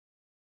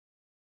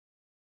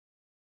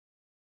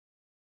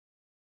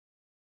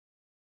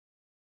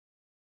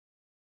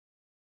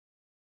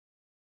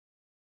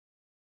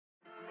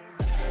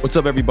What's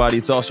up, everybody?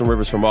 It's Austin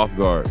Rivers from Off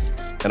Guard,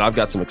 and I've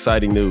got some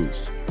exciting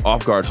news.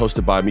 Off Guard,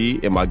 hosted by me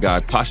and my guy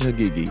Pasha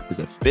Hagigi, is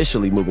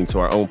officially moving to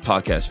our own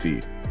podcast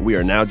feed. We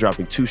are now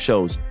dropping 2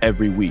 shows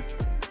every week.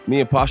 Me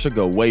and Pasha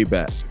go way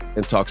back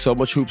and talk so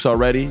much hoops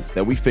already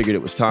that we figured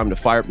it was time to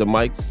fire up the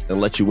mics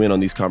and let you in on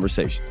these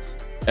conversations.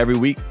 Every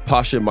week,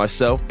 Pasha and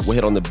myself will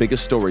hit on the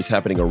biggest stories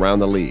happening around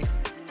the league.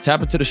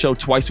 Tap into the show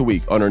twice a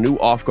week on our new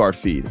Off Guard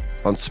feed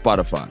on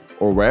Spotify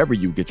or wherever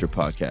you get your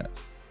podcasts.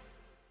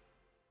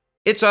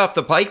 It's Off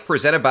the Pike,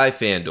 presented by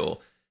FanDuel.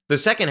 The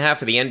second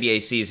half of the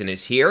NBA season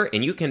is here,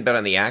 and you can bet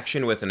on the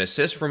action with an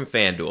assist from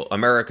FanDuel,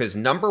 America's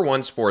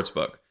 #1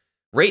 sportsbook.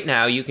 Right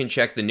now, you can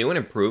check the new and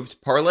improved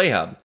Parlay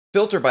Hub.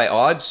 Filter by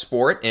odds,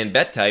 sport, and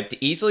bet type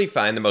to easily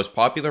find the most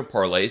popular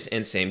parlays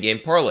and same-game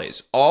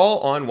parlays, all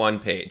on one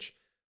page.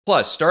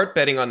 Plus, start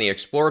betting on the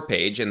Explore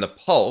page and the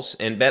Pulse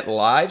and bet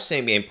live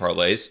same-game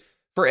parlays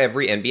for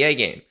every NBA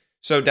game.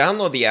 So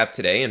download the app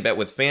today and bet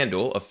with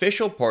FanDuel,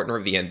 official partner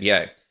of the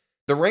NBA.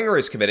 The Ringer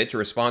is committed to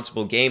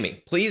responsible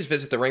gaming. Please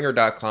visit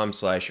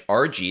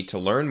theringer.com/RG to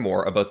learn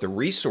more about the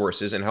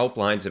resources and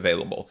helplines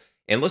available,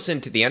 and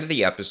listen to the end of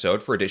the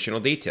episode for additional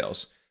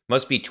details.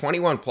 Must be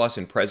 21 plus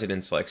and present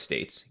in select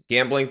states.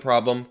 Gambling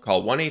problem?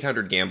 Call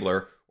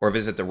 1-800-GAMBLER or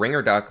visit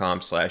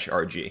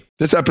theringer.com/RG.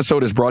 This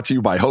episode is brought to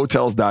you by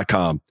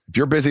Hotels.com. If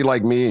you're busy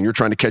like me and you're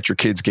trying to catch your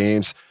kids'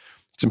 games,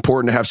 it's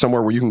important to have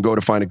somewhere where you can go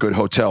to find a good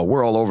hotel.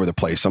 We're all over the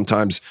place.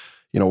 Sometimes,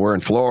 we're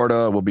in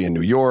Florida, we'll be in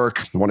New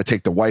York. We want to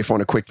take the wife on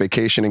a quick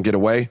vacation and get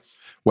away.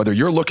 Whether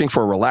you're looking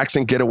for a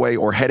relaxing getaway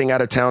or heading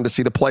out of town to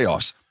see the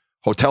playoffs,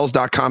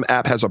 Hotels.com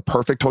app has a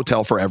perfect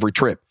hotel for every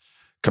trip.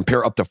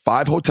 Compare up to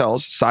 5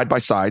 hotels side by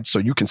side so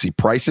you can see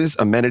prices,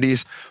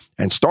 amenities,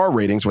 and star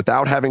ratings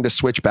without having to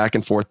switch back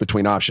and forth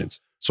between options.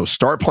 So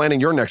start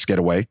planning your next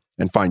getaway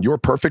and find your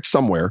perfect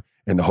somewhere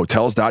in the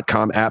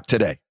Hotels.com app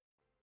today.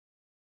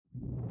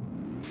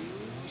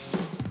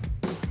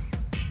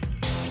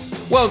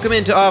 Welcome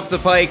into Off the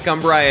Pike.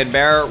 I'm Brian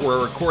Barrett.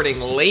 We're recording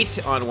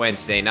late on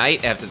Wednesday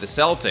night after the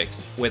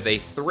Celtics with a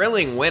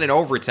thrilling win in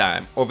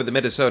overtime over the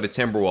Minnesota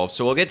Timberwolves.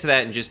 So we'll get to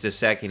that in just a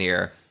second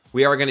here.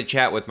 We are going to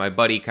chat with my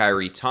buddy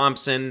Khari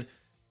Thompson,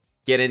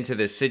 get into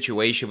this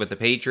situation with the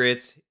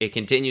Patriots. It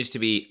continues to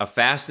be a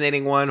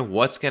fascinating one.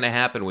 What's going to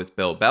happen with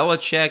Bill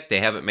Belichick? They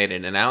haven't made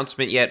an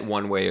announcement yet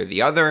one way or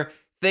the other.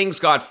 Things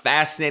got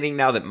fascinating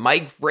now that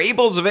Mike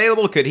Vrabel's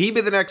available. Could he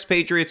be the next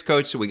Patriots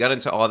coach? So we got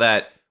into all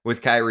that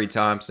with Khari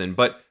Thompson.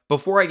 But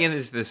before I get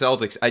into the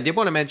Celtics, I did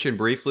want to mention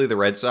briefly the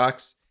Red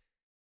Sox.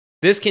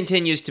 This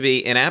continues to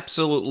be an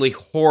absolutely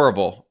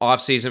horrible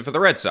offseason for the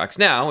Red Sox.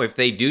 Now, if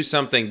they do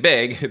something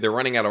big, they're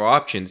running out of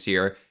options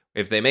here.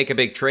 If they make a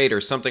big trade or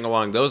something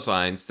along those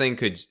lines,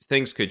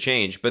 things could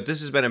change. But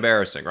this has been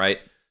embarrassing,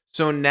 right?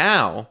 So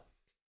now,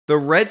 the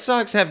Red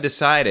Sox have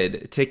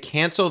decided to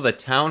cancel the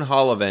Town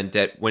Hall event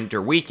at Winter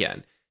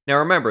Weekend. Now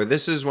remember,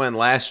 this is when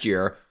last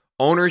year,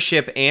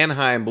 ownership and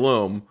Chaim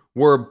Bloom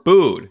were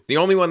booed. The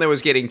only one that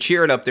was getting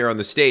cheered up there on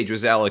the stage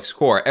was Alex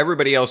Cora.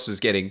 Everybody else was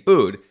getting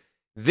booed.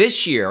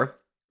 This year,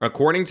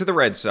 according to the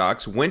Red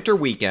Sox, Winter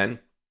Weekend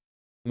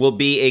will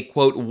be a,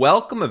 quote,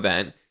 welcome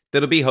event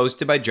that'll be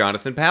hosted by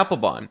Jonathan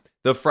Papelbon.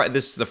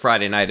 This is the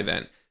Friday night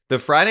event. The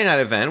Friday night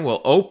event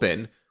will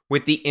open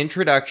with the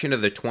introduction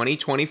of the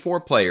 2024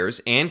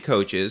 players and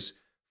coaches,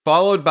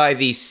 followed by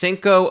the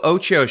Cinco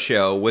Ocho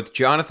show with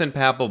Jonathan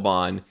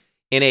Papelbon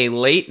in a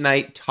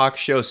late-night talk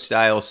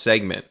show-style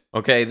segment.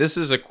 Okay, this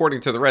is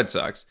according to the Red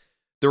Sox.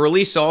 The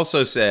release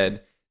also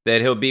said that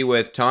he'll be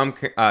with Tom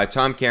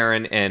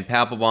Caron, and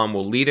Papelbon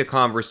will lead a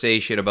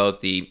conversation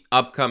about the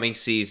upcoming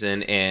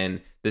season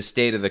and the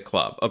state of the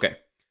club. Okay,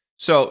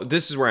 so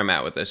this is where I'm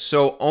at with this.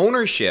 So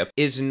ownership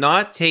is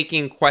not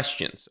taking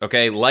questions,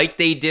 okay, like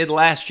they did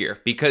last year,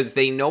 because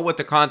they know what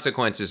the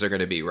consequences are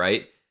going to be,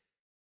 right?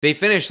 They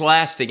finished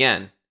last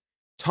again.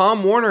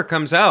 Tom Warner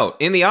comes out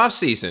in the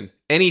offseason,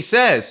 and he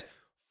says,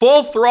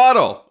 full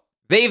throttle.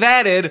 They've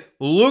added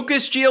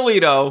Lucas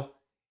Giolito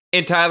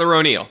and Tyler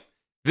O'Neill.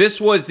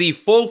 This was the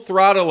full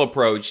throttle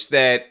approach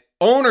that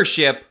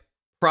ownership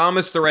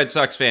promised the Red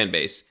Sox fan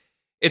base.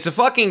 It's a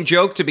fucking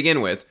joke to begin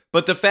with,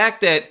 but the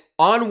fact that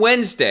on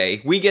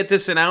Wednesday we get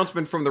this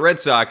announcement from the Red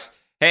Sox,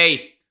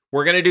 hey,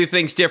 we're going to do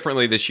things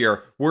differently this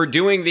year. We're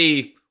doing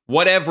the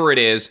whatever it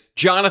is,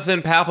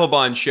 Jonathan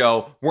Papelbon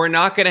show. We're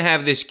not going to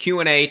have this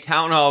Q&A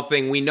town hall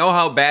thing. We know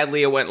how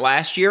badly it went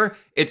last year.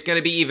 It's going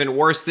to be even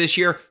worse this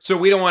year, so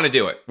we don't want to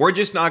do it. We're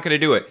just not going to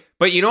do it.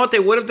 But you know what they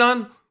would have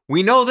done?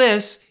 We know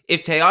this.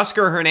 If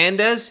Teoscar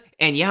Hernandez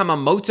and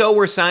Yamamoto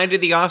were signed to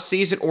the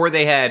offseason, or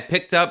they had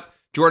picked up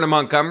Jordan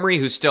Montgomery,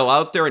 who's still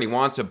out there and he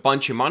wants a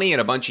bunch of money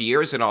and a bunch of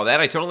years and all that,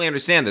 I totally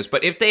understand this.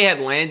 But if they had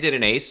landed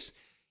an ace,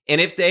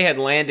 and if they had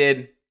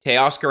landed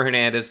Teoscar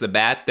Hernandez, the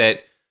bat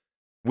that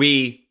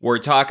we were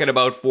talking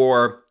about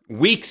for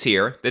weeks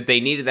here, that they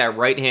needed that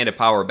right-handed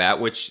power bat,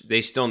 which they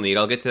still need.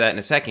 I'll get to that in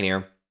a second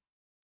here.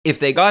 If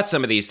they got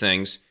some of these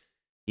things,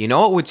 you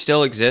know what would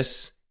still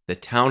exist? The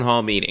town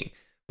hall meeting.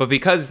 But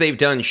because they've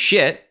done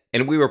shit,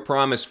 and we were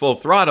promised full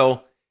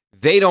throttle,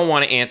 they don't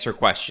want to answer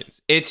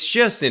questions. It's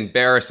just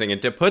embarrassing.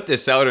 And to put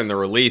this out in the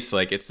release,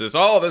 like it's this,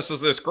 oh, this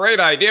is this great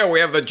idea. We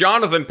have the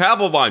Jonathan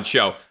Papelbon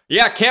show.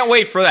 Yeah, can't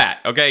wait for that.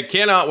 Okay,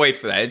 cannot wait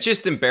for that. It's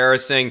just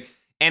embarrassing.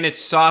 And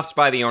it's soft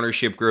by the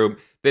ownership group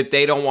that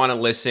they don't want to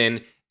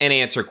listen and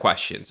answer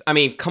questions. I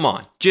mean, come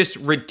on, just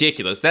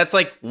ridiculous. That's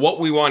like what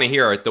we want to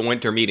hear at the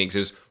winter meetings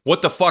is,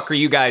 what the fuck are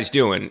you guys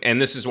doing?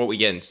 And this is what we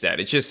get instead.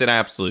 It's just an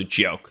absolute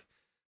joke.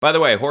 By the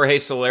way, Jorge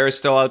Soler is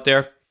still out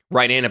there.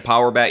 Right in a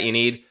power bat you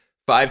need.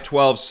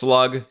 512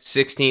 slug,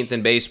 16th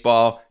in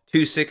baseball,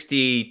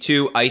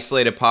 262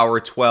 isolated power,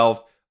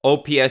 12th,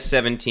 OPS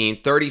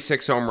 17,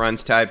 36 home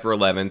runs, tied for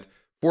 11th,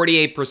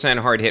 48%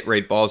 hard hit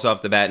rate, balls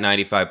off the bat,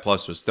 95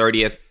 plus was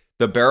 30th.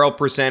 The barrel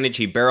percentage,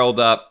 he barreled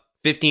up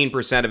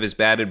 15% of his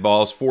batted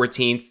balls,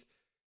 14th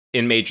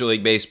in Major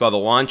League Baseball. The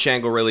launch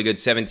angle, really good,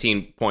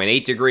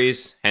 17.8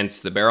 degrees, hence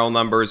the barrel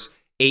numbers,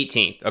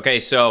 18th. Okay,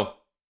 so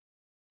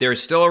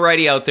there's still a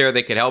righty out there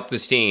that could help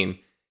this team.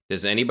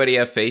 Does anybody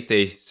have faith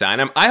they sign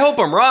him? I hope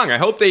I'm wrong. I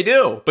hope they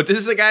do. But this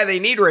is the guy they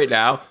need right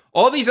now.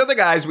 All these other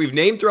guys we've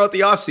named throughout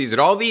the offseason,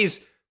 all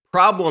these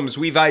problems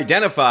we've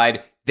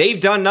identified, they've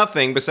done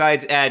nothing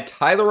besides add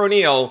Tyler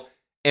O'Neill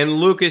and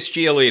Lucas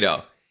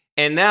Giolito.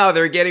 And now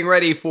they're getting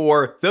ready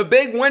for the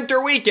big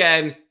winter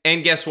weekend.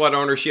 And guess what?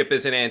 Ownership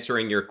isn't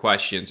answering your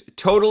questions.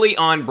 Totally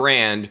on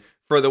brand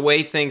for the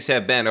way things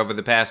have been over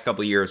the past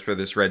couple of years for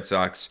this Red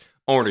Sox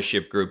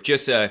ownership group.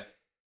 Just a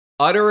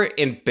utter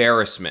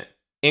embarrassment.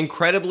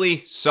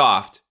 Incredibly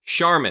soft.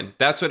 Charmin,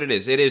 that's what it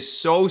is. It is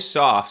so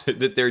soft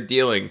that they're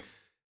dealing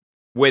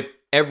with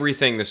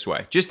everything this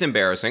way. Just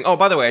embarrassing. Oh,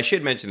 by the way, I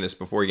should mention this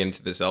before we get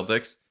into the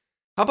Celtics.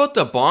 How about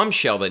the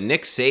bombshell that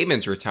Nick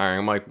Saban's retiring?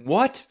 I'm like,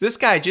 what? This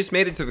guy just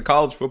made it to the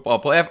college football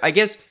playoff. I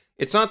guess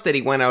it's not that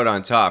he went out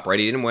on top, right?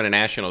 He didn't win a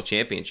national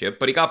championship,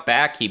 but he got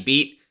back. He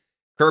beat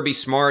Kirby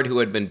Smart, who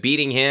had been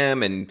beating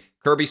him, and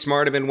Kirby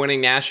Smart had been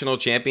winning national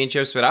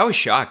championships. But I was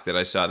shocked that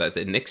I saw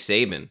that Nick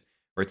Saban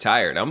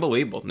retired.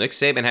 Unbelievable. Nick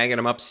Saban hanging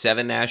him up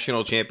 7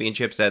 national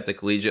championships at the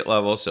collegiate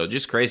level. So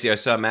just crazy. I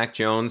saw Mac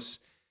Jones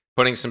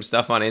putting some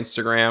stuff on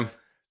Instagram.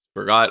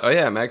 Forgot. Oh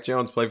yeah, Mac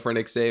Jones played for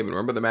Nick Saban.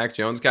 Remember the Mac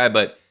Jones guy?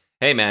 But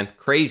hey man,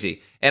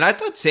 crazy. And I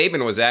thought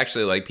Saban was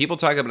actually, like, people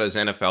talk about his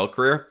NFL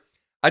career.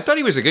 I thought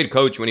he was a good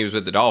coach when he was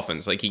with the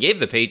Dolphins. Like, he gave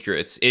the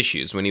Patriots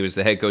issues when he was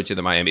the head coach of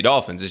the Miami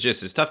Dolphins.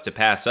 It's tough to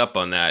pass up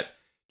on that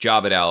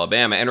job at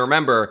Alabama. And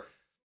remember,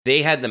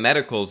 they had the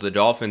medicals the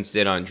Dolphins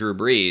did on Drew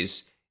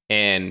Brees,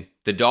 and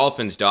the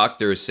Dolphins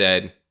doctors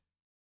said,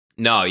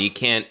 no, you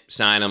can't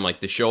sign him.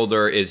 Like, the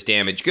shoulder is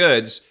damaged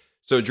goods.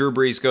 So Drew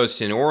Brees goes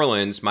to New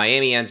Orleans.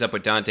 Miami ends up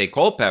with Dante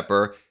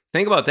Culpepper.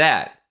 Think about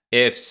that.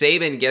 If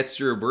Saban gets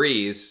Drew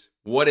Brees,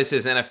 what does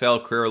his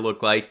NFL career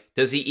look like?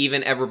 Does he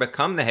even ever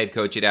become the head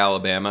coach at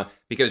Alabama?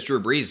 Because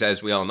Drew Brees,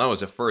 as we all know,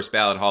 is a first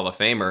ballot Hall of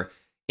Famer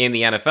in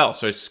the NFL.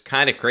 So it's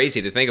kind of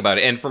crazy to think about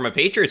it. And from a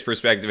Patriots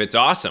perspective, it's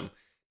awesome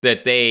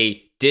that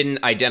they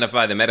didn't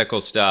identify the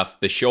medical stuff,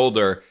 the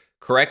shoulder,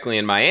 correctly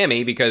in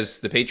Miami, because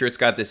the Patriots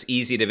got this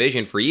easy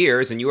division for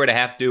years, and you were to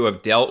have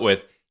dealt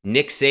with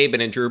Nick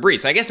Saban and Drew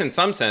Brees. I guess in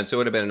some sense it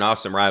would have been an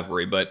awesome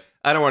rivalry, but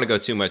I don't want to go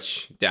too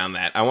much down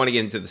that. I want to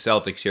get into the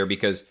Celtics here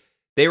because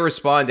they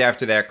respond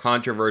after that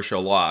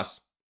controversial loss.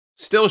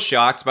 Still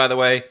shocked, by the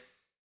way,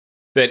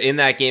 that in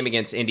that game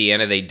against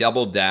Indiana, they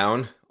doubled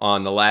down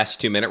on the last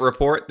 2-minute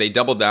report. They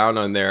doubled down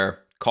on their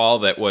call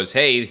that was,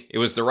 hey, it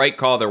was the right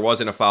call. There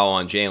wasn't a foul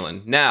on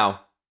Jalen.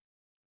 Now,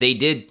 they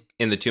did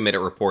in the 2-minute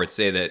report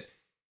say that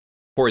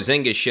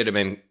Porzingis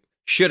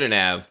shouldn't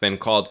have been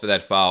called for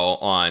that foul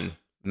on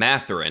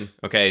Mathurin.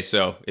 Okay,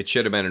 so it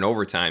should have been an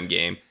overtime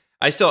game.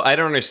 I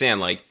don't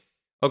understand. Like,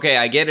 okay,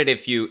 I get it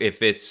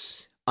if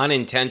it's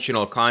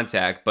unintentional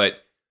contact,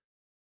 but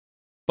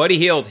Buddy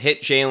Hield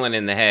hit Jalen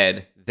in the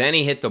head, then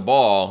he hit the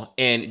ball,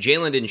 and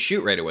Jalen didn't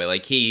shoot right away.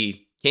 Like,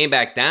 he came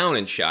back down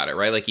and shot it,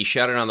 right? Like, he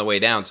shot it on the way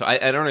down. So I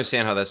don't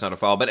understand how that's not a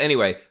foul. But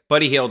anyway,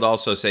 Buddy Hield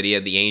also said he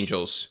had the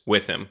Angels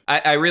with him.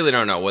 I really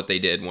don't know what they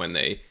did when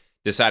they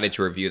decided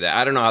to review that.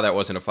 I don't know how that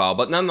wasn't a foul.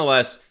 But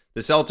nonetheless,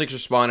 the Celtics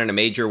respond in a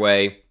major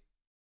way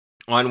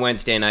on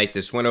Wednesday night,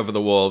 this win over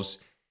the Wolves,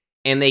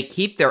 and they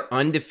keep their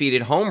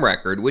undefeated home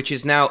record, which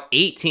is now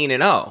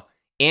 18-0.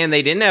 And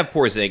they didn't have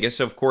Porzingis,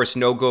 so of course,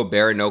 no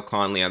Gobert, no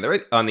Conley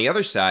on the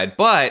other side.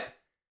 But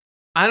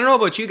I don't know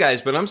about you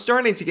guys, but I'm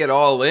starting to get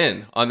all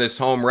in on this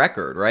home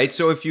record, right?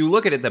 So if you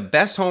look at it, the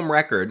best home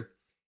record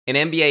in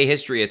NBA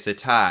history, it's a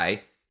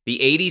tie.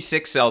 The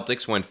 86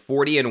 Celtics went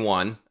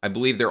 40-1. I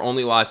believe their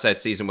only loss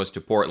that season was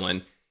to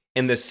Portland.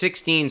 And the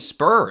 16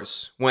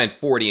 Spurs went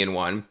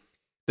 40-1.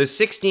 The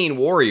 16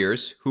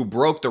 Warriors, who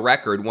broke the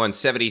record, won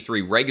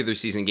 73 regular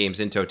season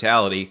games in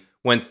totality,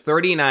 went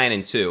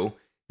 39-2.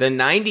 The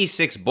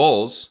 96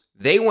 Bulls,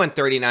 they went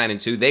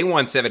 39-2. They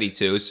won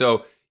 72.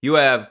 So you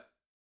have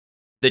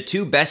the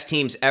 2 best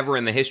teams ever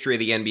in the history of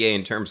the NBA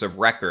in terms of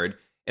record.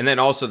 And then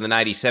also the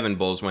 97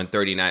 Bulls went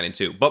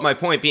 39-2. But my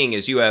point being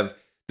is you have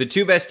the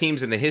 2 best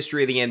teams in the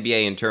history of the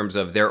NBA in terms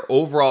of their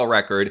overall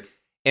record,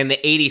 and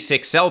the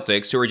 86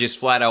 Celtics, who are just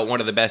flat out one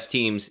of the best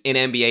teams in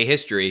NBA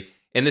history.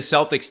 And the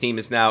Celtics team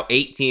is now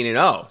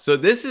 18-0. So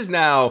this is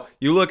now,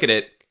 you look at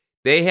it,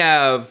 they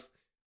have,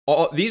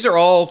 these are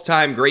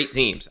all-time great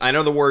teams. I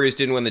know the Warriors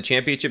didn't win the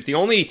championship. The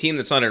only team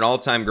that's on an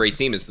all-time great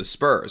team is the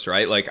Spurs,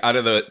 right? Like out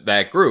of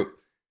that group.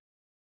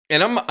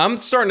 And I'm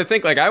starting to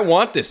think, like, I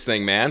want this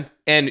thing, man.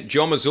 And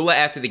Joe Mazzulla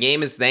after the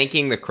game is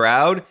thanking the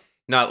crowd,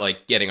 not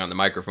like getting on the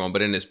microphone,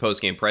 but in his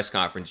post-game press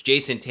conference.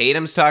 Jason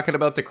Tatum's talking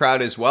about the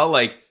crowd as well.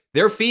 Like,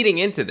 they're feeding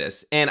into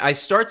this. And I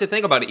start to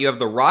think about it. You have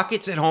the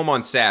Rockets at home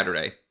on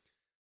Saturday,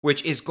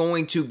 which is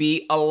going to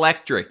be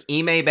electric.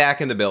 Ime back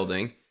in the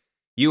building.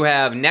 You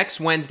have next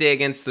Wednesday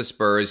against the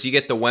Spurs. You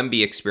get the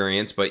Wemby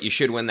experience, but you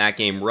should win that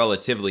game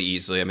relatively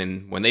easily. I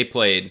mean, when they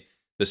played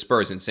the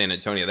Spurs in San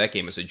Antonio, that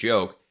game was a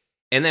joke.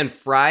 And then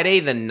Friday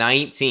the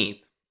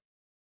 19th,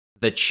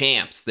 the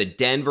champs, the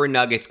Denver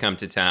Nuggets come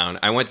to town.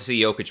 I went to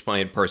see Jokic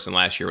play in person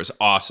last year. It was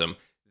awesome.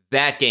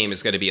 That game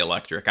is going to be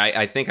electric.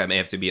 I think I may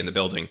have to be in the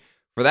building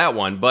for that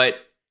one. But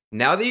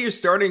now that you're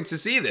starting to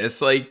see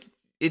this, like,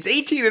 it's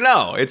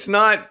 18-0. It's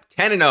not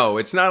 10-0.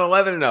 It's not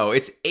 11-0.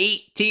 It's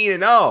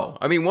 18-0.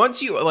 I mean,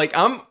 once you, like,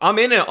 I'm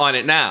in it on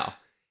it now.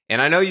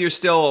 And I know you're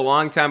still a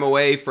long time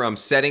away from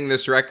setting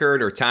this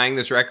record, or tying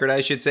this record, I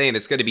should say, and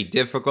it's going to be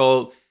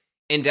difficult.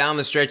 And down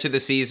the stretch of the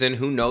season,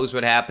 who knows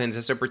what happens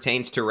as it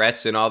pertains to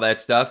rest and all that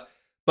stuff.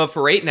 But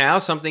for right now,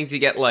 something to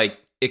get, like,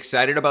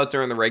 excited about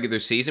during the regular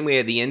season. We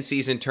had the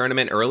in-season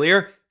tournament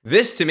earlier.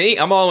 This, to me,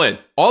 I'm all in.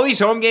 All these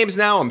home games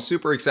now, I'm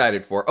super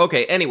excited for.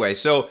 Okay, anyway,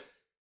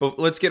 but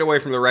let's get away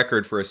from the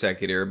record for a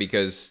second here,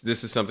 because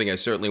this is something I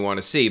certainly want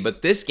to see.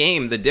 But this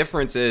game, the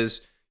difference is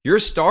your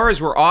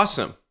stars were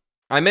awesome.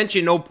 I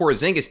mentioned no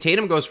Porzingis.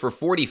 Tatum goes for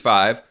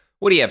 45.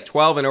 What do you have,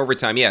 12 in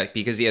overtime? Yeah,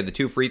 because he had the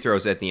 2 free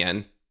throws at the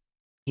end.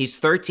 He's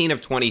 13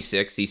 of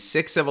 26. He's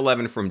 6 of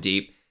 11 from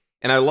deep.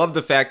 And I love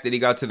the fact that he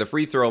got to the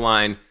free throw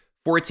line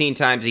 14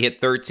 times. He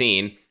hit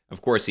 13.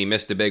 Of course, he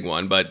missed a big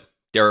one, but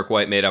Derek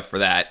White made up for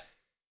that.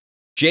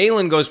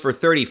 Jalen goes for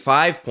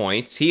 35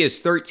 points. He is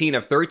 13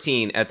 of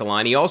 13 at the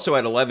line. He also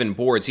had 11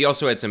 boards. He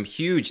also had some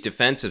huge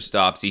defensive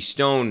stops. He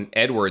stoned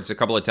Edwards a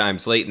couple of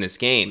times late in this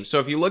game. So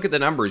if you look at the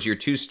numbers, your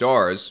 2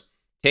 stars,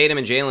 Tatum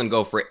and Jalen,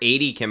 go for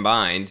 80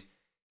 combined.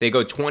 They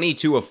go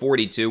 22 of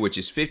 42, which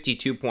is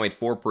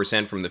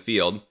 52.4% from the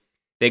field.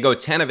 They go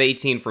 10 of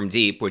 18 from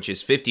deep, which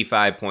is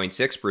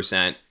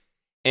 55.6%.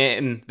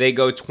 And they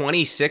go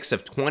 26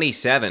 of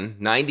 27,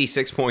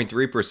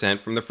 96.3%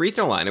 from the free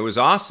throw line. It was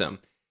awesome.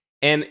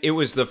 And it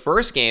was the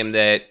first game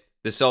that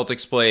the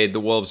Celtics played the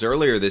Wolves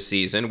earlier this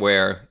season,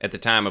 where at the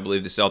time I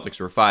believe the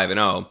Celtics were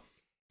 5-0.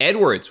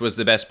 Edwards was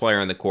the best player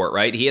on the court,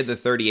 right? He had the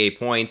 38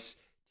 points.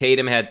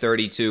 Tatum had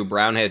 32,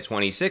 Brown had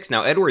 26.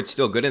 Now, Edwards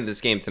still good in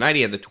this game tonight.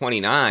 He had the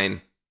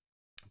 29,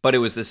 but it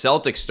was the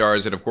Celtics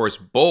stars that, of course,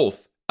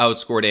 both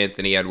outscored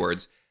Anthony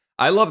Edwards.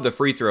 I love the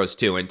free throws,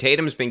 too, and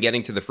Tatum's been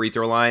getting to the free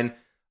throw line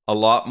a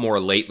lot more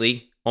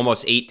lately,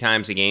 almost 8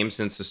 times a game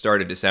since the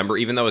start of December,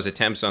 even though his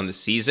attempts on the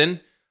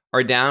season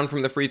are down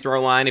from the free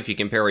throw line. If you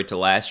compare it to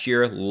last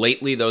year,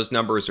 lately those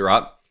numbers are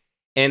up.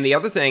 And the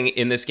other thing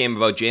in this game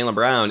about Jaylen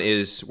Brown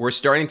is we're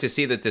starting to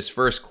see that this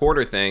first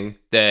quarter thing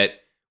that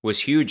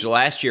was huge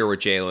last year with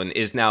Jalen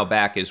is now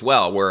back as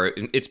well, where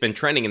it's been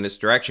trending in this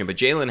direction. But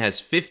Jalen has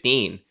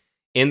 15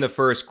 in the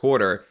first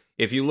quarter.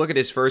 If you look at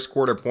his first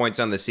quarter points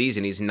on the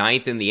season, he's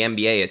 9th in the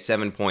NBA at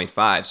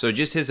 7.5. So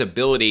just his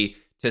ability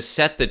to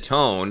set the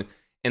tone,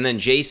 and then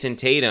Jason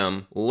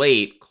Tatum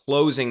late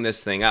closing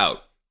this thing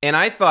out. And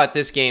I thought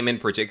this game in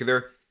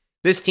particular,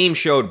 this team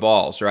showed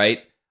balls,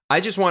 right?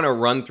 I just want to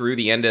run through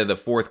the end of the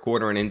fourth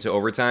quarter and into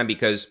overtime,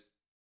 because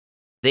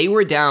they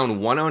were down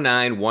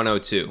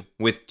 109-102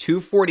 with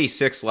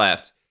 2:46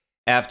 left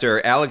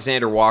after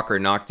Alexander Walker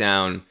knocked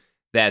down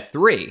that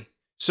 3.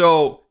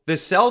 So the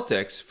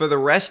Celtics, for the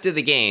rest of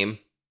the game,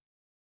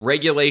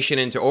 regulation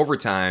into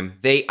overtime,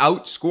 they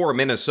outscore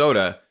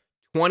Minnesota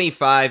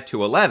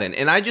 25-11.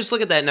 And I just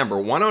look at that number,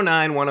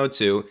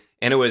 109-102,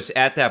 and it was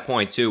at that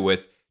point, too,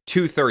 with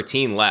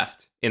 2:13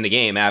 left in the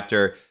game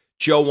after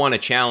Joe won a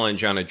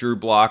challenge on a Drew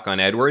block on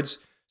Edwards.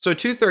 So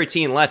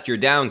 2:13 left, you're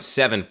down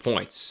 7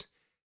 points.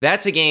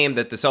 That's a game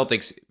that the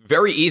Celtics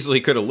very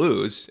easily could have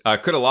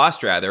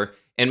lost,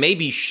 and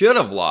maybe should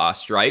have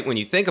lost, right, when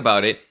you think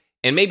about it.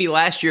 And maybe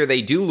last year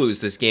they do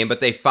lose this game, but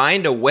they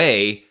find a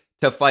way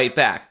to fight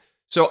back.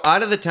 So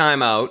out of the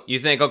timeout, you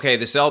think, okay,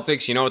 the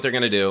Celtics, you know what they're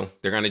going to do.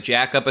 They're going to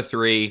jack up a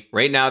 3.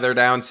 Right now they're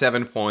down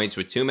 7 points.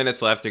 With 2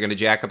 minutes left, they're going to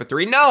jack up a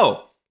 3.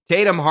 No!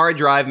 Tatum hard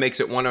drive makes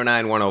it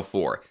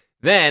 109-104.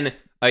 Then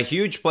a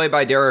huge play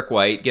by Derek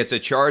White gets a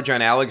charge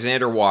on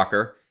Alexander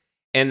Walker.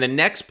 And the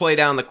next play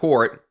down the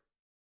court,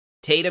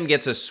 Tatum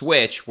gets a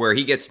switch where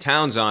he gets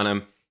Towns on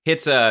him,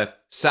 hits a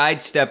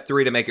sidestep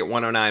 3 to make it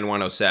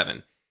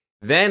 109-107.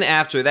 Then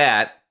after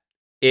that,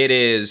 it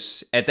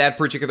is, at that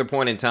particular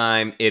point in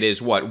time, it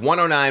is what?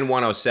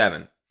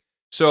 109-107.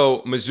 So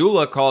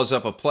Mazzulla calls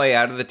up a play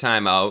out of the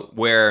timeout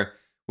where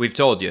we've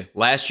told you,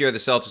 last year the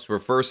Celtics were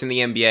first in the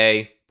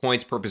NBA,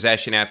 points per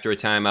possession after a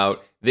timeout.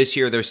 This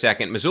year they're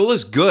second.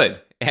 Mazzulla's good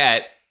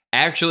at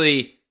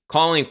actually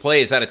calling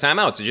plays out of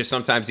timeouts. It's just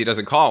sometimes he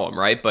doesn't call them,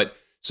 right? But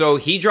So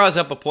he draws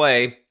up a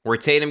play where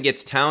Tatum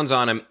gets Towns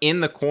on him in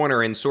the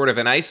corner in sort of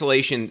an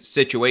isolation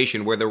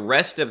situation where the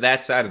rest of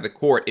that side of the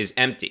court is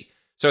empty.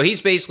 So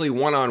he's basically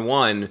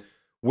one-on-one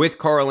with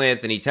Karl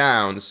Anthony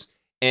Towns,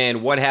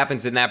 and what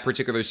happens in that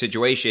particular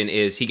situation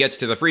is he gets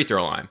to the free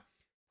throw line.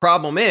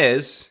 Problem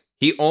is,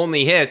 he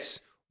only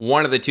hits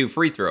one of the two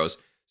free throws.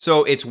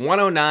 So it's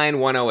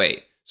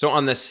 109-108. So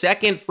on the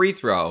second free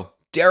throw,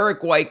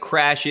 Derek White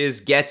crashes,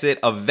 gets it.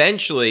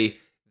 Eventually,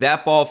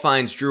 that ball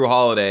finds Drew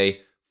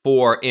Holiday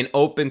for an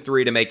open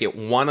three to make it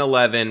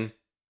 111-109.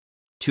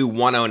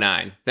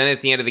 Then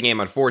at the end of the game,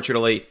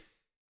 unfortunately,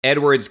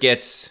 Edwards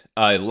gets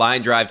a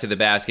line drive to the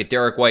basket.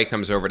 Derek White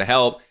comes over to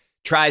help,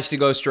 tries to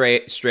go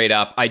straight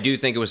up. I do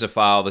think it was a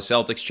foul. The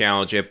Celtics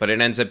challenge it, but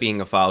it ends up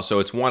being a foul. So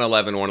it's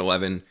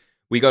 111-111.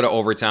 We go to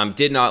overtime.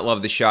 Did not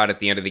love the shot at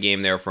the end of the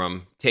game there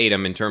from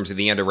Tatum in terms of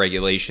the end of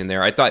regulation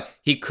there. I thought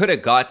he could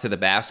have got to the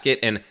basket,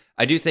 and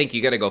I do think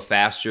you got to go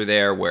faster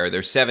there where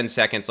there's 7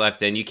 seconds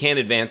left, and you can't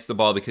advance the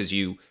ball because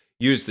you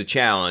use the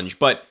challenge.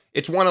 But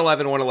it's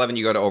 111-111.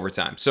 You go to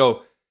overtime.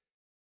 So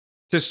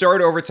to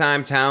start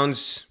overtime,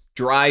 Towns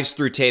drives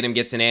through Tatum,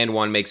 gets an and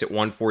one, makes it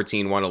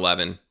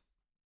 114-111.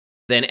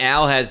 Then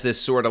Al has this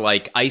sort of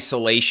like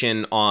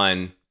isolation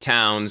on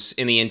Towns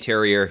in the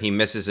interior. He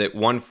misses it,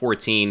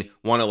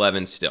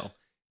 114-111 still.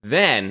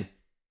 Then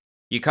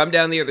you come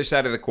down the other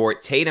side of the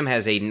court. Tatum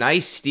has a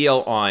nice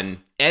steal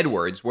on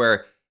Edwards,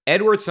 where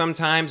Edwards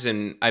sometimes,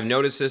 and I've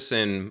noticed this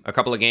in a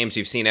couple of games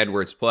you've seen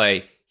Edwards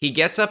play, he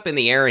gets up in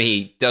the air and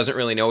he doesn't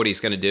really know what he's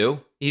going to do.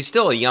 He's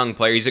still a young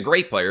player. He's a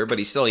great player, but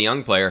he's still a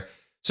young player.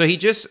 So he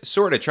just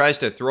sort of tries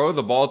to throw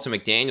the ball to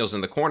McDaniels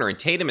in the corner, and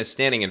Tatum is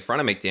standing in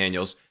front of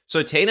McDaniels.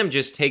 So Tatum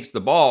just takes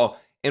the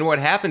ball, and what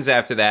happens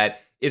after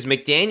that is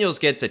McDaniels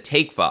gets a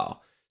take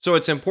foul. So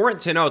it's important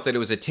to note that it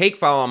was a take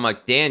foul on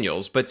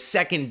McDaniels, but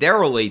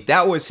secondarily,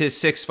 that was his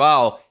 6th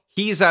foul.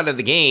 He's out of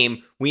the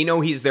game. We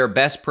know he's their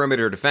best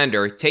perimeter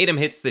defender. Tatum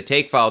hits the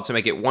take foul to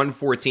make it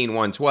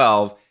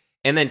 114-112,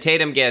 and then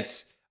Tatum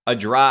gets a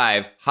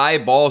drive, high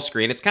ball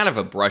screen. It's kind of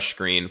a brush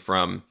screen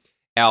from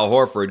Al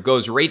Horford,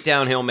 goes right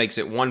downhill, makes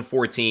it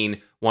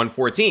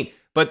 114-114.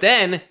 But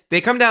then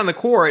they come down the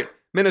court,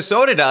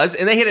 Minnesota does,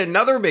 and they hit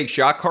another big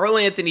shot. Karl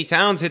Anthony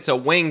Towns hits a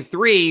wing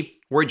three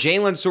where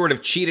Jalen sort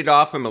of cheated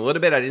off him a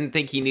little bit. I didn't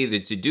think he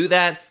needed to do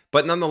that,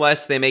 but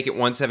nonetheless, they make it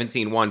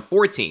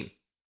 117-114.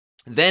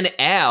 Then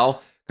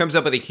Al comes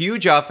up with a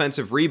huge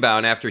offensive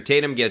rebound after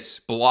Tatum gets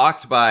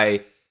blocked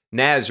by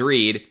Naz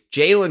Reid.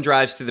 Jalen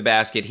drives to the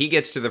basket. He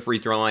gets to the free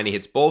throw line. He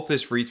hits both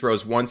his free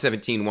throws,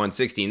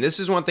 117-116. This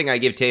is one thing I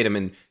give Tatum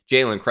and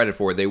Jalen credit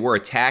for. They were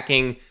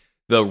attacking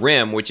the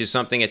rim, which is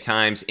something at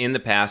times in the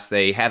past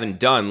they haven't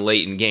done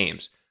late in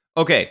games.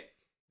 Okay,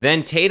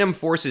 then Tatum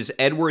forces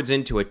Edwards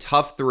into a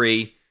tough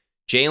three.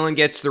 Jalen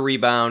gets the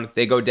rebound.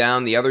 They go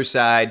down the other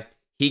side.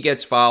 He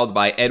gets fouled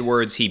by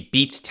Edwards. He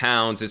beats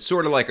Towns. It's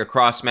sort of like a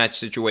cross-match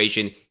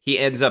situation. He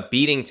ends up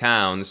beating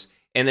Towns,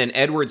 and then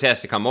Edwards has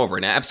to come over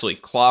and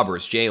absolutely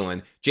clobbers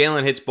Jalen.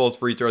 Jalen hits both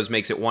free throws,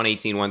 makes it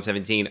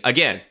 118-117.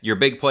 Again, your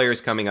big player's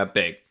coming up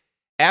big.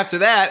 After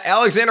that,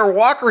 Alexander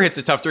Walker hits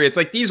a tough three. It's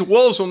like these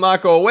Wolves will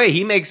not go away.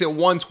 He makes it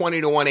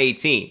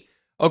 120-118.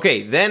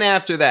 Okay, then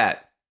after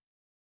that,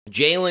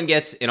 Jalen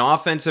gets an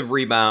offensive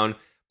rebound,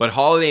 but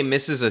Holiday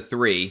misses a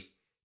three.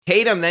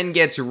 Tatum then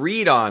gets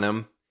Reid on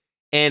him,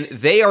 and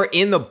they are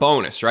in the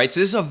bonus, right? So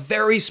this is a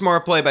very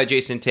smart play by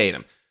Jason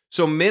Tatum.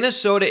 So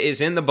Minnesota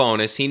is in the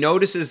bonus. He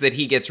notices that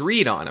he gets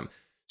Reid on him.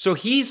 So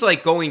he's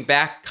like going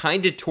back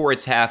kind of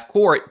towards half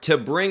court to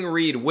bring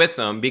Reid with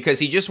him because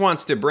he just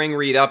wants to bring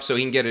Reid up so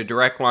he can get a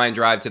direct line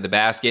drive to the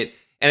basket.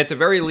 And at the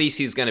very least,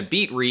 he's going to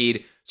beat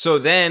Reid. So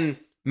then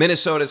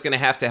Minnesota's going to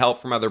have to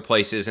help from other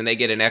places and they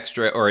get an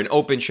extra or an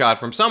open shot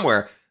from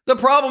somewhere. The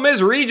problem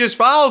is Reid just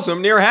fouls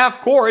him near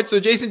half court.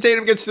 So Jason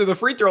Tatum gets to the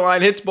free throw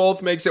line, hits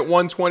both, makes it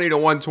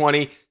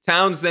 120-120.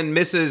 Towns then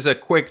misses a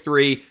quick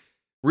three.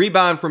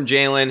 Rebound from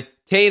Jalen.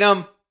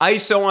 Tatum,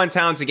 ISO on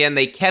Towns again.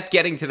 They kept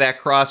getting to that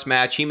cross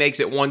match. He makes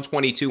it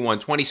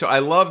 122-120. So I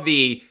love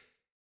the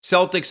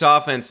Celtics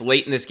offense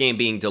late in this game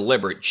being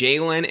deliberate.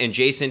 Jalen and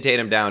Jason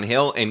Tatum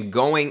downhill and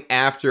going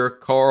after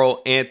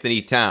Karl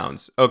Anthony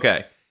Towns.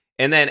 Okay.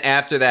 And then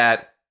after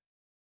that,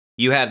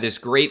 you have this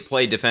great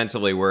play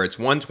defensively where it's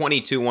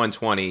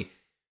 122-120.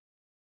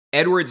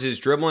 Edwards is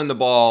dribbling the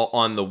ball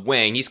on the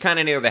wing. He's kind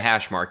of near the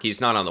hash mark.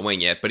 He's not on the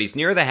wing yet, but he's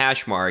near the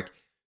hash mark.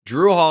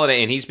 Drew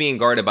Holiday, and he's being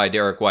guarded by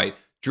Derek White.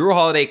 Drew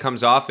Holiday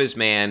comes off his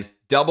man,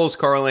 doubles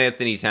Karl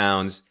Anthony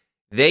Towns.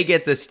 They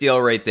get the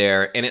steal right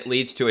there, and it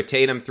leads to a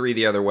Tatum three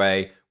the other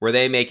way, where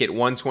they make it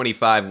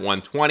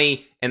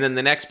 125-120. And then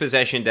the next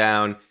possession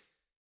down,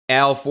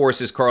 Al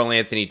forces Karl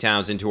Anthony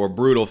Towns into a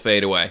brutal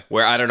fadeaway,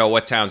 where I don't know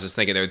what Towns is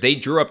thinking there. They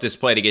drew up this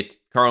play to get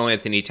Karl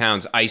Anthony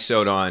Towns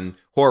ISO'd on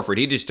Horford.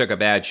 He just took a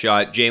bad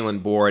shot,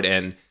 Jalen board,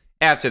 and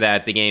after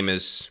that, the game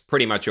is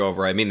pretty much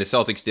over. I mean, the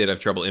Celtics did have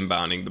trouble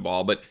inbounding the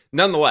ball, but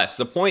nonetheless,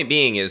 the point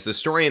being is the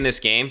story in this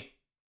game,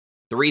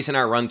 the reason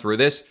I run through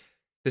this,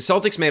 the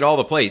Celtics made all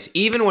the plays.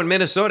 Even when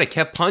Minnesota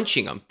kept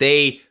punching them,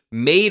 they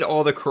made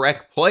all the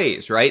correct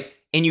plays, right?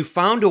 And you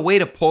found a way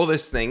to pull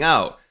this thing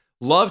out.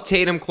 Love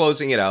Tatum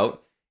closing it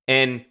out.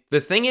 And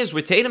the thing is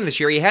with Tatum this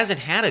year, he hasn't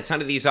had a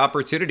ton of these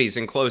opportunities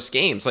in close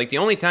games. Like the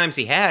only times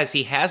he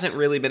hasn't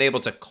really been able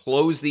to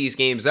close these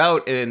games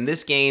out. And in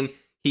this game,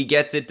 he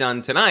gets it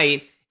done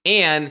tonight.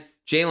 And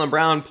Jaylen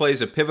Brown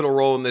plays a pivotal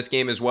role in this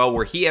game as well,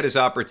 where he had his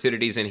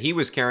opportunities and he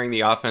was carrying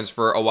the offense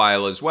for a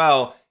while as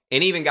well.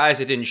 And even guys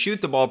that didn't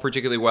shoot the ball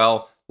particularly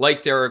well,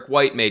 like Derek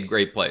White, made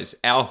great plays.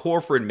 Al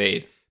Horford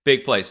made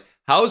big plays.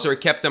 Hauser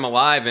kept them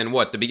alive in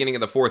the beginning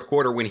of the fourth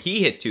quarter when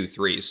he hit 2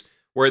 threes,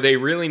 where they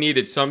really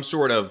needed some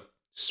sort of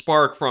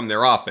spark from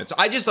their offense.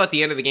 I just thought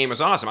the end of the game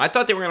was awesome. I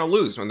thought they were going to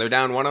lose when they're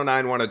down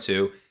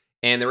 109-102,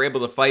 and they're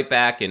able to fight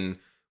back and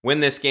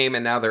win this game,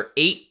 and now they're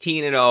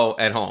 18-0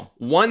 at home.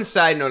 One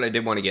side note I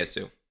did want to get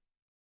to.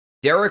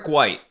 Derek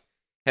White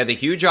had the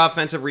huge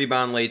offensive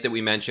rebound late that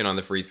we mentioned on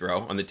the free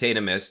throw, on the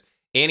Tatum miss,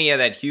 and he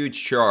had that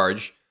huge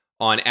charge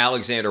on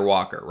Alexander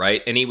Walker,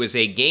 right? And he was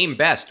a game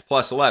best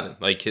plus 11.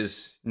 Like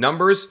his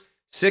numbers,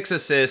 6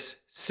 assists,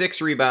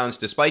 6 rebounds,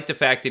 despite the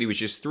fact that he was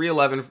just 3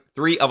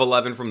 of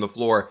 11 from the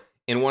floor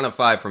and 1 of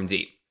 5 from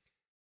deep.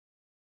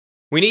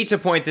 We need to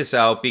point this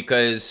out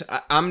because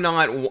I'm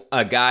not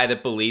a guy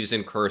that believes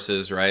in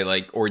curses, right?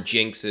 Like, or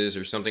jinxes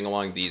or something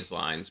along these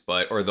lines,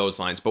 or those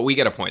lines, but we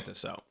got to point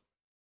this out.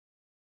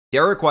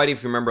 Derek White,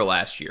 if you remember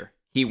last year,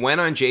 he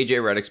went on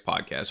JJ Redick's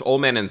podcast,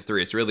 Old Man and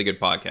 3. It's a really good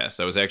podcast.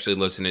 I was actually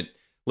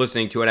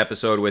listening to an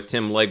episode with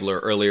Tim Legler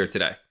earlier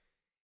today.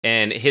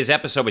 And his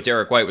episode with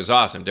Derek White was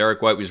awesome.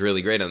 Derek White was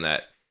really great on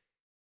that.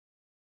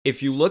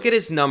 If you look at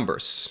his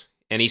numbers,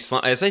 and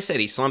as I said,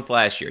 he slumped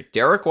last year.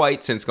 Derek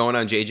White, since going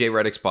on JJ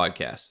Redick's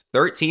podcast,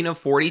 13 of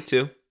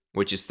 42,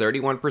 which is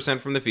 31%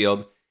 from the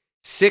field,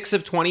 6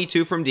 of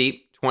 22 from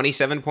deep,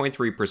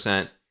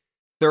 27.3%,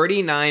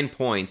 39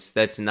 points,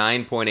 that's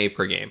 9.8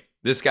 per game.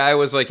 This guy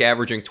was like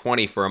averaging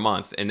 20 for a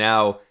month, and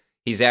now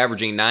he's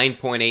averaging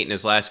 9.8 in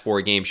his last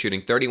 4 games,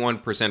 shooting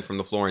 31% from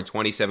the floor and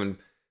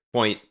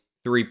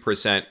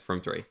 27.3%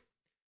 from 3.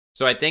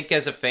 So I think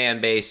as a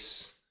fan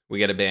base, we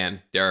got to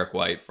ban Derek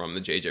White from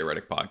the JJ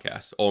Redick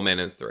podcast, Old Man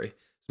and 3. As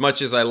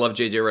much as I love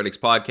JJ Redick's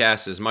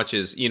podcast, as much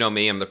as, you know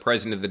me, I'm the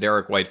president of the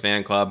Derek White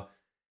fan club,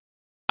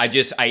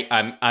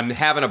 I'm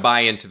having a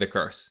buy-in to the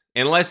curse.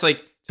 Unless,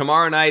 like,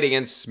 tomorrow night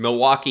against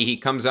Milwaukee, he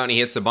comes out and he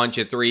hits a bunch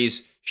of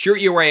threes.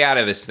 Shoot your way out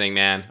of this thing,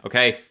 man,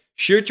 okay?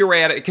 Shoot your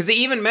way out of it. Because they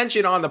even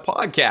mentioned on the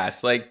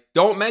podcast, like,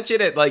 don't mention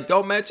it. Like,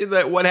 don't mention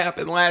that what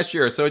happened last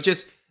year. So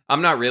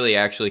I'm not really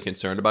actually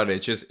concerned about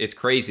it. It's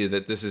crazy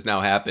that this has now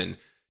happened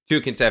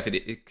 2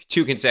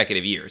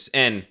 consecutive years.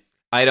 And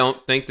I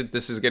don't think that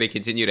this is going to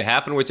continue to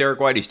happen with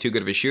Derek White. He's too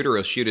good of a shooter.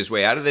 He'll shoot his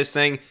way out of this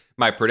thing.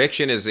 My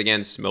prediction is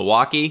against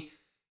Milwaukee.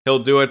 He'll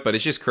do it, but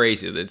it's just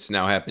crazy that it's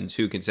now happened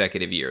 2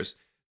 consecutive years.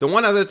 The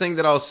one other thing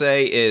that I'll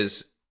say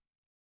is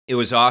it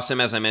was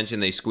awesome. As I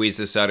mentioned, they squeezed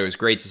this out. It was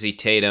great to see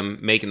Tatum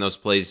making those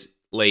plays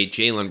late,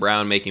 Jaylen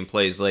Brown making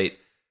plays late.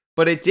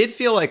 But it did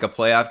feel like a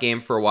playoff game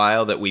for a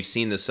while that we've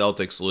seen the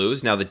Celtics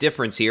lose. Now, the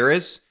difference here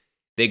is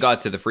they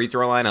got to the free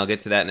throw line. I'll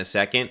get to that in a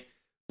second.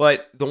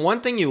 But the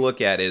one thing you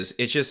look at is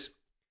it's just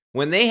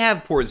when they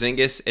have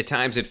Porzingis, at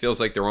times it feels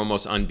like they're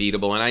almost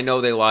unbeatable. And I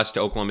know they lost to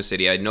Oklahoma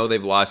City. I know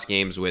they've lost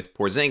games with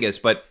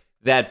Porzingis. But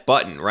that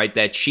button, right,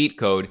 that cheat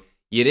code,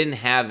 you didn't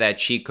have that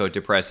cheat code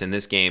to press in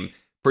this game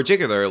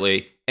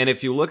particularly. And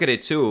if you look at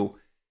it too,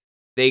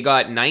 they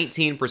got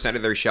 19%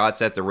 of their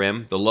shots at the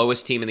rim. The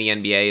lowest team in the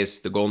NBA is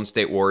the Golden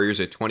State Warriors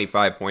at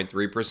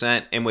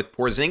 25.3%. And with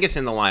Porzingis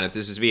in the lineup,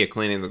 this is via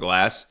cleaning the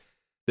glass,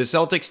 the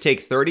Celtics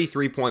take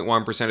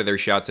 33.1% of their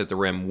shots at the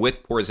rim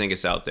with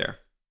Porzingis out there.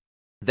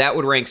 That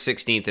would rank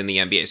 16th in the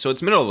NBA. So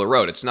it's middle of the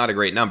road. It's not a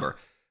great number.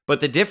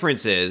 But the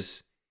difference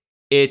is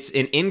it's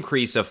an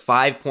increase of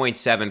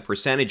 5.7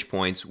 percentage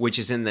points, which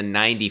is in the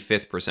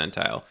 95th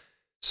percentile.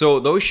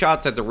 So those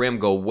shots at the rim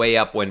go way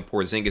up when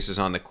Porzingis is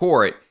on the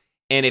court.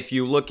 And if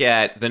you look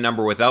at the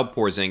number without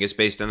Porzingis,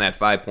 based on that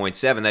 5.7,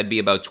 that'd be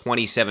about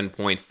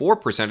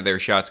 27.4% of their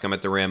shots come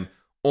at the rim.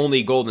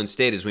 Only Golden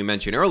State, as we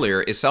mentioned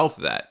earlier, is south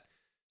of that.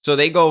 So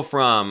they go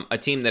from a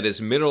team that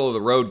is middle of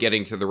the road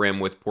getting to the rim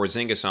with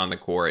Porzingis on the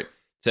court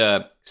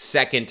to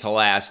second to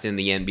last in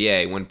the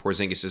NBA when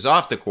Porzingis is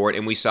off the court.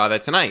 And we saw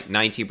that tonight.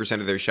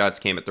 19% of their shots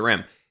came at the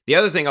rim. The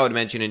other thing I would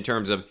mention in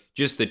terms of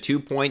just the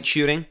 2-point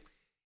shooting,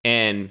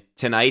 and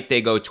tonight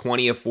they go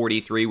 20 of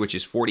 43, which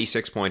is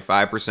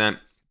 46.5%.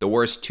 The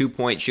worst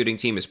 2-point shooting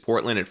team is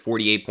Portland at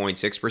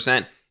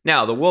 48.6%.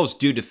 Now, the Wolves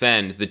do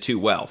defend the 2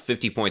 well,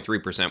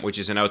 50.3%, which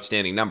is an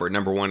outstanding number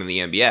 1 in the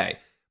NBA.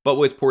 But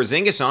with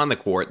Porzingis on the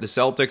court, the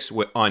Celtics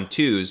on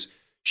 2s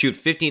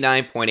shoot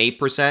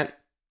 59.8%.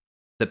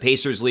 The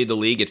Pacers lead the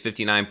league at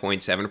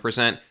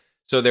 59.7%.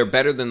 So they're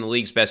better than the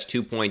league's best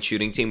 2-point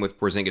shooting team with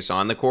Porzingis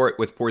on the court.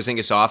 With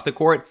Porzingis off the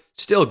court,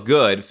 still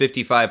good,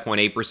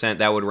 55.8%.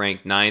 That would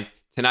rank 9th.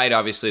 Tonight,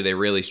 obviously, they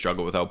really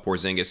struggle without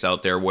Porzingis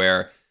out there,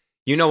 where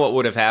you know what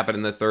would have happened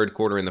in the third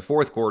quarter and the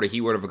fourth quarter.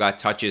 He would have got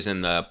touches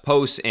in the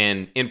post,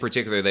 and in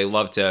particular, they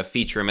love to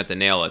feature him at the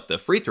nail at the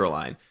free throw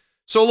line.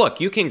 So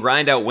look, you can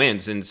grind out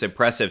wins, and it's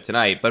impressive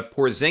tonight, but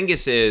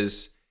Porzingis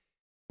is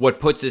what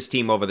puts this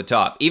team over the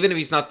top. Even if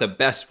he's not the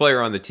best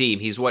player on the team,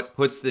 he's what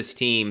puts this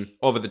team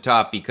over the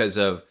top because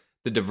of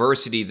the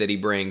diversity that he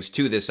brings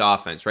to this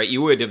offense, right?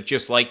 You would have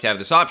just liked to have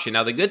this option.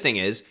 Now, the good thing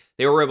is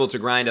they were able to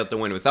grind out the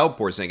win without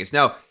Porzingis.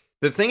 Now,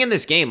 the thing in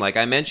this game, like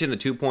I mentioned, the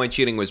 2-point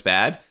shooting was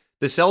bad.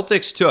 The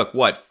Celtics took,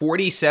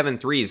 47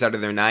 threes out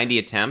of their 90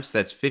 attempts.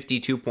 That's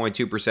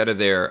 52.2% of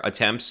their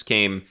attempts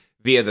came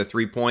via the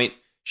three-point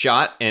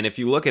shot. And if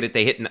you look at it,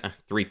 they hit a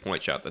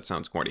three-point shot. That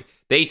sounds corny.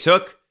 They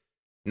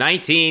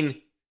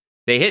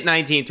hit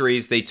 19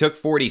 threes. They took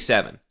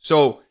 47.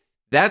 So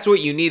that's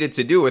what you needed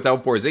to do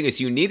without Porzingis.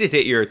 You needed to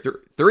hit your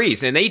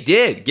threes, and they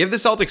did. Give the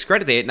Celtics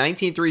credit. They hit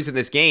 19 threes in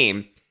this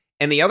game.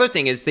 And the other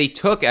thing is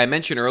I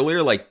mentioned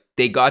earlier, like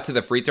they got to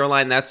the free throw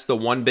line. That's the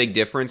one big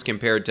difference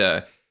compared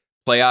to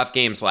playoff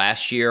games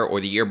last year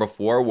or the year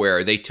before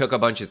where they took a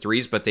bunch of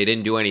threes, but they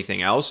didn't do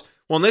anything else.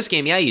 Well, in this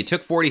game, yeah, you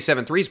took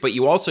 47 threes, but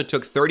you also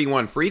took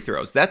 31 free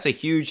throws. That's a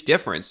huge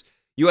difference.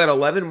 You had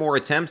 11 more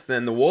attempts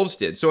than the Wolves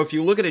did. So if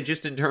you look at it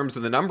just in terms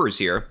of the numbers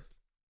here,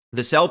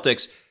 the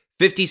Celtics,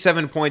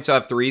 57 points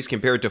off threes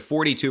compared to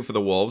 42 for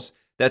the Wolves.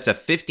 That's a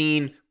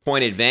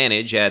 15-point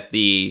advantage at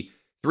the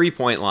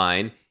three-point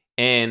line.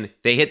 And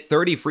they hit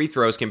 30 free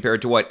throws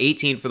compared to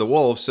 18 for the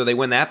Wolves. So they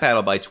win that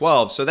battle by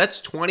 12. So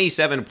that's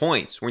 27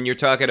 points when you're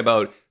talking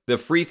about the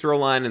free throw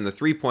line and the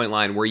three-point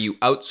line where you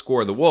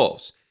outscore the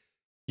Wolves.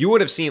 You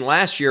would have seen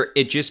last year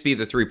it just be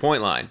the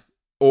three-point line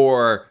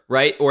or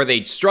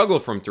they'd struggle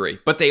from three.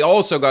 But they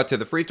also got to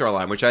the free throw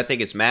line, which I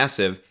think is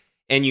massive.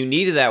 And you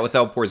needed that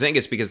without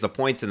Porzingis because the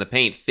points in the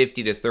paint,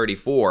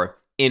 50-34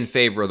 in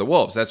favor of the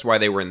Wolves. That's why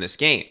they were in this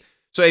game.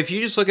 So if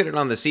you just look at it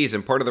on the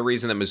season, part of the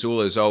reason that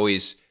Missoula is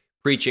always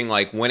preaching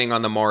like winning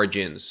on the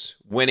margins,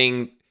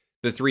 winning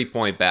the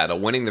three-point battle,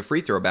 winning the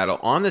free throw battle.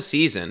 On the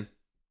season,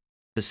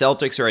 the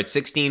Celtics are at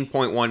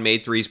 16.1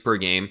 made threes per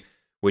game,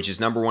 which is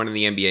number one in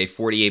the NBA,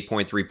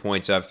 48.3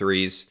 points off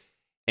threes.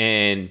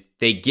 And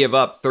they give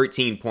up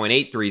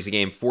 13.8 threes a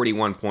game,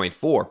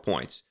 41.4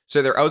 points.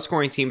 So they're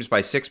outscoring teams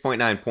by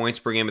 6.9 points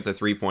per game at the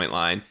three-point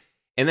line.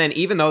 And then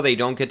even though they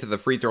don't get to the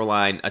free throw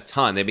line a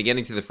ton, they've been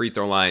getting to the free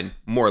throw line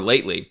more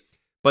lately,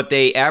 but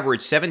they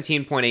average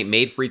 17.8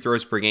 made free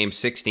throws per game,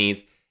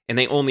 16th, and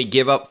they only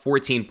give up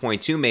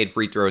 14.2 made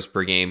free throws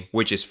per game,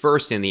 which is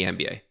first in the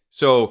NBA.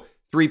 So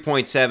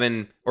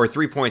 3.7 or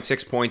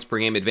 3.6 points per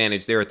game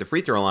advantage there at the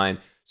free throw line.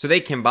 So they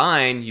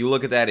combine, you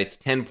look at that, it's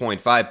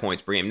 10.5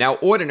 points per game. Now,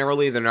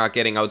 ordinarily, they're not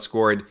getting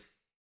outscored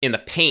in the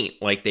paint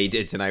like they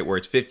did tonight, where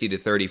it's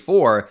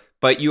 50-34,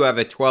 but you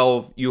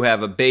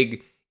have a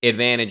big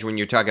advantage when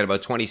you're talking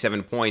about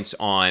 27 points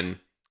on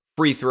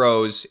free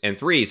throws and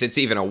threes. It's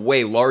even a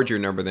way larger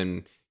number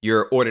than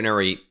your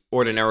ordinarily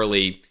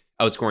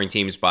outscoring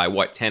teams by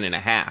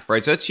 10.5,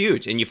 right? So that's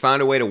huge. And you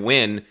found a way to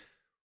win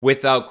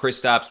without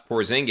Kristaps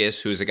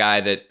Porzingis, who's a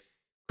guy that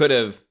could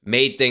have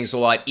made things a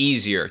lot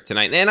easier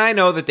tonight. And I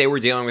know that they were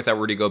dealing with that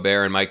Rudy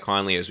Gobert and Mike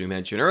Conley, as we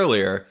mentioned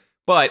earlier,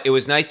 but it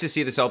was nice to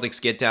see the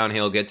Celtics get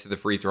downhill, get to the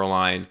free throw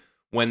line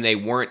when they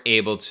weren't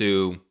able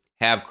to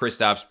have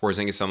Kristaps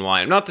Porzingis on the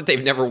line. Not that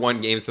they've never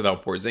won games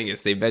without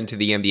Porzingis. They've been to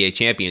the NBA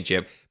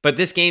championship. But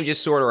this game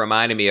just sort of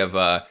reminded me of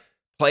a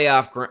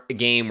playoff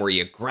game where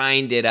you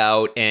grind it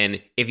out.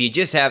 And if you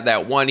just have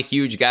that one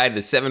huge guy,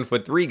 the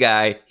 7'3"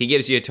 guy, he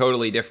gives you a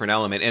totally different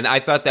element. And I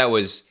thought that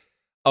was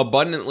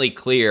abundantly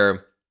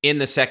clear in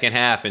the second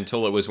half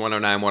until it was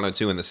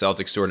 109-102 and the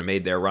Celtics sort of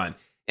made their run.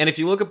 And if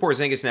you look at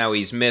Porzingis now,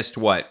 he's missed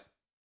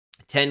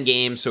 10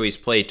 games. So he's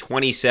played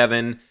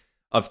 27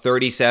 of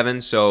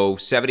 37, so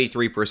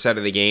 73%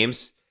 of the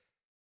games.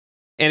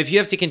 And if you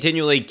have to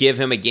continually give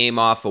him a game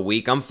off a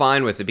week, I'm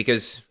fine with it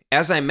because,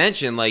 as I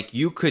mentioned, like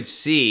you could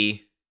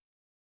see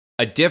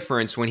a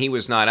difference when he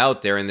was not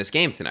out there in this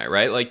game tonight,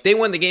 right? Like they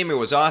won the game, it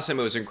was awesome,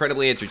 it was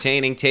incredibly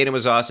entertaining, Tatum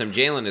was awesome,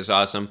 Jalen is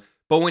awesome,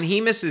 but when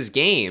he misses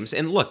games,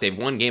 and look, they've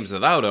won games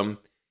without him,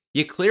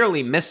 you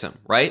clearly miss him,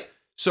 right?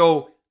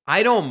 So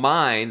I don't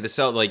mind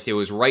like it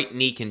was right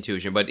knee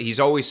contusion, but he's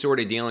always sort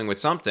of dealing with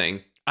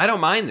something. I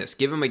don't mind this.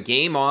 Give him a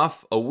game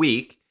off a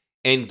week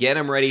and get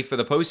him ready for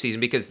the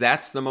postseason because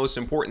that's the most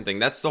important thing.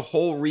 That's the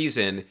whole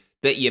reason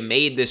that you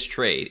made this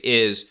trade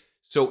is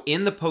so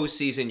in the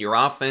postseason, your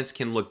offense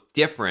can look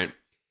different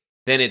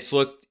than it's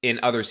looked in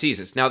other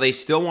seasons. Now, they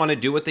still want to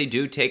do what they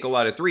do, take a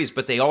lot of threes,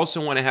 but they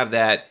also want to have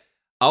that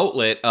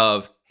outlet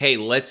of, hey,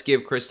 let's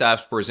give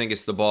Kristaps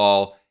Porzingis the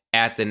ball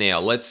at the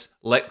nail. Let's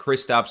let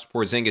Kristaps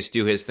Porzingis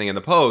do his thing in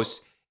the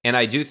post. And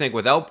I do think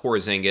without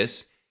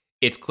Porzingis,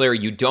 it's clear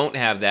you don't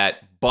have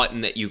that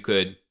button that you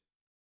could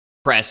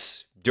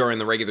press during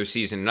the regular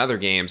season in other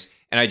games.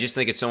 And I just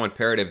think it's so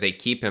imperative they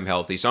keep him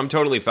healthy. So I'm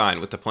totally fine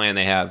with the plan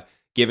they have,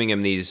 giving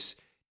him these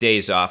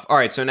days off. All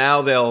right, so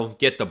now they'll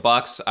get the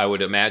Bucks. I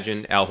would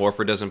imagine Al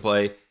Horford doesn't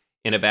play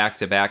in a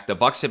back-to-back. The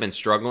Bucks have been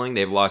struggling.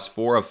 They've lost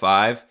 4 of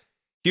 5.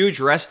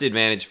 Huge rest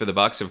advantage for the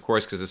Bucks, of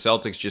course, because the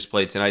Celtics just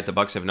played tonight. The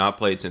Bucks have not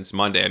played since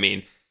Monday. I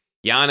mean,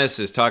 Giannis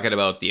is talking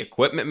about the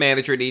equipment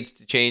manager needs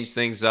to change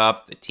things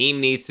up. The team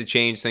needs to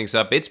change things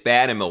up. It's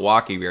bad in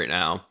Milwaukee right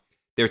now.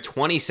 They're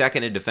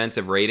 22nd in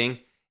defensive rating,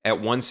 at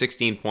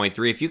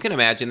 116.3. If you can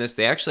imagine this,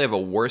 they actually have a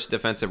worse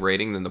defensive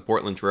rating than the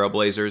Portland Trail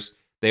Blazers.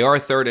 They are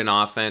third in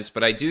offense,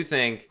 but I do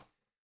think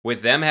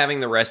with them having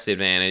the rest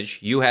advantage,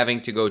 you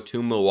having to go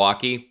to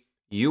Milwaukee,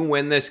 you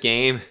win this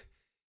game,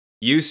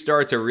 you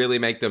start to really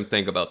make them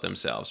think about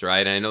themselves,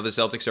 right? And I know the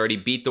Celtics already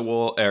beat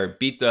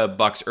the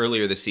Bucks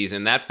earlier this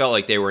season. That felt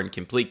like they were in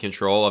complete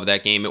control of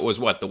that game. It was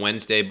the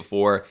Wednesday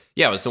before?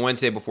 Yeah, it was the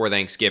Wednesday before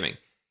Thanksgiving.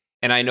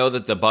 And I know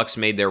that the Bucks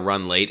made their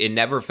run late. It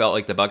never felt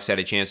like the Bucks had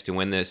a chance to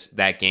win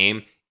that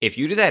game. If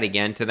you do that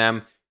again to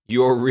them,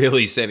 you're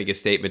really sending a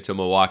statement to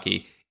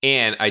Milwaukee.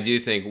 And I do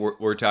think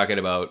we're talking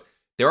about,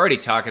 they're already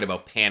talking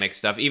about panic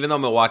stuff, even though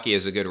Milwaukee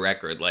has a good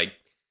record. Like,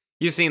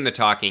 you've seen the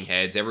talking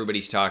heads.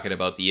 Everybody's talking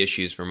about the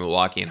issues for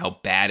Milwaukee and how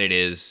bad it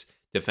is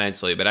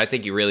defensively. But I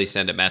think you really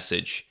send a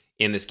message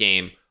in this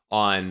game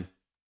on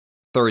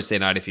Thursday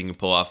night if you can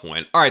pull off a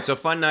win. All right, so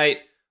fun night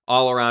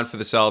all around for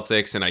the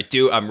Celtics. And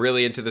I'm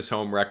really into this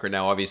home record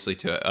now, obviously,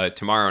 to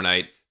tomorrow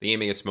night. The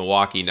game against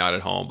Milwaukee, not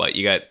at home. But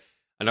you got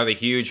another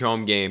huge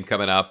home game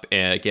coming up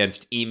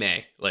against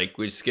Ime,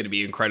 which is going to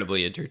be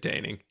incredibly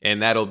entertaining.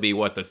 And that'll be,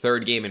 the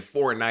third game in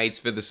 4 nights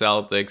for the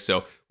Celtics.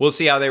 So we'll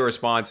see how they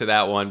respond to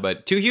that one.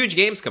 But 2 huge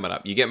games coming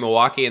up. You get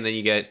Milwaukee, and then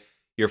you get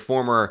your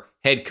former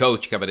head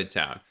coach coming to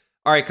town.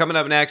 All right, coming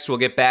up next, we'll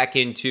get back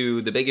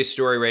into the biggest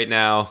story right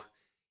now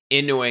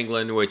in New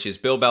England, which is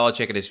Bill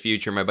Belichick and his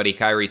future. My buddy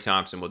Khari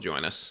Thompson will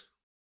join us.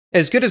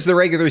 As good as the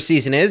regular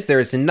season is,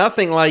 there's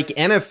nothing like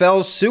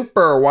NFL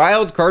Super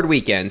Wild Card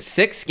Weekend.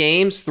 6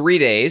 games, 3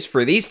 days.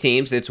 For these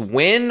teams, it's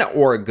win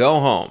or go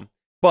home.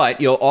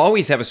 But you'll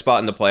always have a spot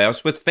in the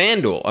playoffs with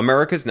FanDuel,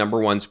 America's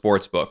 #1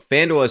 sportsbook.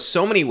 FanDuel has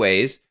so many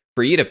ways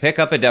for you to pick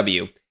up a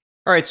W.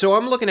 All right, so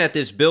I'm looking at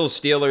this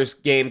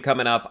Bills-Steelers game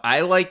coming up.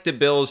 I like the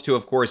Bills to,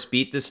 of course,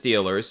 beat the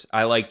Steelers.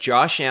 I like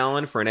Josh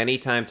Allen for an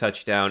anytime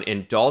touchdown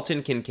and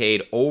Dalton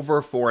Kincaid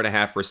over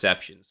 4.5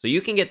 receptions. So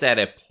you can get that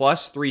at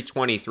plus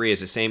 323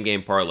 as a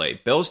same-game parlay.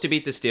 Bills to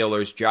beat the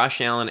Steelers,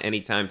 Josh Allen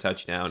anytime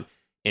touchdown,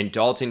 and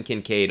Dalton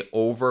Kincaid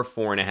over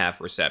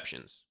 4.5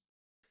 receptions.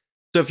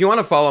 So if you want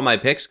to follow my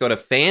picks, go to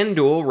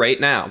FanDuel right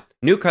now.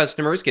 New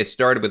customers get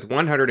started with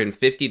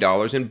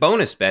 $150 in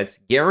bonus bets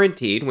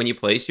guaranteed when you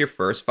place your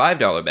first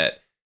 $5 bet.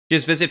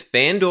 Just visit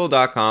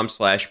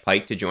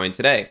FanDuel.com/Pike to join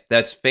today.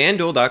 That's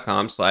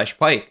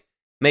FanDuel.com/Pike.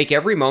 Make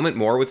every moment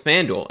more with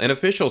FanDuel, an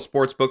official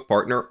sportsbook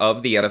partner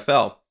of the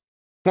NFL.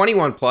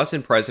 21 plus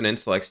in present and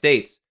select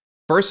states.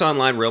 First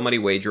online real money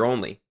wager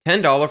only.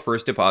 $10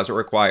 first deposit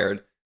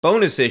required.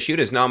 Bonus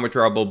issued as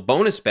non-withdrawable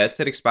bonus bets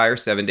that expire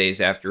 7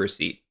 days after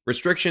receipt.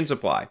 Restrictions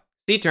apply.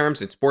 See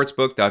terms at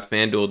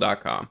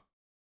sportsbook.fanduel.com.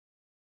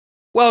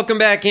 Welcome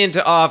back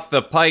into Off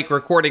the Pike,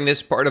 recording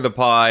this part of the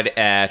pod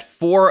at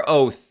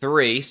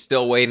 4:03.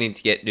 Still waiting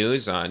to get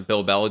news on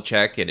Bill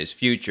Belichick and his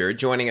future.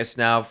 Joining us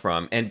now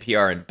from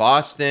NPR in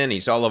Boston.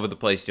 He's all over the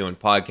place doing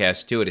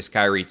podcasts too. It is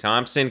Khari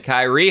Thompson.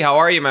 Khari, how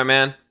are you, my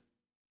man?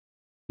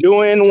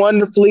 Doing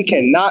wonderfully.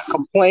 Cannot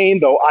complain,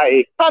 though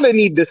I kind of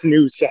need this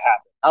news to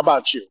happen. How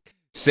about you?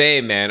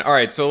 Same, man. All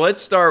right, so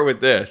let's start with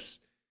this.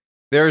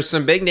 There are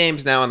some big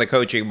names now in the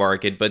coaching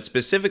market, but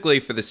specifically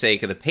for the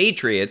sake of the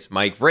Patriots,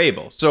 Mike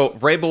Vrabel. So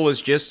Vrabel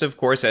was just, of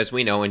course, as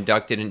we know,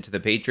 inducted into the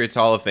Patriots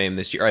Hall of Fame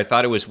this year. I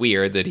thought it was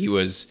weird that he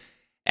was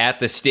at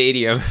the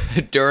stadium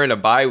during a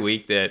bye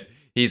week, that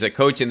he's a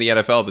coach in the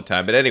NFL at the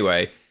time. But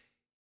anyway,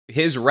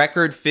 his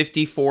record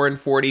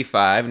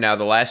 54-45. Now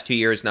the last 2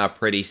 years not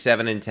pretty,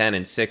 7-10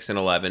 and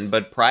 6-11.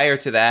 But prior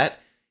to that,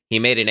 he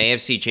made an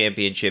AFC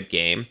Championship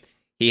game.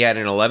 He had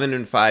an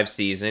 11-5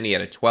 season. He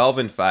had a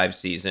 12-5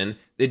 season.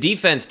 The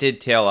defense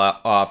did tail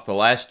off the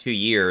last 2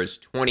 years,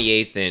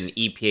 28th in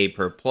EPA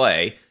per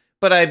play.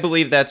 But I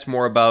believe that's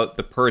more about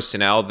the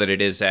personnel than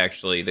it is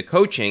actually the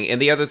coaching.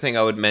 And the other thing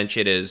I would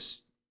mention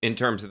is, in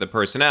terms of the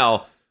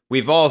personnel,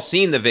 we've all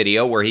seen the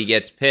video where he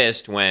gets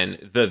pissed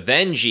when the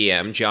then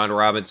GM, John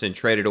Robinson,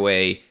 traded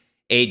away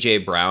A.J.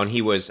 Brown.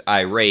 He was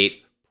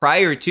irate.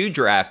 Prior to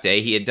draft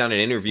day, he had done an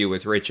interview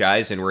with Rich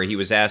Eisen where he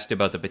was asked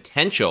about the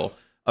potential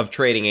of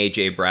trading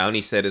A.J. Brown.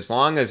 He said, as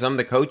long as I'm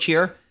the coach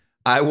here,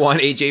 I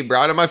want A.J.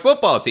 Brown on my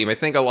football team. I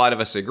think a lot of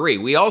us agree.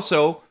 We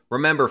also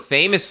remember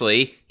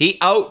famously, he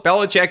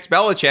out-Belichicked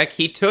Belichick.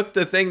 He took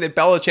the thing that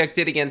Belichick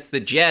did against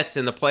the Jets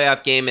in the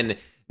playoff game in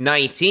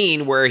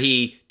 19, where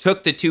he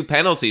took the 2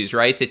 penalties,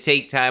 right, to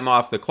take time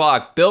off the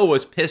clock. Bill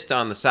was pissed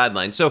on the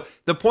sideline. So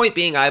the point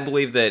being, I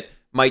believe that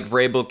Mike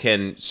Vrabel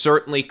can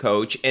certainly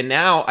coach. And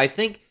now I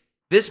think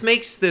this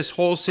makes this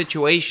whole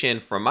situation,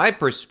 from my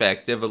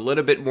perspective, a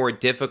little bit more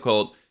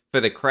difficult for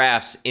the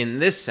Crafts in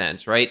this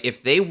sense, right?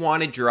 If they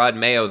wanted Gerard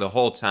Mayo the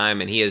whole time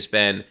and he has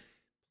been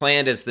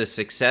planned as the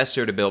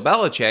successor to Bill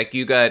Belichick,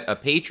 you got a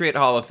Patriot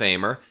Hall of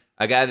Famer,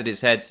 a guy that has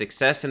had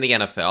success in the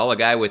NFL, a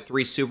guy with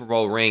 3 Super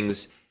Bowl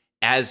rings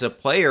as a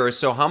player.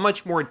 So how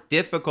much more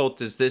difficult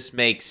does this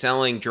make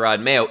selling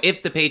Gerard Mayo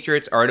if the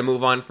Patriots are to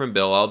move on from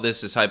Bill? All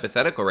this is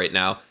hypothetical right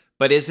now,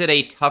 but is it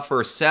a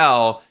tougher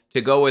sell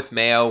to go with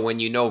Mayo when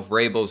you know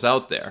Vrabel's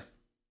out there?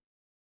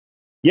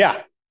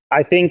 Yeah,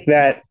 I think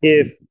that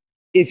if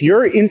if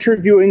you're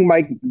interviewing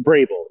Mike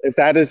Vrabel, if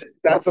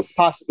that's a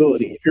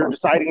possibility, if you're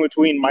deciding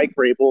between Mike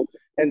Vrabel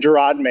and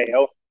Gerard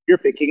Mayo, you're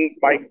picking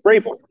Mike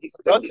Vrabel. He's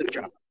done the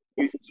job.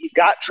 He's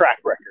got track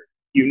record.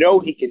 You know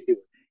he can do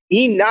it.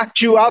 He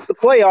knocked you out the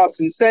playoffs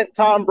and sent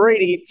Tom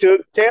Brady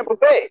to Tampa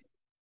Bay.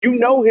 You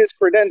know his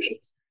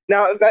credentials.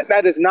 Now,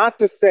 that is not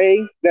to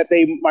say that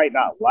they might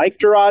not like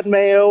Gerard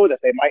Mayo, that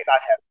they might not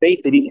have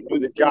faith that he can do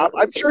the job.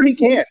 I'm sure he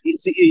can.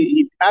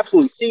 He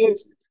absolutely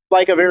seems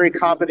like a very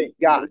competent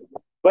guy.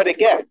 But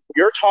again,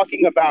 you're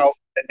talking about,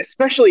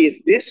 especially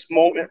in this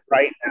moment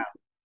right now,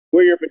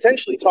 where you're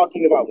potentially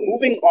talking about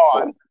moving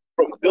on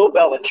from Bill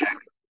Belichick,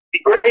 the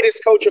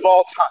greatest coach of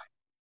all time,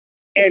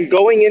 and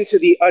going into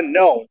the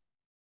unknown.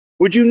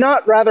 Would you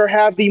not rather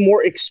have the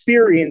more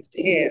experienced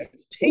hand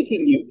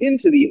taking you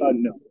into the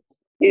unknown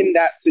in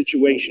that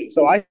situation?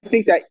 So I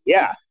think that,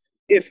 yeah,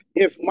 if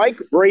Mike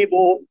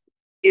Vrabel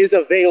is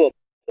available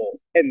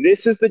and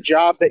this is the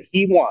job that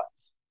he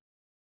wants,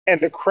 and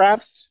the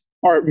Krafts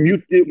are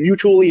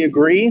mutually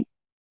agree,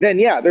 then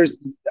yeah,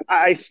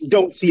 I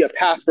don't see a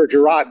path for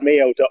Gerard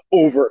Mayo to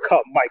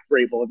overcome Mike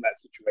Vrabel in that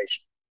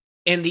situation.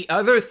 And the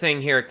other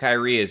thing here,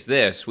 Khari, is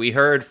this. We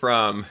heard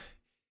from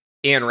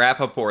Ian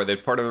Rappaport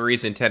that part of the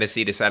reason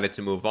Tennessee decided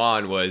to move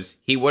on was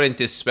he wouldn't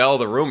dispel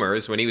the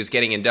rumors when he was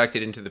getting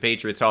inducted into the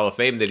Patriots Hall of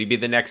Fame that he'd be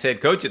the next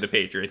head coach of the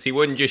Patriots. He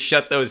wouldn't just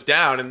shut those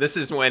down, and this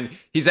is when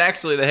he's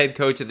actually the head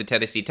coach of the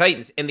Tennessee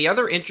Titans. And the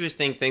other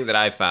interesting thing that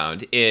I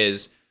found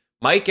is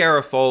Mike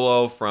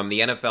Garafolo from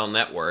the NFL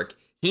Network,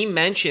 he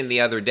mentioned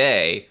the other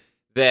day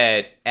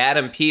that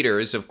Adam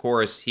Peters, of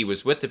course, he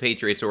was with the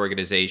Patriots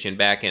organization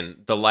back in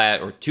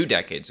or 2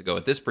 decades ago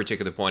at this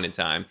particular point in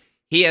time.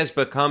 He has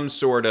become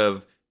sort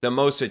of the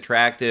most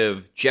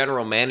attractive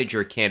general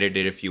manager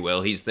candidate, if you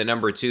will. He's the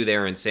number 2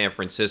 there in San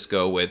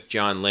Francisco with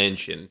John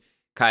Lynch and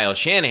Kyle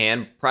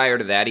Shanahan. Prior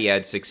to that, he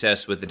had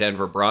success with the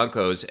Denver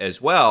Broncos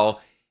as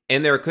well.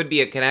 And there could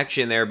be a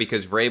connection there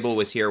because Vrabel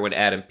was here when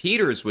Adam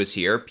Peters was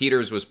here.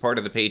 Peters was part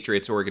of the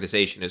Patriots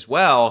organization as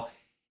well.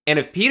 And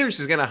if Peters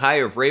is going to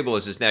hire Vrabel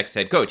as his next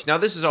head coach, now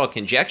this is all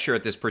conjecture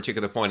at this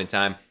particular point in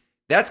time,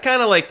 that's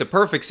kind of like the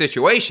perfect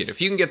situation. If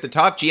you can get the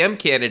top GM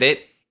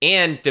candidate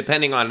and,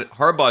 depending on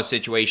Harbaugh's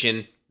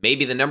situation,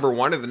 maybe the number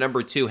 1 or the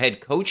number 2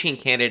 head coaching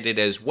candidate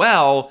as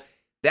well,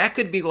 that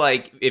could be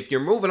like, if you're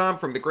moving on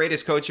from the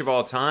greatest coach of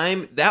all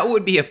time, that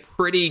would be a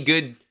pretty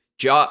good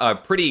job, a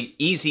pretty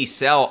easy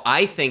sell,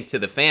 I think, to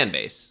the fan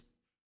base.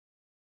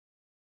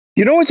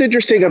 You know what's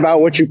interesting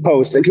about what you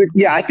post?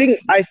 Yeah, I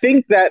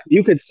think that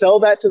you could sell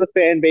that to the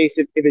fan base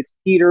if it's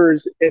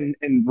Peters and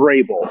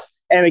Vrabel.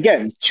 And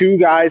again, 2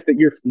 guys that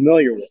you're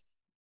familiar with.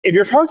 If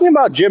you're talking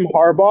about Jim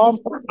Harbaugh,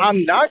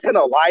 I'm not going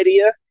to lie to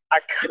you. I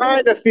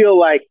kind of feel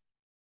like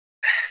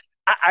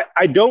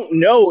I don't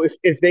know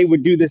if they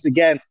would do this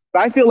again, but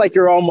I feel like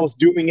you're almost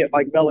doing it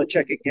like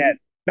Belichick again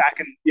back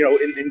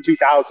in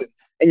 2000,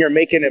 and you're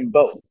making him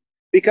both.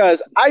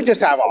 Because I just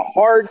have a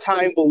hard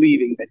time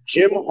believing that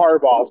Jim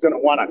Harbaugh is going to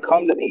want to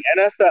come to the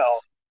NFL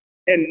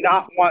and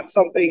not want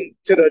something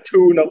to the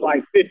tune of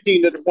like $15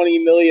 to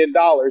 $20 million.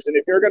 And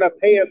if you're going to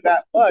pay him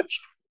that much,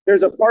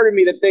 there's a part of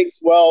me that thinks,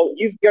 well,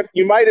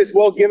 you might as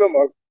well give him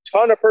a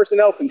ton of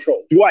personnel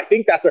control. Do I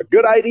think that's a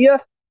good idea?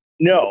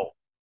 No.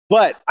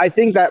 But I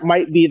think that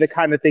might be the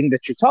kind of thing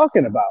that you're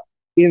talking about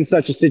in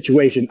such a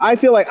situation. I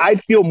feel like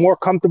I'd feel more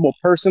comfortable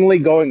personally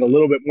going a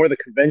little bit more the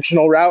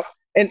conventional route.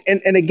 And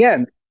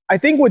again, I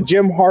think with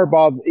Jim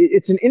Harbaugh,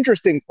 it's an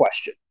interesting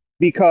question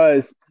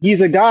because he's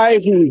a guy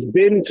who's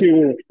been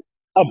to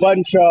a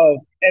bunch of,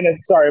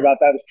 and sorry about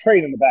that, there's a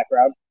train in the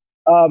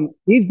background.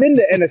 He's been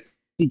to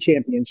NFC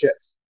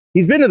championships.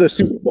 He's been to the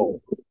Super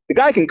Bowl. The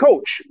guy can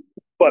coach,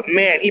 but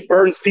man, he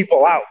burns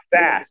people out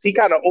fast. He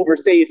kind of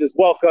overstays his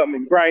welcome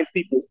and grinds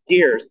people's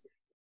gears.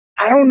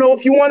 I don't know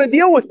if you want to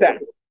deal with that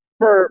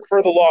for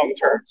the long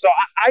term. So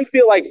I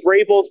feel like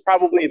Vrabel's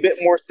probably a bit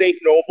more safe,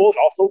 noble, and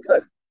also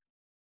good.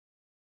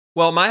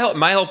 Well, my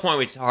whole point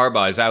with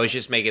Harbaugh is I was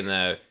just making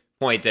the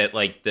point that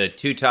like the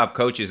 2 top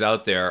coaches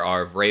out there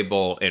are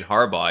Vrabel and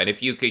Harbaugh. And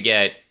if you could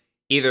get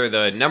either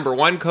the number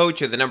 1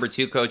 coach or the number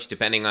 2 coach,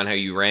 depending on how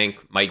you rank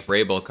Mike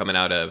Vrabel coming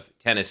out of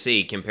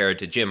Tennessee compared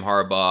to Jim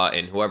Harbaugh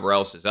and whoever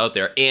else is out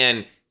there,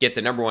 and get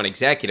the number 1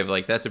 executive,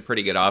 like that's a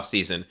pretty good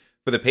offseason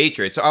for the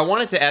Patriots. So I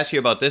wanted to ask you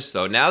about this,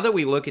 though. Now that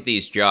we look at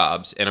these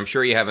jobs, and I'm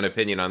sure you have an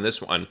opinion on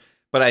this one,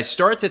 but I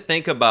start to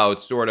think about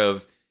sort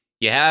of,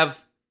 you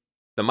have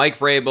the Mike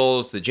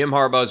Vrabels, the Jim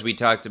Harbaughs we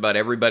talked about.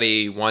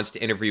 Everybody wants to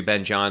interview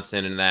Ben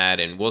Johnson and that,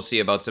 and we'll see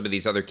about some of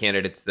these other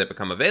candidates that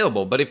become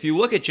available. But if you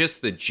look at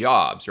just the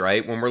jobs,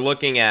 right, when we're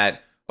looking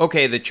at,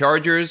 okay, the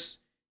Chargers,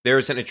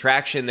 there's an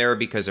attraction there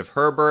because of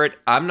Herbert.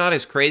 I'm not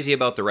as crazy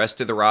about the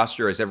rest of the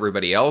roster as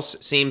everybody else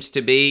seems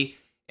to be,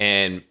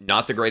 and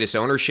not the greatest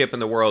ownership in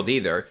the world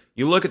either.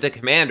 You look at the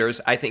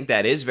Commanders, I think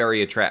that is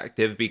very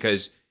attractive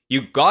because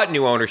you got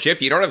new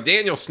ownership. You don't have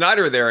Daniel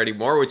Snyder there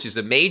anymore, which is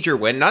a major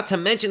win. Not to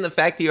mention the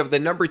fact that you have the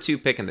number 2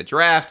 pick in the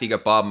draft. You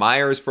got Bob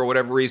Myers, for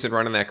whatever reason,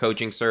 running that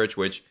coaching search,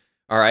 which,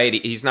 all right,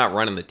 he's not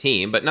running the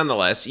team. But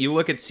nonetheless, you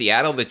look at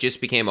Seattle that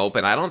just became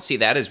open. I don't see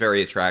that as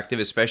very attractive,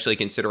 especially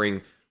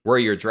considering where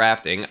you're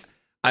drafting.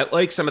 I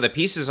like some of the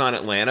pieces on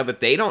Atlanta, but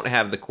they don't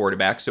have the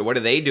quarterback. So what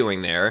are they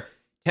doing there?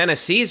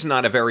 Tennessee's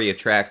not a very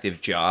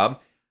attractive job.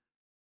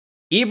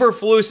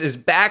 Eberflus is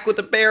back with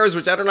the Bears,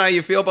 which I don't know how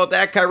you feel about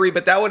that, Khari,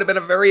 but that would have been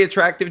a very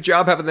attractive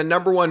job, having the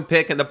number one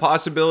pick and the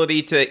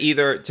possibility to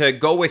either to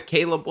go with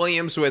Caleb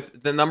Williams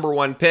with the number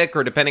one pick,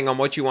 or depending on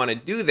what you want to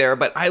do there.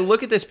 But I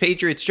look at this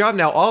Patriots job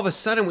now, all of a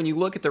sudden, when you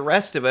look at the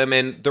rest of them,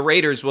 and the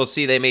Raiders will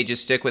see they may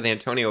just stick with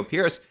Antonio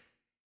Pierce,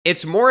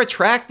 it's more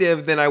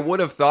attractive than I would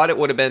have thought it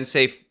would have been,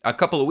 say, a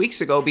couple of weeks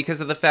ago, because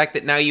of the fact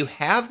that now you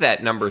have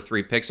that number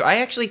 3 pick. So I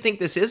actually think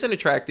this is an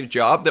attractive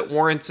job that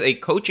warrants a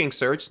coaching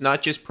search,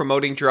 not just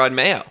promoting Gerard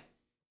Mayo.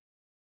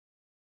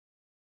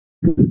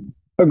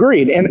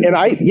 Agreed.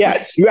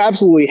 Yes, you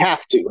absolutely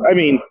have to. I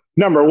mean,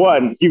 number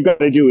one, you've got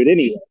to do it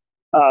anyway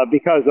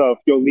because of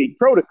your league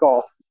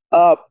protocol.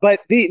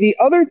 But the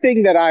other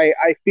thing that I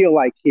feel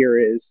like here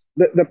is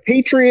the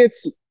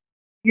Patriots.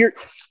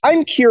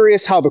 I'm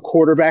curious how the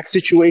quarterback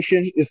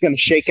situation is going to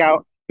shake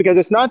out, because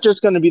it's not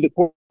just going to be the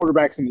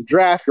quarterbacks in the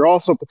draft. You're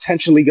also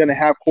potentially going to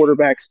have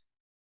quarterbacks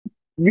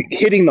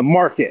hitting the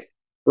market,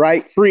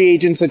 right? Free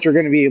agents that you're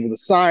going to be able to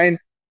sign.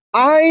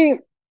 I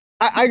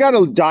got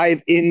to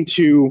dive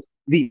into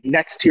the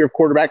next tier of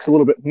quarterbacks a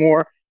little bit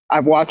more.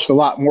 I've watched a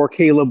lot more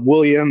Caleb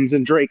Williams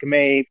and Drake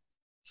May,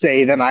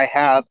 say, than I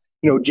have,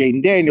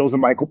 Jaden Daniels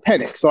and Michael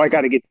Penix. So I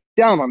got to get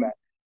down on that.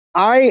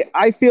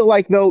 I feel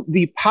like, though,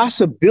 the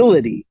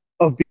possibility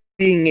of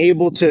being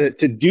able to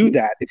do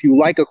that, if you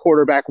like a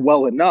quarterback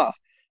well enough,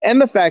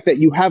 and the fact that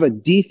you have a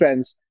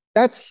defense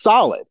that's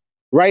solid,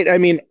 right? I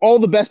mean, all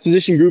the best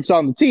position groups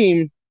on the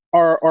team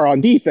are on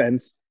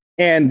defense,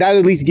 and that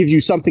at least gives you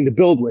something to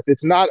build with.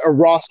 It's not a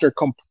roster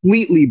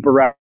completely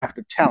bereft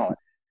of talent.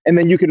 And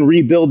then you can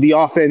rebuild the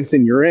offense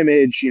in your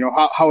image,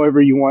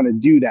 however you want to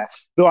do that.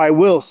 Though I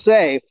will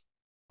say,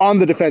 on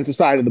the defensive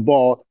side of the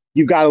ball,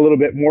 you've got a little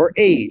bit more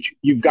age.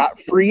 You've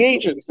got free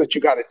agents that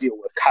you got to deal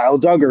with, Kyle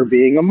Duggar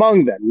being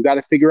among them. You got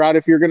to figure out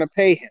if you're going to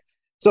pay him.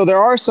 So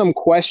there are some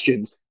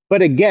questions.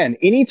 But again,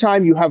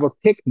 anytime you have a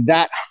pick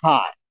that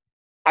high,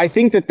 I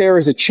think that there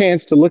is a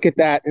chance to look at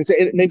that and say,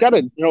 and they've got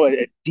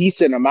a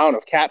decent amount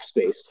of cap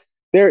space.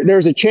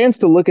 There's a chance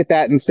to look at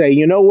that and say,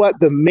 you know what,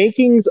 the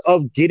makings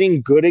of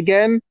getting good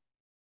again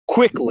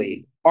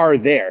quickly are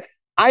there.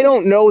 I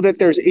don't know that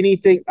there's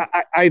anything.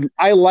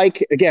 I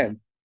like, again,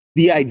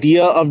 the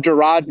idea of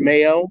Gerard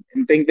Mayo,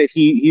 and think that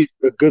he's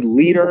a good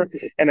leader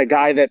and a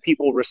guy that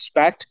people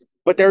respect,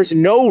 but there's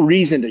no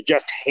reason to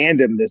just hand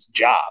him this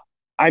job.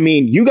 I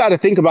mean, you got to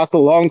think about the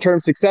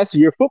long-term success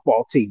of your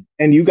football team,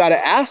 and you got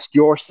to ask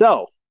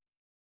yourself,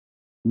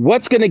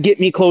 what's going to get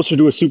me closer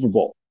to a Super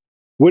Bowl?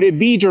 Would it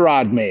be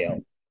Gerard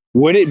Mayo?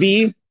 Would it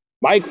be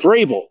Mike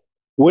Vrabel?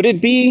 Would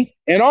it be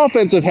an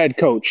offensive head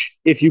coach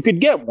if you could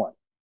get one?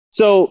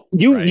 So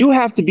you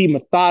have to be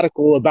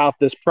methodical about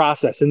this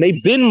process. And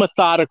they've been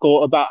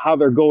methodical about how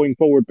they're going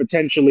forward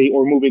potentially,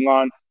 or moving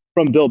on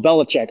from Bill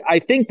Belichick. I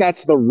think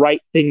that's the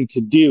right thing to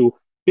do,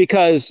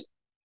 because,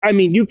 I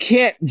mean, you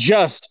can't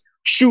just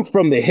shoot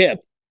from the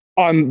hip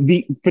on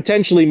the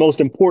potentially most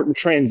important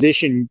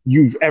transition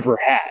you've ever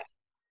had.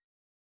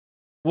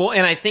 Well,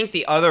 and I think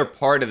the other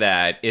part of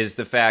that is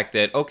the fact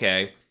that,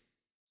 okay,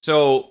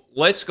 so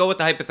let's go with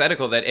the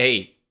hypothetical that,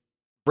 hey,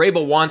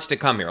 Vrabel wants to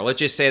come here. Let's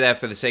just say that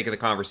for the sake of the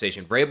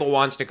conversation. Vrabel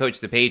wants to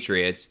coach the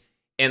Patriots,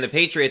 and the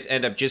Patriots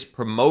end up just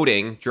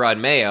promoting Gerard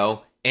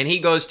Mayo, and he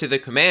goes to the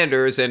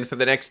Commanders, and for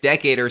the next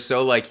decade or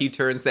so, he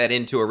turns that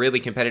into a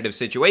really competitive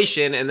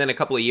situation, and then a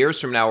couple of years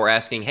from now, we're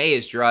asking, hey,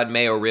 is Gerard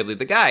Mayo really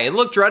the guy? And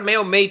look, Gerard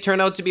Mayo may turn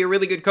out to be a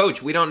really good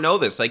coach. We don't know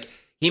this.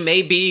 He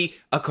may be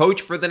a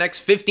coach for the next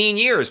 15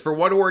 years for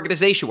one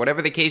organization,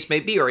 whatever the case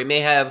may be, or he may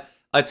have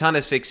a ton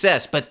of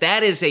success. But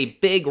that is a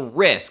big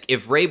risk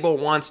if Vrabel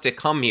wants to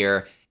come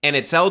here, and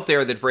it's out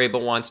there that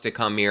Vrabel wants to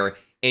come here,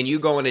 and you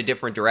go in a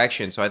different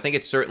direction. So I think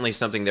it's certainly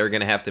something they're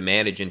going to have to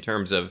manage in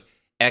terms of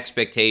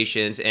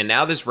expectations. And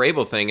now this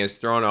Vrabel thing has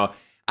thrown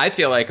I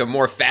feel like a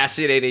more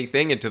fascinating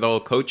thing into the whole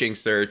coaching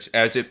search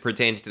as it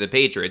pertains to the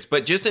Patriots.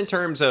 But just in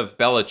terms of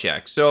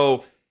Belichick,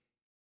 so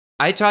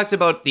I talked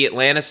about the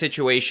Atlanta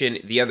situation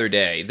the other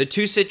day. The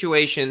two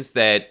situations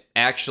that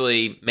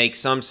actually make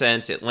some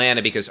sense,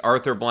 Atlanta, because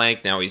Arthur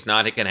Blank, now he's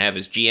not going to have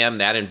his GM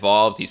that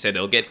involved. He said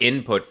he'll get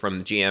input from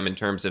the GM in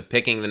terms of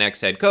picking the next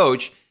head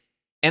coach.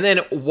 And then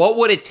what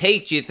would it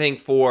take, do you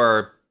think,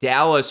 for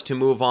Dallas to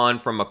move on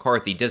from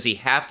McCarthy? Does he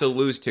have to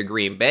lose to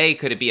Green Bay?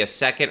 Could it be a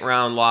second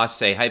round loss,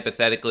 say,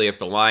 hypothetically, if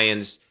the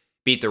Lions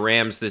beat the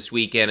Rams this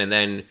weekend and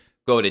then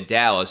go to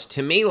Dallas?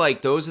 To me,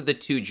 those are the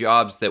two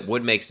jobs that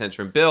would make sense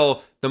from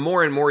Bill. The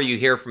more and more you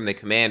hear from the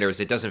Commanders,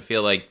 it doesn't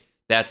feel like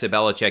that's a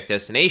Belichick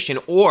destination.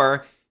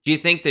 Or do you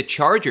think the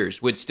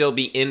Chargers would still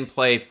be in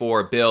play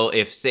for Bill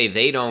if, say,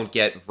 they don't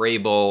get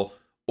Vrabel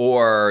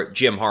or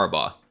Jim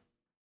Harbaugh?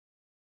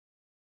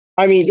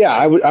 I mean, yeah,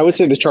 I would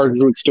say the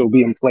Chargers would still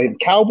be in play. The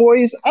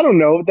Cowboys, I don't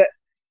know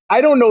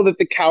that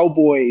the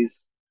Cowboys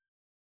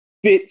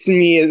fits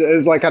me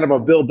as kind of a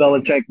Bill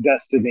Belichick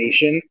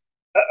destination.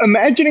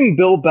 Imagining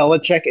Bill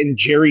Belichick and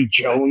Jerry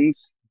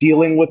Jones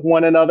dealing with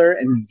one another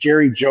and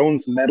Jerry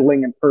Jones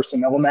meddling in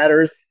personnel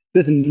matters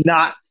does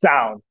not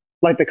sound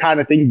like the kind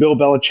of thing Bill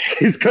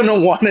Belichick is going to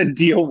want to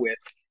deal with,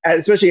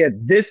 especially at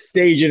this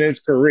stage in his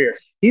career.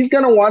 He's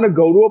going to want to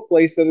go to a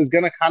place that is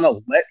going to kind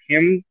of let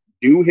him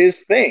do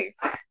his thing.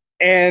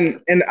 And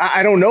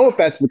I don't know if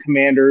that's the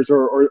Commanders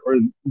or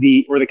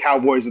the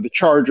Cowboys or the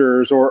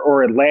Chargers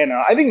or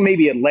Atlanta. I think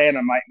maybe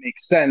Atlanta might make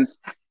sense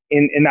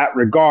in that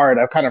regard.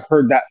 I've kind of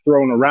heard that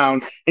thrown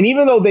around. And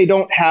even though they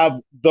don't have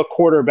the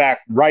quarterback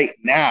right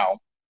now,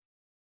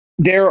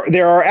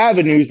 there are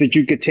avenues that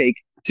you could take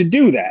to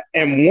do that.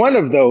 And one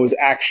of those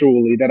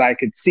actually that I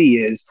could see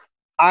is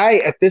I,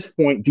 at this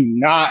point, do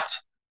not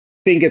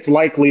think it's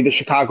likely the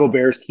Chicago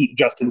Bears keep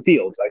Justin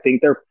Fields. I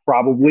think they're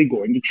probably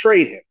going to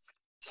trade him.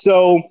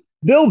 So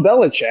Bill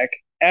Belichick,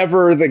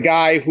 ever the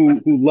guy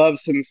who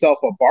loves himself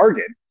a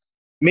bargain,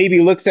 maybe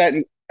looks at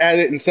it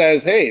and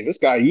says, hey, this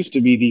guy used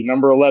to be the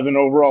number 11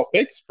 overall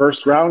pick,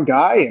 first round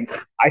guy, and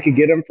I could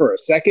get him for a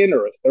second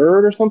or a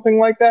third or something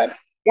like that.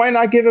 Why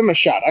not give him a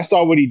shot? I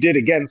saw what he did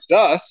against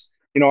us.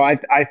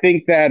 I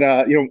think that,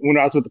 when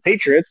I was with the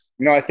Patriots,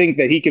 I think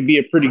that he could be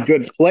a pretty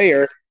good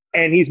player,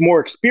 and he's more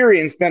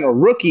experienced than a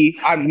rookie.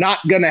 I'm not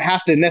going to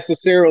have to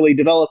necessarily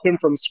develop him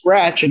from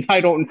scratch, and I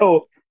don't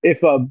know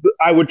if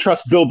I would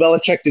trust Bill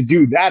Belichick to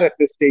do that at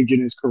this stage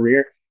in his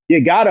career.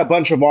 You got a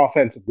bunch of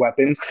offensive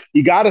weapons.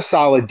 You got a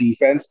solid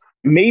defense.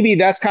 Maybe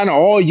that's kind of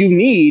all you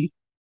need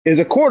is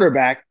a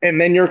quarterback, and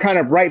then you're kind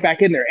of right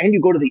back in there. And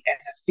you go to the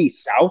NFC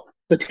South.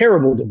 It's a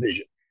terrible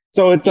division.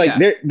 So it's like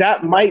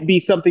that might be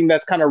something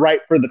that's kind of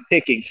ripe for the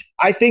picking.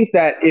 I think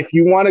that if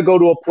you want to go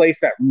to a place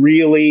that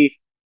really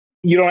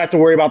you don't have to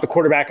worry about the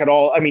quarterback at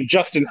all, I mean,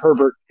 Justin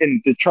Herbert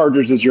in the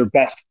Chargers is your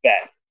best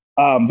bet.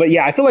 But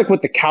yeah, I feel like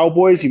with the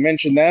Cowboys, you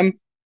mentioned them.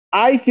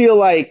 I feel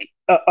like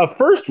a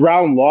first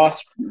round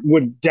loss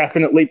would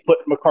definitely put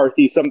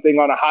McCarthy something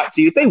on a hot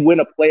seat. If they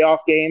win a playoff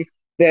game,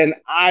 then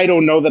I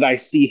don't know that I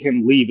see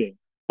him leaving.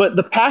 But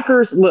the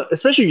Packers, look,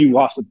 especially if you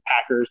lost to the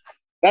Packers,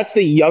 that's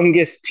the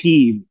youngest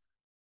team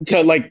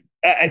to, like,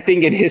 I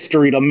think in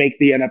history to make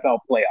the NFL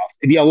playoffs.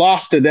 If you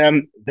lost to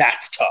them,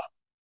 that's tough.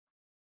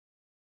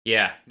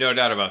 Yeah, no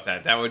doubt about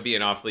that. That would be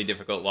an awfully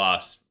difficult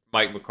loss.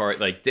 Mike McCarthy,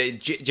 like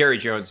Jerry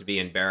Jones would be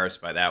embarrassed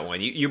by that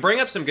one. You bring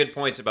up some good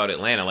points about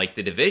Atlanta. Like,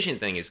 the division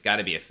thing has got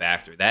to be a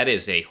factor. That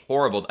is a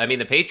horrible. I mean,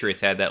 the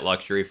Patriots had that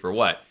luxury for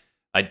what,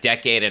 a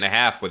decade and a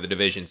half, where the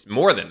divisions,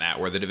 more than that,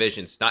 where the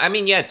divisions. I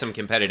mean, you had some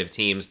competitive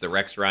teams, the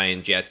Rex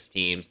Ryan Jets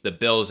teams, the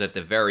Bills at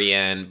the very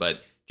end,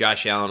 but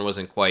Josh Allen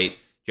wasn't quite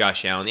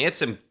Josh Allen. You had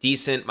some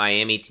decent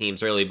Miami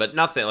teams early, but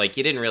nothing, like,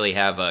 you didn't really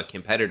have a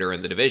competitor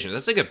in the division.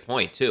 That's a good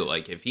point too.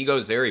 Like, if he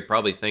goes there, he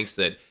probably thinks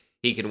that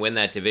he can win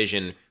that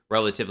division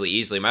relatively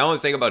easily. My only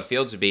thing about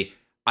Fields would be,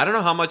 I don't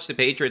know how much the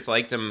Patriots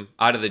liked him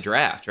out of the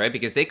draft, right?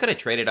 Because they could have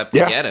traded up to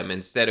get him.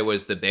 Instead, it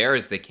was the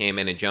Bears that came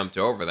in and jumped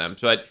over them.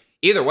 But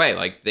either way,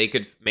 like, they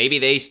could, maybe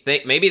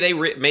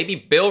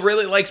Bill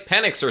really likes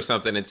Penix or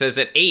something and says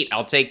at 8,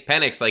 I'll take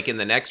Penix, like, in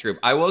the next group.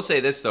 I will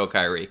say this though,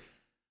 Khari,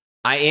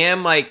 I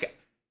am, like,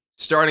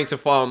 starting to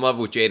fall in love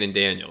with Jaden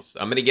Daniels.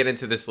 I'm going to get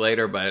into this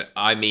later, but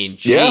I mean,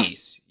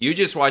 geez, you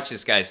just watch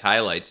this guy's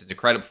highlights. It's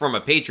incredible from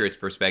a Patriots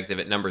perspective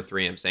at number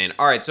 3. I'm saying,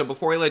 all right, so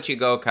before we let you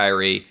go,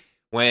 Khari,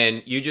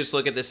 when you just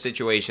look at this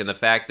situation, the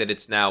fact that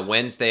it's now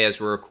Wednesday as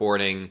we're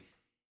recording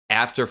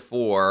after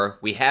 4,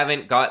 we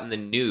haven't gotten the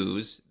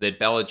news that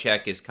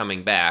Belichick is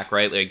coming back,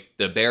 right? Like,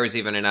 the Bears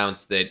even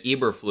announced that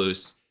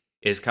Eberflus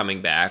is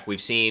coming back.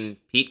 We've seen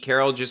Pete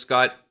Carroll just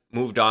got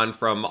moved on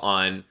from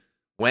on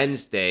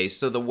Wednesday.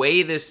 So the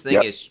way this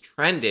thing is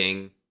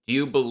trending, do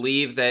you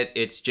believe that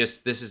it's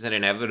just, this is an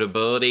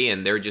inevitability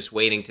and they're just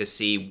waiting to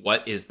see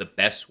what is the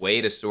best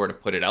way to sort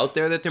of put it out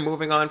there that they're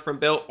moving on from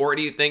Bill? Or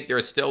do you think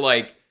they're still,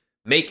 like,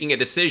 making a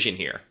decision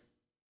here?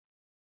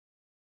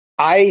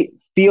 I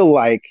feel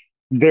like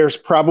there's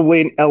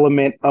probably an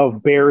element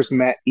of Bears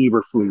Matt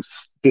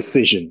Eberflus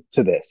decision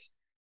to this,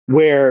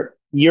 where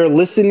you're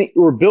listening,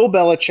 or Bill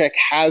Belichick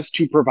has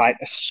to provide,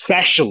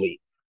 especially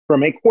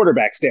from a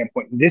quarterback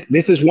standpoint.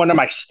 This is one of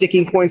my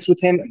sticking points with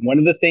him, and one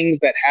of the things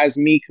that has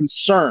me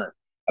concerned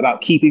about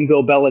keeping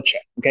Bill Belichick.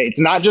 Okay, it's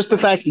not just the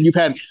fact that you've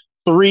had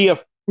 3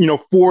 of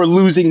 4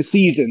 losing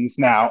seasons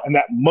now, and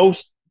that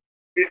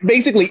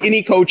basically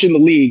any coach in the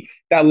league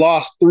that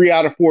lost 3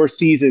 out of 4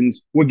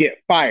 seasons would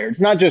get fired. It's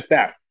not just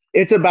that.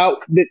 It's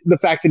about the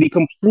fact that he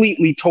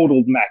completely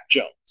totaled Mac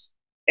Jones,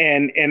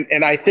 and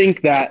I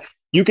think that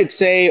you could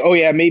say, oh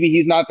yeah, maybe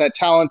he's not that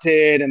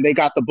talented, and they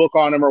got the book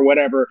on him or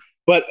whatever.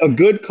 But a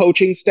good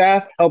coaching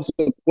staff helps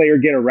a player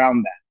get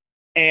around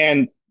that.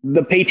 And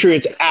the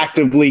Patriots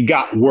actively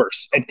got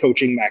worse at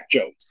coaching Mac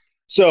Jones.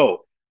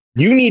 So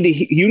you need to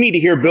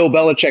hear Bill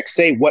Belichick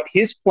say what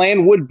his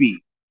plan would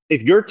be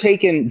if you're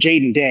taking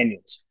Jaden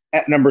Daniels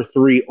at number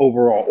 3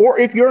 overall, or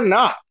if you're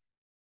not,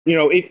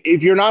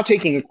 if you're not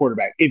taking a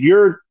quarterback, if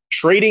you're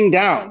trading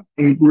down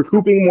and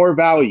recouping more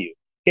value.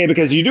 Okay,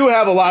 because you do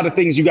have a lot of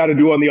things you got to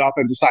do on the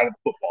offensive side of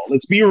the football.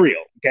 Let's be real.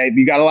 Okay,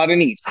 you got a lot of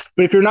needs.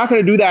 But if you're not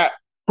going to do that,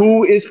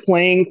 who is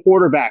playing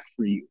quarterback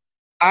for you?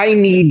 I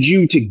need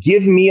you to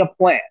give me a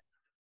plan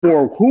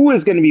for who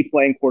is going to be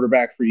playing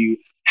quarterback for you,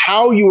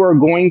 how you are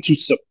going to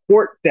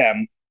support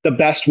them the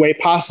best way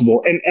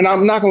possible. And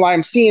I'm not going to lie,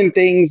 I'm seeing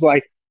things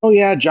like, oh,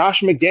 yeah,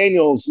 Josh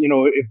McDaniels,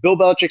 if Bill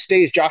Belichick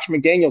stays, Josh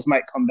McDaniels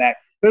might come back.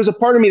 There's a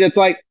part of me that's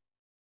like,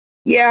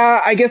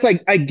 yeah, I guess I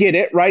get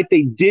it, right?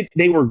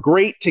 They were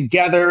great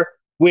together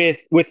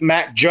with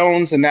Mac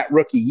Jones in that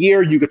rookie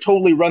year. You could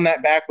totally run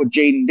that back with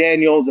Jaden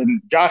Daniels,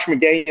 and Josh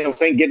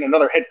McDaniels ain't getting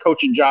another head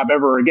coaching job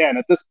ever again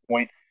at this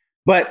point.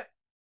 But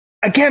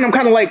again, I'm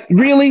kind of like,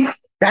 really?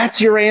 That's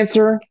your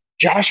answer?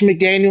 Josh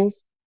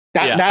McDaniels?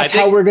 That's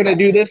how we're going to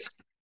do this?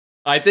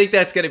 I think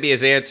that's going to be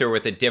his answer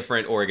with a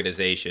different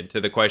organization to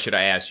the question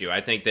I asked you.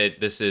 I think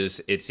that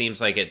it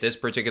seems like at this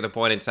particular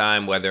point in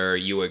time, whether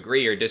you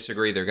agree or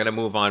disagree, they're going to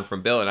move on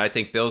from Bill. And I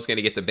think Bill's going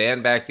to get the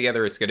band back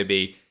together. It's going to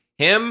be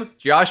him,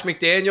 Josh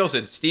McDaniels,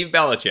 and Steve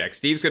Belichick.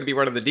 Steve's going to be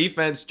running the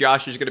defense.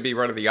 Josh is going to be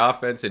running the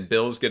offense, and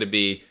Bill's going to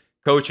be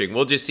coaching.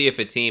 We'll just see if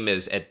a team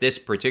is, at this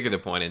particular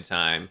point in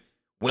time,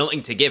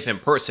 willing to give him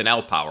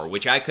personnel power,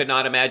 which I could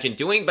not imagine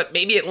doing, but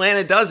maybe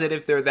Atlanta does it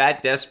if they're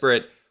that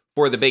desperate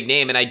for the big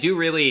name. And I do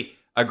really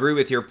agree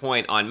with your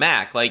point on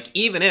Mac. Like,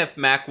 even if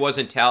Mac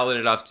wasn't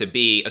talented enough to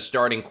be a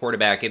starting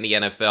quarterback in the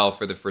NFL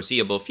for the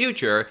foreseeable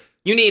future,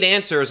 you need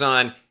answers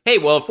on, hey,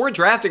 well, if we're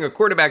drafting a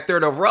quarterback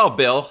third overall,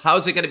 Bill,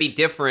 how's it going to be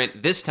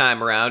different this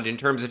time around in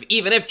terms of,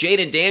 even if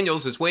Jaden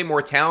Daniels is way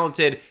more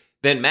talented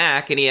than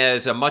Mac and he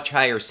has a much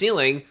higher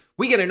ceiling,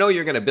 we got to know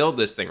you're going to build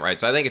this thing right.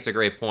 So I think it's a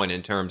great point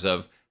in terms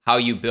of how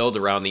you build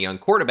around the young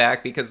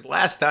quarterback, because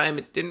last time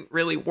it didn't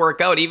really work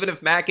out. Even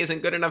if Mac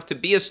isn't good enough to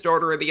be a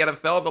starter in the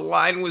NFL, the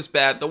line was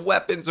bad, the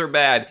weapons are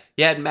bad.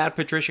 You had Matt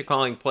Patricia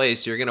calling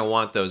plays, so you're going to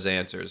want those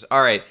answers.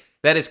 All right,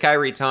 that is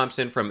Khari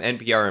Thompson from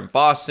NPR in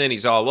Boston.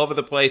 He's all over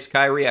the place.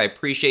 Khari, I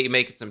appreciate you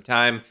making some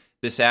time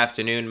this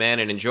afternoon, man,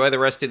 and enjoy the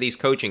rest of these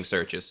coaching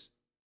searches.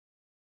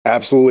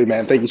 Absolutely,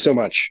 man. Thank you so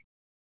much.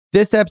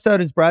 This episode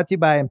is brought to you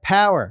by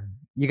Empower.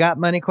 You got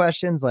money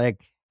questions like,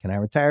 can I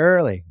retire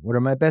early? What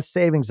are my best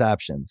savings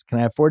options? Can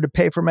I afford to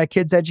pay for my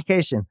kids'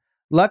 education?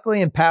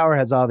 Luckily, Empower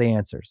has all the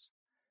answers.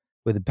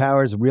 With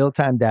Empower's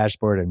real-time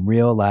dashboard and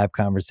real live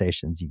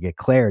conversations, you get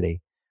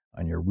clarity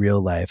on your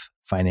real-life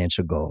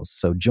financial goals.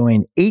 So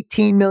join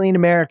 18 million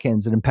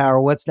Americans and Empower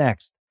what's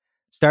next.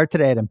 Start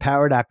today at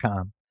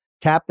empower.com.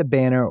 Tap the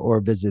banner or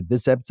visit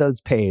this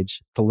episode's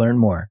page to learn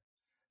more.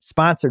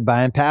 Sponsored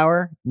by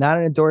Empower, not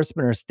an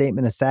endorsement or a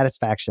statement of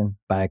satisfaction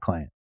by a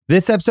client.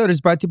 This episode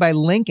is brought to you by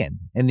Lincoln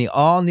and the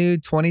all-new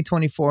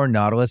 2024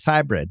 Nautilus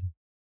Hybrid,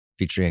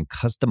 featuring a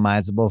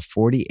customizable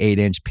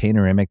 48-inch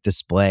panoramic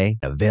display,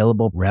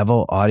 available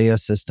Revel audio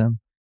system,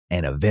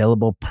 and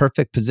available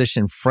perfect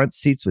position front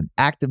seats with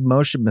active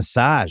motion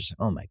massage.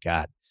 Oh my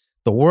God.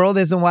 The world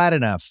isn't wide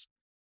enough.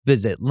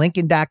 Visit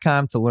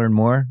Lincoln.com to learn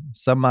more.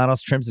 Some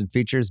models, trims, and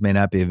features may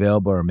not be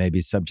available or may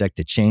be subject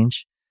to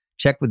change.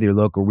 Check with your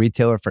local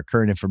retailer for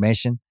current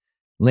information.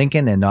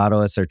 Lincoln and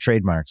Nautilus are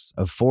trademarks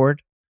of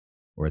Ford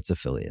or its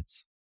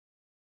affiliates.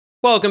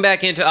 Welcome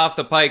back into Off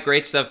the Pike.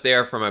 Great stuff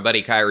there from my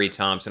buddy Khari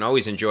Thompson.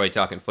 Always enjoy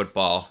talking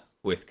football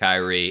with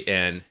Khari,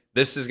 and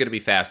this is going to be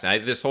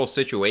fascinating. This whole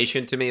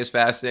situation to me is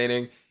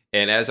fascinating,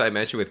 and as I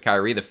mentioned with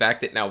Khari, the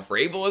fact that now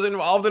Vrabel is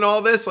involved in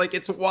all this, like,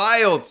 it's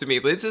wild to me.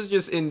 This is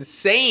just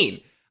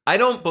insane. I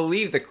don't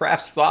believe the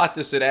Crafts thought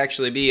this would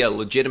actually be a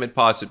legitimate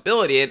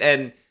possibility,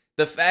 and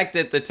the fact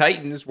that the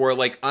Titans were,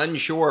 like,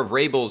 unsure of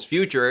Vrabel's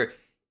future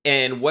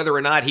and whether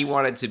or not he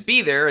wanted to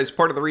be there is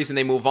part of the reason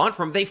they move on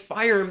from him. They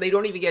fire him. They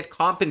don't even get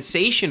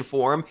compensation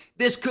for him.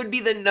 This could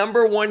be the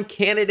number one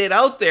candidate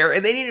out there,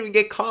 and they didn't even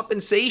get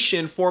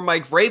compensation for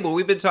Mike Vrabel.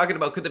 We've been talking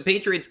about, could the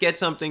Patriots get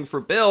something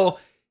for Bill?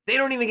 They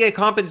don't even get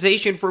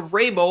compensation for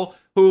Vrabel,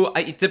 who,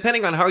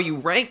 depending on how you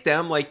rank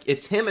them, like,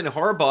 it's him and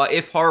Harbaugh,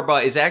 if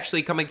Harbaugh is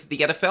actually coming to the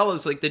NFL,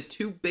 as like the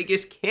two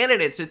biggest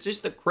candidates. It's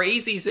just a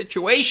crazy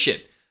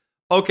situation.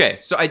 Okay,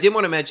 so I did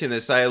want to mention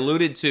this. I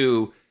alluded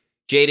to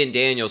Jaden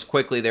Daniels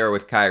quickly there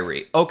with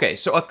Khari. Okay,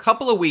 so a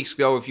couple of weeks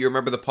ago, if you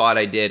remember the pod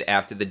I did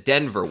after the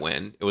Denver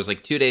win, it was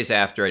like 2 days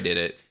after I did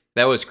it.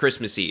 That was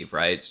Christmas Eve,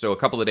 right? So a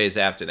couple of days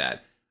after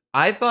that.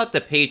 I thought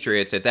the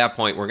Patriots at that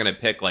point were going to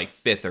pick like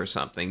fifth or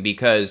something,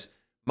 because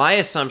my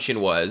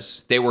assumption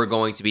was they were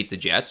going to beat the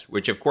Jets,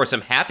 which of course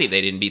I'm happy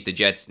they didn't beat the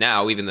Jets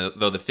now, even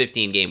though the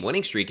 15-game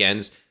winning streak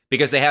ends,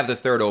 because they have the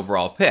third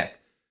overall pick.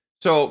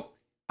 So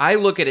I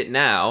look at it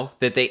now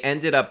that they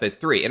ended up at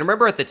 3. And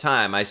remember at the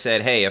time, I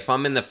said, hey, if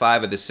I'm in the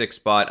 5 or the 6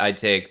 spot, I'd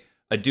take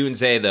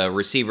Odunze, the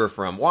receiver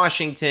from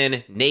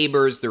Washington,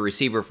 Neighbors, the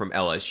receiver from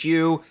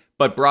LSU.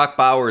 But Brock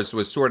Bowers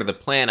was sort of the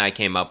plan I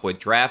came up with.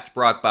 Draft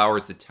Brock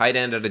Bowers, the tight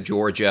end out of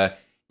Georgia,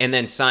 and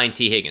then sign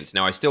T. Higgins.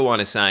 Now, I still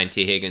want to sign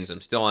T. Higgins.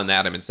 I'm still on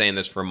that. I've been saying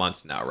this for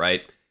months now,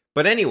 right?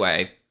 But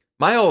anyway,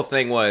 my whole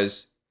thing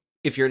was,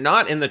 if you're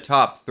not in the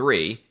top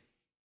 3,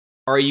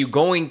 are you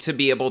going to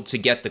be able to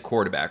get the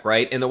quarterback,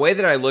 right? And the way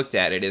that I looked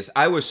at it is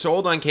I was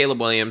sold on Caleb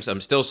Williams.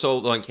 I'm still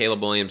sold on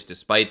Caleb Williams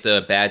despite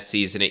the bad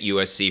season at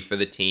USC for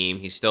the team.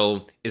 He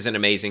still is an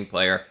amazing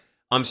player.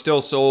 I'm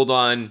still sold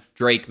on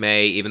Drake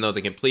May, even though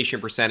the completion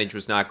percentage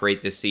was not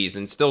great this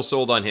season. Still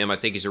sold on him. I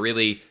think he's a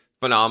really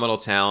phenomenal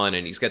talent,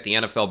 and he's got the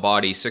NFL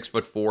body,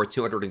 6'4",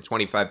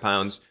 225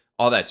 pounds,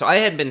 all that. So I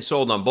had been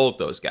sold on both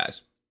those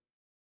guys.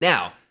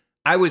 Now,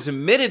 I was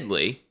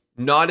admittedly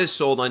not as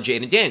sold on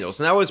Jaden Daniels,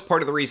 and that was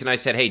part of the reason I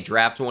said, hey,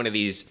 draft one of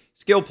these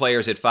skill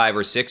players at 5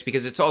 or 6,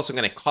 because it's also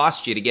going to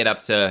cost you to get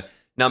up to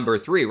number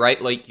 3,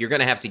 right? Like, you're going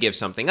to have to give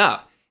something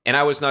up. And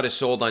I was not as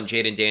sold on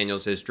Jaden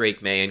Daniels as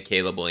Drake May and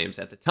Caleb Williams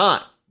at the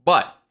time.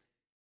 But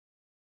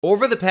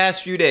over the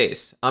past few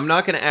days, I'm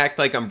not going to act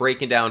like I'm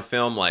breaking down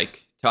film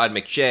like Todd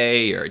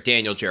McShay or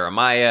Daniel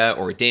Jeremiah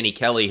or Danny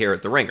Kelly here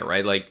at The Ringer,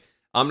 right? Like,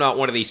 I'm not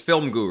one of these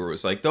film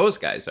gurus like those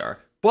guys are.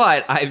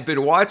 But I've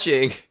been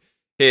watching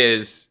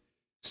his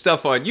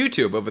stuff on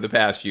YouTube over the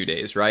past few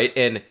days, right?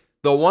 And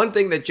the one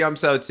thing that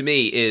jumps out to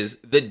me is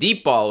the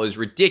deep ball is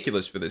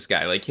ridiculous for this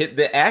guy. Like,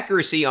 the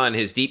accuracy on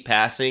his deep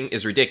passing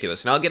is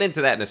ridiculous. And I'll get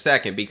into that in a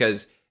second,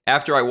 because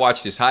after I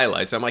watched his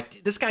highlights, I'm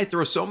like, this guy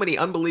throws so many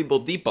unbelievable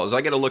deep balls. I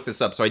got to look this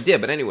up. So I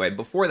did. But anyway,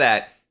 before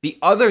that, the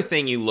other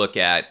thing you look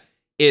at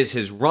is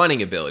his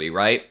running ability,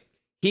 right?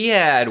 He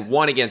had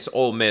one against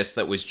Ole Miss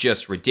that was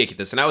just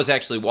ridiculous. And I was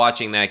actually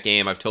watching that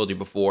game. I've told you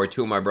before,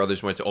 2 of my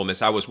brothers went to Ole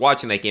Miss. I was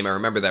watching that game. I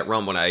remember that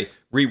run when I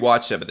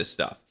rewatched some of this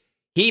stuff.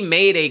 He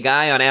made a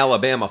guy on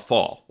Alabama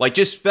fall. Like,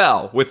 just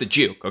fell with the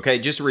juke, okay?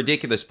 Just a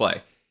ridiculous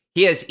play.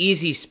 He has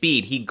easy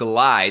speed. He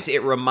glides.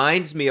 It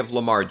reminds me of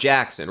Lamar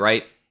Jackson,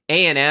 right?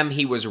 A&M,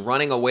 he was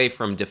running away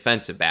from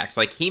defensive backs.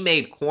 Like, he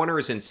made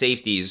corners and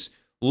safeties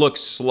look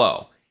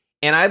slow.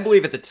 And I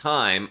believe at the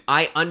time,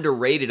 I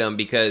underrated him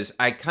because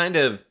I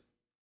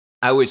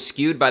was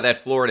skewed by that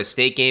Florida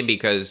State game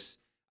because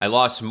I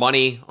lost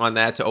money on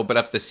that to open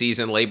up the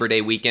season, Labor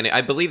Day weekend.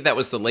 I believe that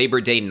was the Labor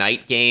Day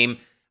night game.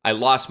 I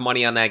lost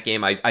money on that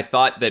game. I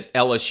thought that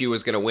LSU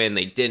was going to win.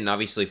 They didn't.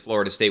 Obviously,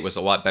 Florida State was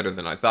a lot better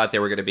than I thought they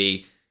were going to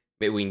be.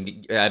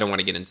 I don't want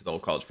to get into the whole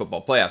college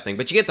football playoff thing,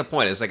 but you get the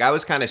point. It's like I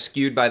was kind of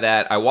skewed by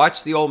that. I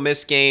watched the Ole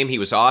Miss game. He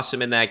was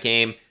awesome in that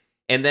game.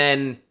 And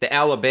then the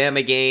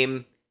Alabama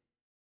game,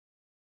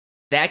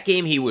 that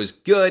game he was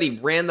good. He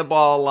ran the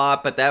ball a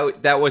lot, but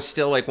that was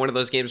still like one of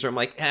those games where I'm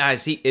like,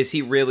 is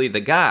he really the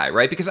guy,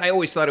 right? Because I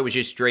always thought it was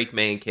just Drake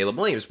May and Caleb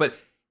Williams. But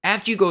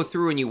after you go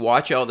through and you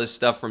watch all this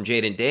stuff from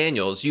Jaden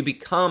Daniels, you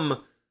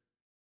become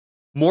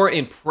more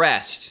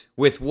impressed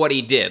with what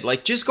he did.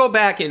 Like, just go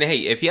back and,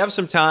 hey, if you have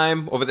some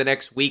time over the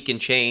next week and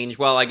change,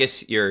 well, I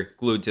guess you're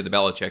glued to the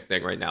Belichick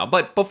thing right now,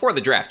 but before the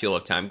draft, you'll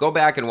have time. Go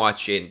back and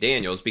watch Jaden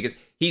Daniels because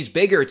he's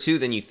bigger, too,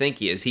 than you think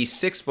he is. He's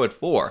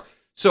 6'4".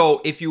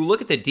 So if you look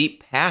at the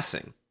deep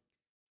passing,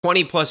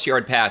 20-plus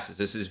yard passes,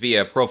 this is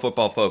via Pro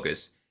Football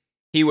Focus,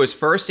 he was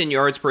first in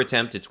yards per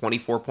attempt at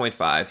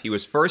 24.5. He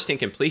was first in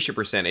completion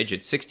percentage at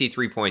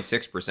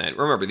 63.6%.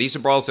 Remember, these are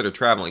balls that are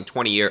traveling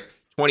 20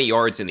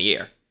 yards in the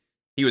air.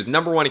 He was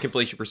number 1 in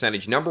completion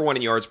percentage, number 1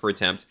 in yards per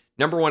attempt,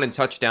 number 1 in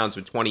touchdowns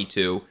with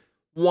 22,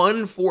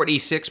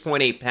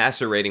 146.8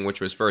 passer rating, which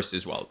was first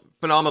as well.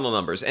 Phenomenal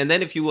numbers. And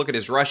then if you look at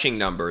his rushing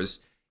numbers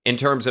in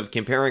terms of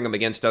comparing him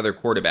against other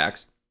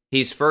quarterbacks,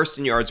 he's first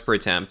in yards per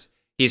attempt.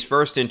 He's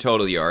first in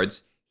total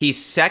yards.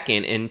 He's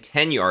second in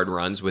 10-yard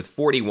runs with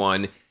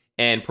 41.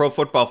 And Pro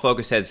Football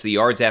Focus has the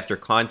yards after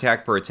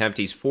contact per attempt.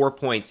 He's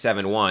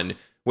 4.71,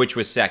 which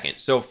was second.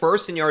 So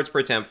first in yards per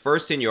attempt,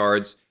 first in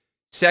yards,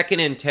 second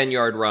in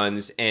 10-yard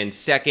runs, and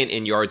second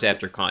in yards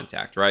after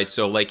contact, right?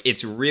 So, like,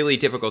 it's really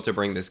difficult to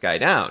bring this guy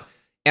down.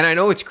 And I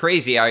know it's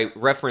crazy. I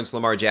referenced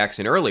Lamar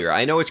Jackson earlier.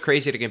 I know it's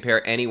crazy to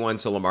compare anyone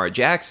to Lamar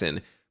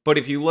Jackson, but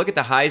if you look at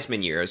the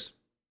Heisman years,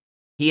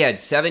 he had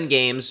 7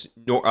 games,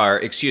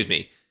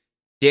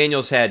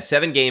 Daniels had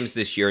 7 games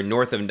this year,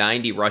 north of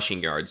 90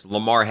 rushing yards.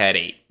 Lamar had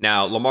 8.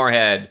 Now, Lamar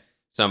had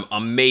some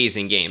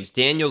amazing games.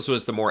 Daniels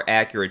was the more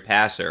accurate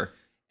passer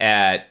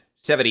at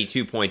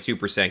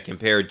 72.2%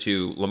 compared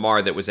to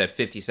Lamar that was at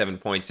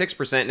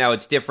 57.6%. Now,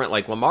 it's different.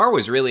 Like, Lamar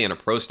was really in a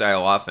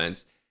pro-style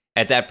offense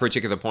at that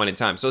particular point in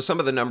time. So some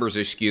of the numbers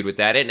are skewed with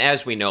that. And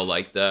as we know,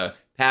 like, the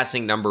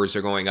passing numbers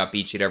are going up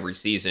each and every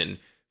season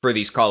for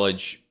these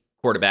college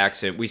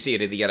quarterbacks, and we see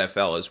it in the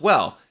NFL as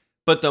well.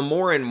 But the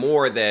more and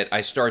more that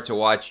I start to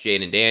watch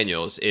Jaden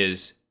Daniels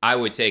is I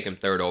would take him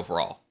 3rd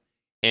overall.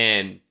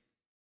 And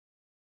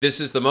this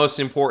is the most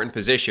important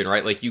position,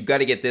 right? Like, you got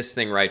to get this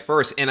thing right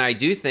first. And I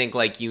do think,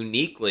 like,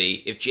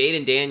 uniquely, if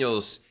Jaden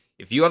Daniels,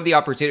 if you have the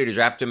opportunity to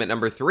draft him at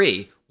number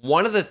 3,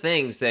 one of the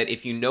things that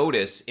if you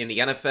notice in the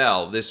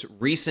NFL, this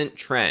recent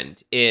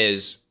trend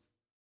is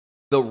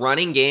the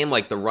running game,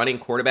 like the running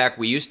quarterback.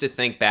 We used to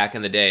think back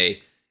in the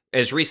day,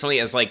 as recently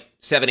as like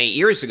 7-8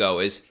 years ago,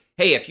 is,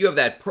 hey, if you have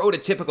that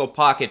prototypical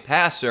pocket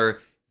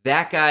passer,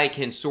 that guy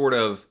can sort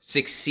of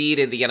succeed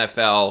in the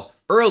NFL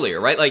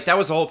earlier, right? Like, that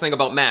was the whole thing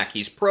about Mac.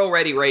 He's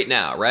pro-ready right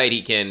now, right?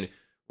 He can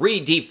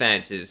read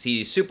defenses.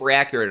 He's super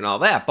accurate and all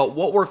that. But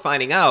what we're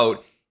finding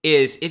out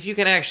is if you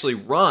can actually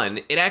run,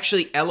 it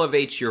actually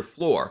elevates your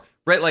floor,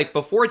 right? Like,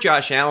 before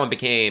Josh Allen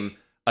became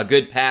a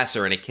good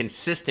passer and a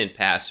consistent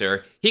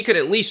passer, he could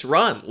at least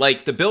run.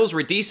 Like, the Bills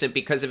were decent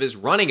because of his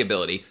running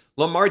ability.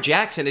 Lamar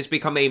Jackson has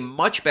become a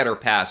much better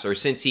passer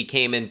since he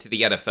came into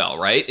the NFL,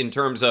 right? In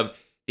terms of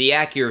the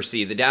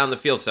accuracy, the down the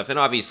field stuff. And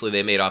obviously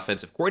they made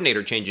offensive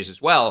coordinator changes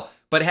as well.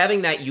 But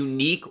having that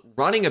unique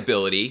running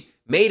ability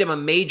made him a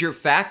major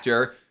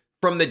factor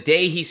from the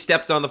day he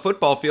stepped on the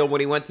football field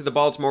when he went to the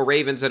Baltimore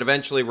Ravens and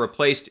eventually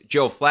replaced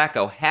Joe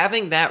Flacco.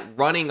 Having that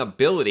running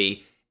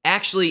ability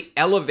actually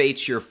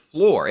elevates your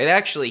floor. It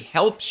actually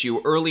helps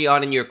you early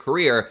on in your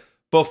career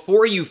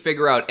before you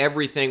figure out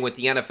everything with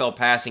the NFL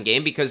passing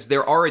game, because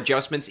there are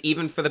adjustments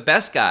even for the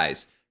best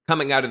guys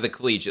coming out of the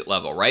collegiate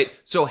level, right?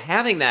 So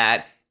having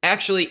that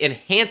actually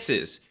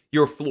enhances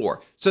your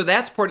floor. So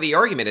that's part of the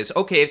argument is,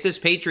 okay, if this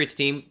Patriots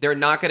team, they're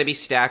not going to be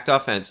stacked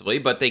offensively,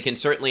 but they can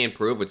certainly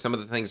improve with some of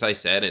the things I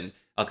said, and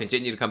I'll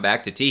continue to come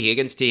back to T.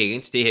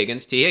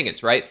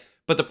 Higgins, right?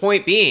 But the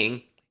point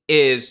being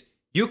is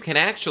you can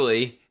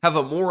actually have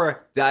a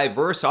more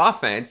diverse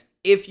offense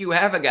if you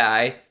have a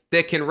guy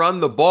that can run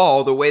the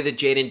ball the way that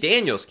Jaden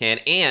Daniels can.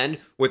 And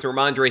with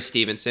Ramondre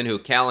Stevenson, who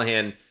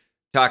Callahan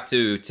talked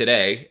to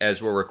today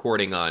as we're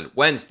recording on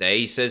Wednesday,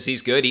 he says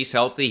he's good, he's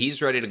healthy,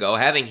 he's ready to go.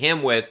 Having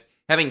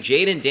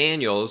Jaden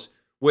Daniels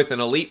with an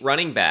elite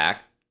running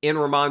back in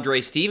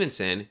Ramondre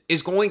Stevenson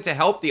is going to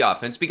help the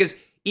offense, because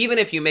even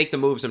if you make the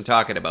moves I'm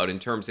talking about in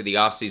terms of the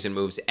offseason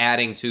moves,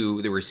 adding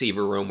to the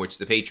receiver room, which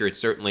the Patriots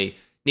certainly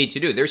need to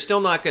do, there's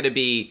still not going to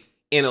be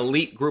an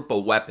elite group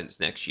of weapons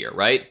next year,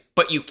 right?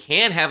 But you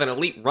can have an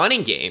elite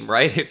running game,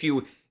 right?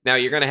 Now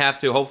you're going to have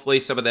to, hopefully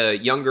some of the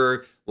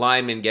younger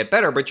linemen get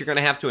better, but you're going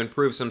to have to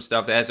improve some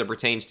stuff as it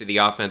pertains to the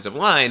offensive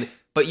line.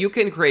 But you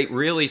can create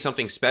really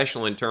something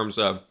special in terms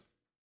of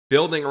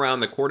building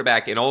around the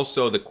quarterback and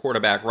also the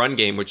quarterback run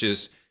game, which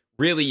is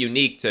really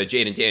unique to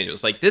Jaden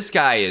Daniels. Like, this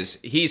guy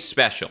he's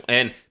special.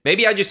 And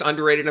maybe I just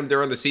underrated him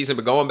during the season,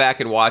 but going back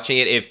and watching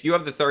it, if you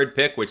have the third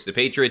pick, which the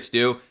Patriots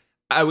do,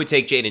 I would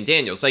take Jaden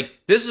Daniels. Like,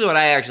 this is what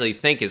I actually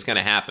think is going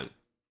to happen.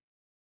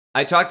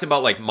 I talked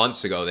about like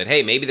months ago that,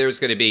 hey, maybe there's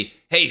going to be,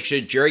 hey,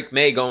 should Drake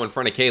May go in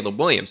front of Caleb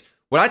Williams?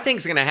 What I think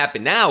is going to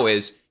happen now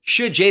is,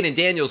 should Jaden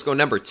Daniels go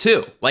number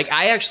 2? Like,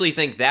 I actually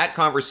think that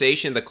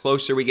conversation, the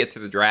closer we get to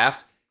the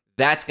draft,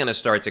 that's going to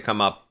start to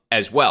come up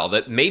as well.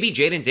 That maybe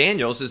Jaden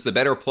Daniels is the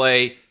better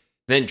play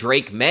than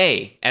Drake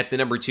May at the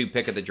number 2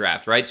 pick of the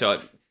draft, right?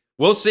 So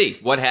we'll see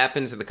what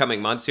happens in the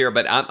coming months here,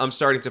 but I'm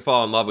starting to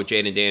fall in love with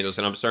Jaden Daniels,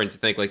 and I'm starting to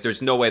think, like,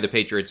 there's no way the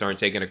Patriots aren't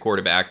taking a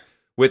quarterback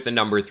with the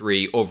number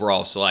 3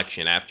 overall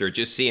selection after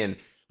just seeing,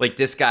 like,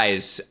 this guy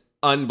is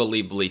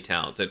unbelievably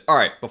talented. All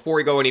right, before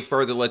we go any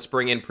further, let's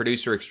bring in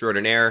producer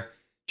extraordinaire,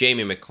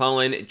 Jamie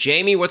McClellan.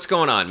 Jamie, what's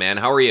going on, man?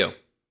 How are you?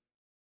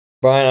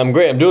 Brian, I'm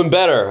great. I'm doing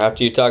better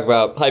after you talk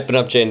about hyping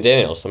up Jaden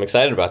Daniels. I'm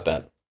excited about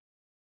that.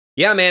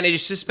 Yeah, man,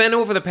 it's just been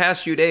over the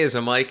past few days.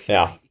 I'm like,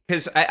 yeah,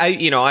 because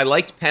I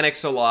liked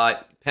Penix a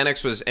lot.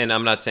 Penix was, and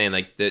I'm not saying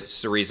like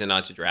that's the reason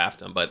not to draft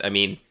him, but I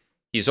mean,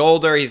 he's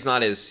older. He's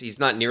not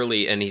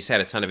nearly, and he's had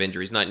a ton of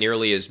injuries, not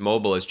nearly as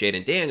mobile as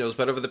Jaden Daniels.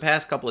 But over the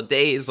past couple of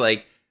days,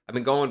 like, I've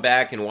been going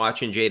back and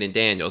watching Jaden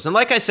Daniels, and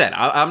like I said,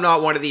 I'm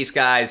not one of these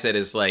guys that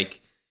is like,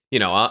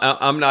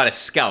 I'm not a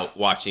scout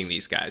watching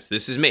these guys.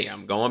 This is me.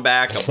 I'm going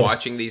back. I'm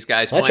watching these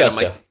guys play. I'm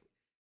like,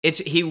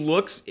 he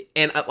looks,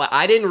 and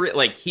I didn't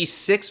like. He's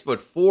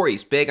 6'4".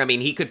 He's big. I mean,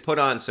 he could put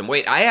on some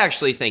weight. I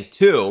actually think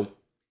too.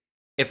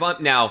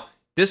 Now,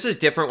 this is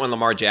different when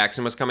Lamar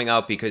Jackson was coming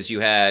out, because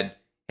you had,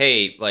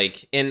 hey,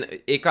 like, and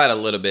it got a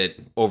little bit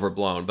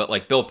overblown, but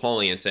like Bill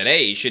Polian said,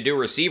 hey, you should do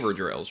receiver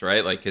drills,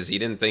 right? Like, because he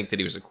didn't think that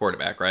he was a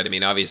quarterback, right? I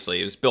mean,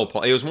 obviously, it was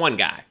it was one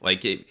guy.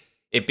 Like,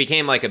 it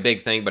became like a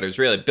big thing, but it was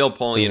really Bill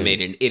Polian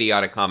made an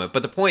idiotic comment.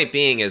 But the point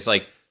being is,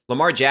 like,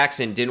 Lamar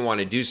Jackson didn't want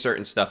to do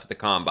certain stuff at the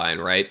combine,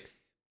 right?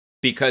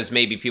 Because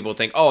maybe people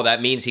think, oh,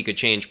 that means he could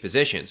change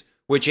positions.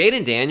 With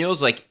Jaden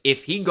Daniels, like,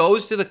 if he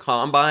goes to the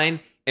combine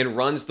and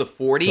runs the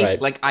 40,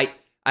 right, like,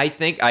 I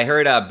think I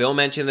heard Bill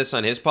mention this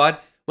on his pod.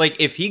 Like,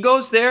 if he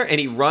goes there and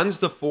he runs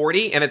the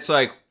 40 and it's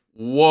like,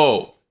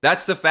 whoa,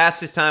 that's the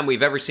fastest time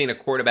we've ever seen a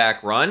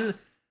quarterback run,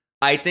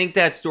 I think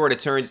that sort of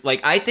turns,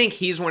 like, I think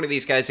he's one of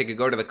these guys that could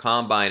go to the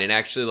combine and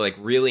actually, like,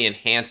 really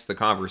enhance the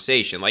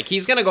conversation. Like,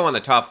 he's going to go in the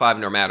top 5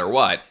 no matter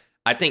what.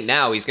 I think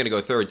now he's going to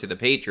go third to the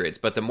Patriots.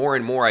 But the more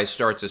and more I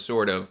start to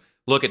sort of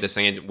look at this,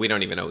 and we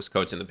don't even know who's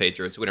coaching the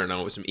Patriots. We don't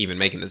know who's even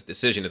making this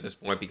decision at this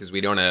point, because we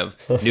don't have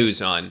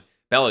news on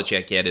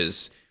Belichick yet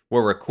as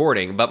we're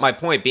recording. But my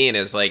point being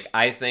is, like,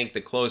 I think the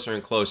closer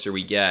and closer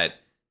we get,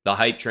 the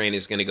hype train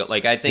is going to go.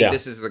 Like, I think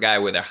this is the guy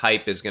where the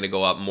hype is going to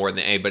go up more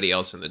than anybody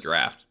else in the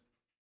draft.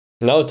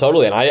 No,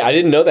 totally. And I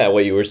didn't know that,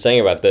 what you were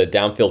saying about the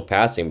downfield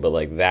passing, but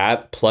like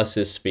that plus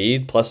his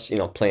speed, plus,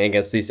 playing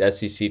against these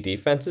SEC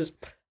defenses.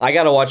 I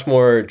got to watch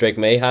more Drake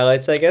May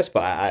highlights, I guess,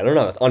 but I don't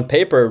know. On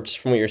paper, just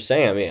from what you're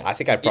saying, I mean, I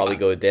think I'd probably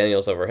go with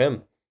Daniels over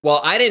him. Well,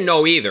 I didn't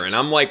know either, and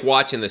I'm like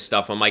watching this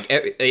stuff. I'm like,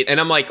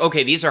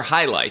 okay, these are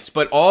highlights,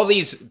 but all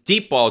these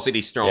deep balls that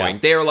he's throwing,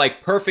 they're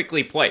like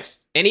perfectly placed.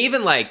 And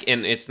even like,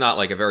 and it's not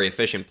like a very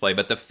efficient play,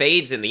 but the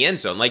fades in the end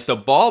zone, like the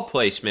ball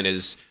placement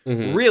is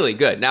really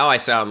good. Now I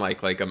sound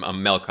like a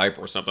Mel Kiper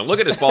or something. Look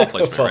at his ball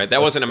placement, right?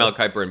 That wasn't a Mel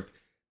Kiper.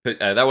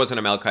 That wasn't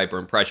a Mel Kiper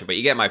impression, but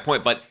you get my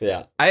point. But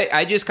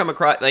I just come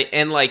across like,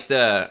 and like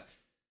the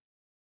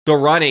the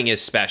running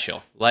is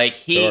special. Like,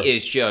 he Sure.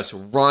 is just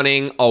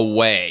running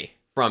away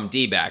from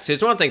D-backs.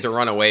 It's one thing to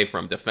run away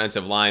from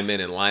defensive linemen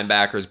and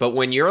linebackers, but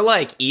when you're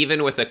like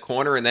even with a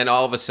corner and then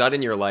all of a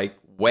sudden you're like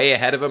way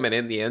ahead of him and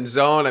in the end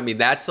zone, I mean,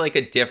 that's like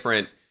a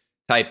different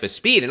type of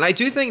speed. And I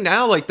do think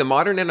now, like the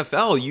modern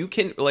NFL, you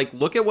can like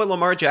look at what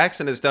Lamar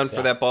Jackson has done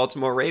for that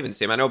Baltimore Ravens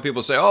team. I know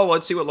people say, oh,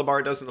 let's see what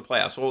Lamar does in the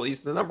playoffs. Well,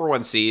 he's the number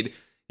 1 seed.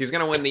 He's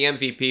going to win the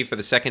MVP for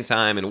the second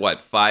time in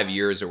 5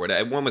 years or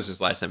whatever. When was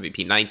his last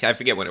MVP? 19. I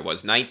forget when it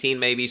was. 19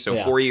 maybe.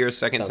 So 4 years,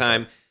 second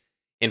time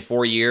in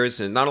 4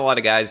 years. And not a lot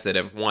of guys that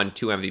have won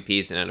 2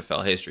 MVPs in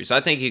NFL history. So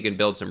I think you can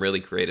build some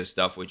really creative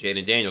stuff with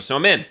Jaden Daniels. So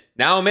I'm in.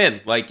 Now I'm in.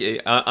 Like,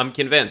 I'm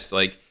convinced.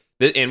 Like,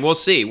 and we'll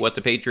see what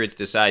the Patriots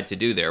decide to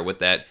do there with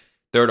that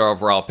 3rd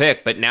overall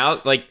pick. But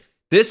now, like,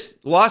 this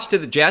loss to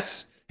the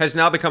Jets has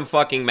now become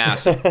fucking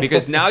massive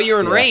because now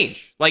you're in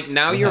range. Like,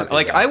 now you're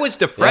like, I was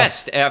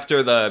depressed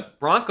after the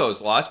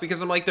Broncos lost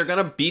because I'm like, they're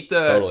going to beat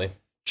the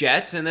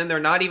Jets and then they're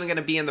not even going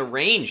to be in the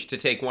range to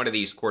take one of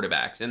these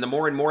quarterbacks. And the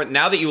more and more,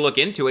 now that you look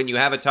into it and you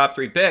have a top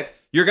 3 pick,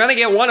 you're going to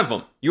get one of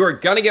them. You are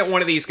going to get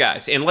one of these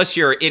guys unless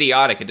you're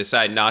idiotic and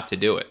decide not to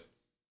do it.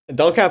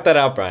 Don't count that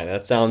out, Brian.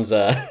 That sounds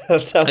like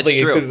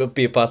true. It could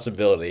be a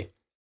possibility.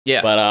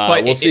 Yeah,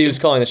 but we'll see who's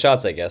calling the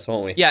shots, I guess,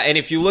 won't we? Yeah, and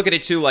if you look at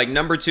it too, like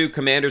number 2,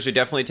 Commanders are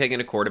definitely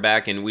taking a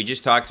quarterback, and we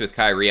just talked with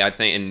Khari, I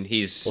think, and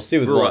he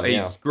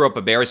grew up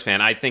a Bears fan.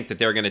 I think that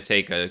they're going to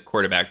take a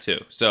quarterback too.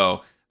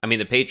 So, I mean,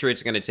 the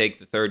Patriots are going to take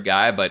the 3rd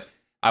guy, but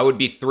I would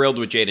be thrilled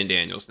with Jaden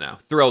Daniels now.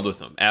 Thrilled with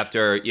him.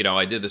 After,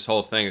 I did this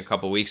whole thing a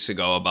couple weeks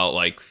ago about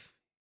like,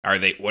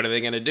 what are they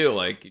going to do?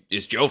 Like,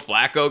 is Joe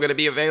Flacco going to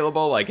be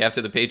available? Like,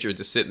 after the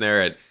Patriots are sitting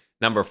there at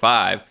number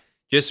 5,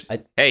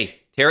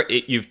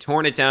 you've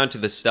torn it down to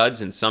the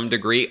studs in some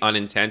degree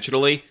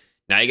unintentionally.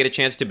 Now you get a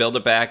chance to build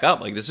it back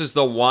up. Like, this is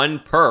the one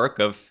perk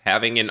of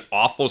having an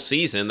awful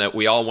season that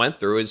we all went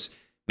through is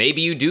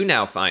maybe you do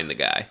now find the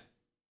guy.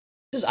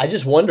 I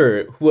just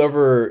wonder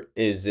whoever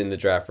is in the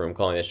draft room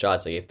calling the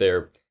shots, like if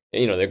they're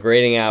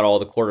grading out all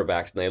the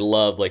quarterbacks and they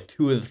love like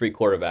 2 of the 3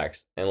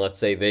 quarterbacks, and let's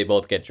say they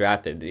both get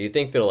drafted. Do you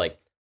think they're like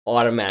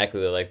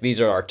automatically like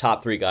these are our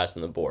top 3 guys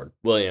on the board?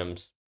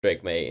 Williams,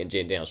 Drake May, and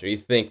Jaden Daniels. Or do you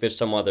think there's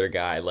some other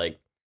guy like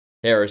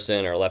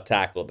Harrison or left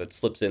tackle that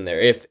slips in there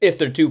if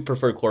their 2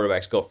 preferred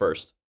quarterbacks go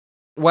first?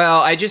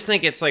 Well, I just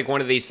think it's like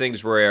one of these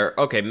things where,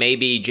 okay,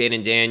 maybe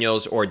Jaden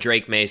Daniels or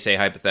Drake May, say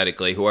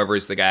hypothetically, whoever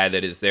is the guy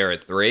that is there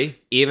at 3,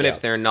 even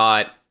if they're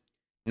not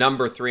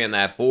number 3 on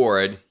that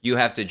board, you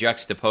have to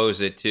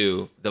juxtapose it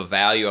to the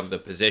value of the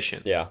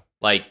position. Yeah.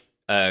 Like,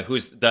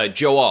 who's the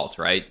Joe Alt,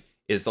 right,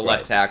 is the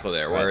left tackle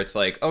there, where it's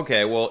like,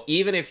 okay, well,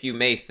 even if you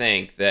may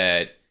think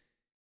that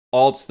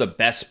Alt's the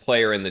best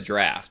player in the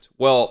draft.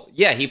 Well,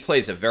 yeah, he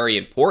plays a very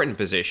important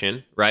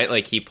position, right?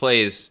 Like he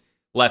plays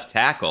left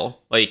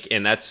tackle, like,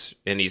 and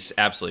he's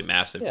absolutely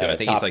massive too. I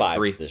think he's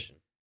like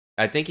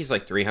I think he's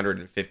like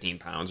 315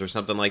 pounds or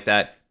something like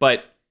that.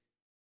 But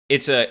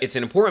it's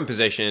an important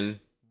position.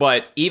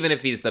 But even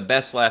if he's the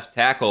best left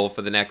tackle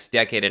for the next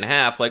decade and a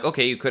half, like,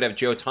 okay, you could have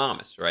Joe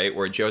Thomas, right?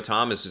 Where Joe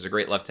Thomas is a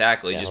great left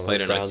tackle. He just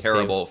played in a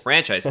terrible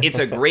franchise. It's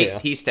a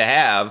great piece to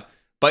have,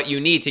 but you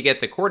need to get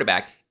the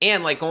quarterback.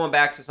 And like going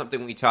back to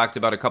something we talked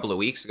about a couple of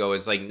weeks ago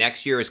is like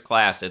next year's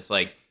class, it's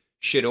like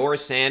Shedeur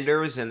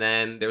Sanders, and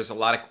then there's a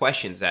lot of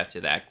questions after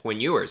that. Quinn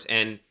Ewers.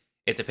 And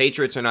if the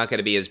Patriots are not going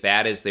to be as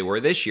bad as they were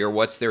this year,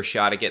 what's their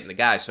shot at getting the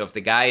guy? So if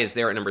the guy is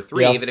there at number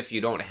 3, even if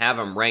you don't have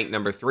him ranked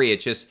number 3,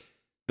 it's just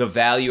the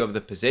value of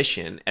the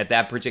position at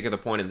that particular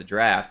point in the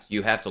draft.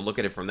 You have to look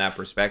at it from that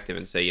perspective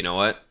and say, you know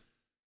what?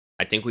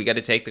 I think we got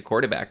to take the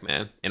quarterback,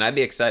 man. And I'd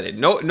be excited.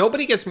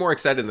 Nobody gets more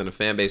excited than a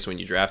fan base when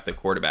you draft the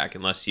quarterback,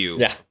 unless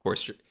you, of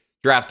course,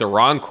 draft the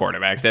wrong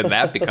quarterback. Then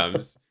that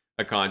becomes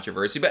a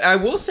controversy. But I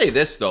will say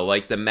this, though.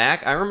 Like the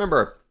Mac, I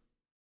remember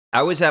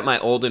I was at my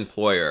old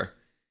employer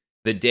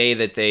the day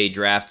that they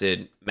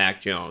drafted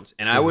Mac Jones.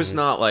 And I was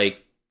not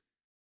like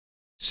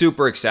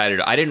super excited.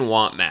 I didn't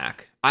want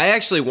Mac. I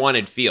actually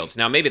wanted Fields.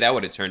 Now, maybe that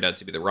would have turned out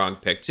to be the wrong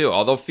pick, too.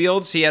 Although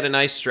Fields, he had a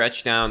nice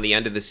stretch down the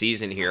end of the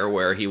season here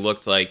where he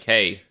looked like,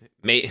 hey,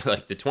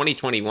 like the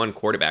 2021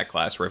 quarterback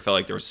class where it felt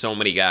like there were so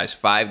many guys,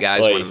 5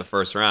 guys went in the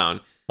first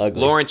round.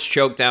 Ugly. Lawrence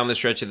choked down the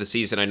stretch of the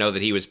season. I know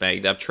that he was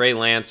banged up. Trey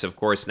Lance, of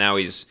course, now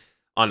he's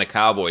on the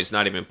Cowboys,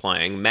 not even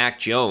playing. Mac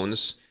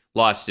Jones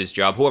lost his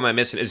job. Who am I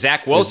missing?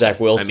 Zach Wilson. Zach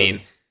Wilson. I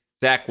mean,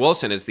 Zach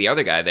Wilson is the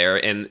other guy there.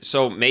 And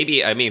so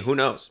maybe, I mean, who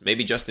knows?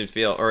 Maybe Justin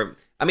Fields or...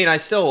 I mean, I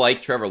still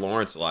like Trevor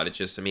Lawrence a lot. It's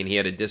just, I mean, he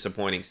had a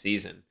disappointing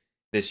season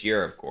this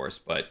year, of course.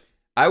 But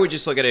I would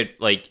just look at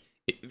it like,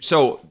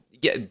 so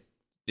to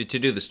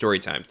do the story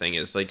time thing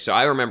is like, so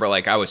I remember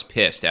like I was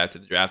pissed after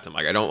the draft. I'm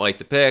like, I don't like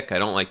the pick. I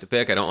don't like the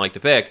pick. I don't like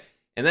the pick.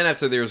 And then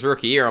after his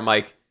rookie year, I'm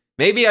like,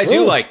 maybe I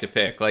do like the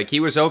pick. Like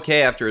he was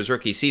okay after his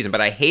rookie season,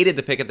 but I hated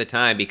the pick at the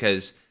time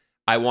because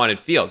I wanted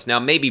Fields. Now,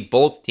 maybe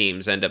both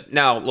teams end up,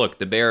 now look,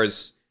 the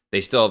Bears, they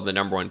still have the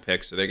number 1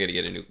 pick, so they're going to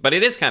get a new. But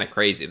it is kind of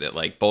crazy that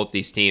like both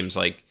these teams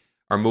like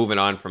are moving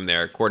on from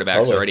their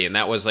quarterbacks already, and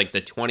that was like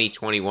the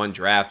 2021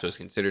 draft was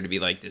considered to be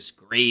like this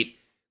great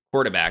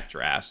quarterback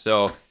draft.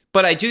 So,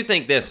 But I do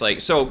think this,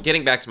 like, so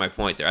getting back to my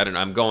point there, I don't know,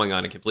 I'm going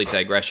on a complete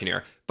digression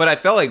here, but I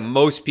felt like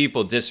most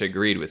people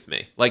disagreed with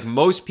me. Like,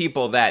 most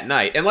people that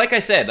night. And like I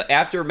said,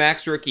 after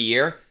Mac's rookie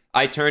year,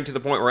 I turned to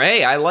the point where,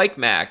 hey, I like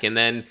Mac. And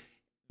then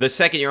the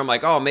second year, I'm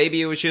like, oh, maybe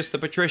it was just the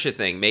Patricia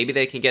thing. Maybe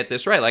they can get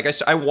this right. Like,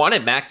 I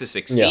wanted Mac to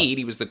succeed.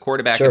 He was the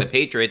quarterback of the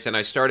Patriots, and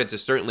I started to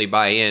certainly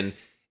buy in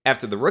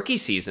after the rookie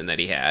season that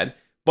he had.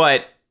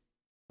 But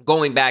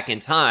going back in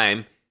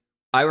time,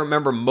 I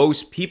remember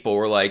most people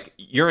were like,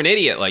 you're an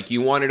idiot. Like,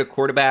 you wanted a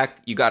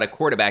quarterback, you got a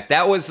quarterback.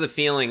 That was the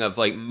feeling of,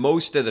 like,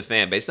 most of the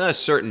fan base. Not a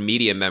certain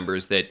media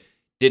members that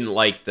didn't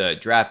like the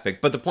draft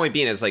pick. But the point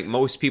being is, like,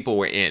 most people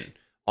were in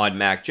on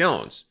Mac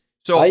Jones.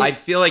 So I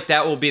feel like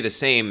that will be the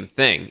same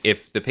thing.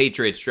 If the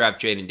Patriots draft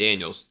Jaden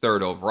Daniels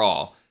 3rd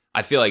overall,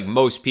 I feel like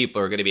most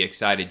people are going to be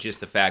excited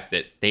just the fact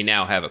that they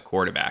now have a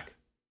quarterback.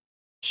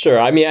 Sure.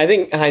 I mean, I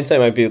think hindsight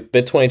might be a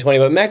bit 2020,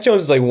 but Mac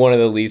Jones is like one of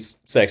the least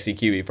sexy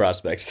QB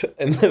prospects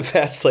in the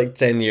past like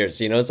 10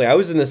 years. You know, it's like I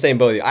was in the same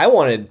boat. I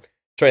wanted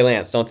Trey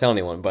Lance. Don't tell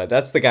anyone, but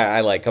that's the guy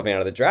I like coming out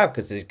of the draft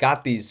because he's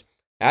got these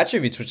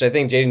attributes, which I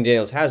think Jaden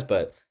Daniels has.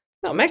 But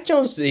no, Mac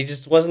Jones, he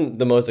just wasn't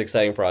the most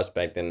exciting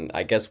prospect, and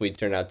I guess we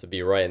turned out to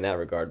be right in that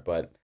regard.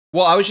 But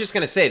well, I was just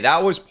going to say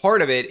that was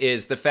part of it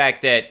is the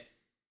fact that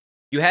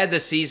you had the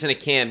season of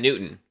Cam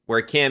Newton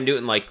where Cam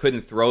Newton like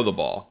couldn't throw the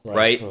ball,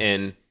 right?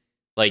 And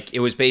like, it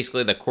was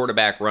basically the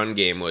quarterback run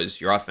game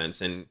was your offense.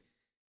 And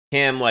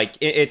Cam, like,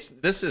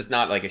 this is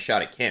not like a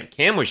shot at Cam.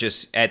 Cam was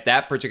just, at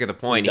that particular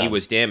point, he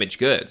was damaged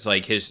goods.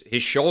 Like, his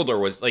shoulder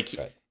was, like,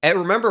 I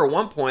remember at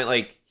one point,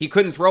 like, he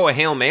couldn't throw a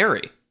Hail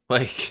Mary.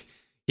 Like,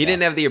 he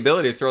didn't have the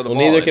ability to throw the ball.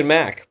 Neither can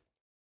Mac.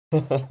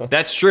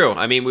 That's true.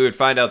 I mean, we would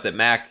find out that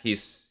Mac,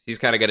 he's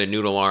kind of got a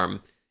noodle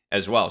arm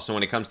as well. So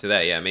when it comes to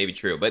that, yeah, maybe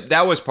true. But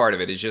that was part of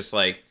it. It's just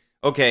like,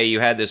 okay, you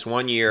had this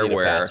 1 year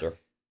where...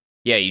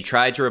 Yeah, you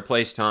tried to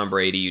replace Tom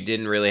Brady. You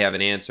didn't really have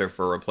an answer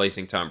for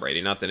replacing Tom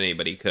Brady. Not that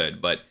anybody could.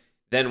 But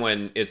then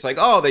when it's like,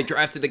 oh, they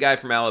drafted the guy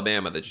from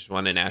Alabama that just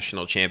won a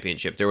national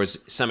championship, there was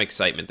some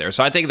excitement there.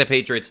 So I think the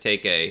Patriots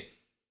take a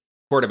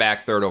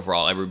quarterback 3rd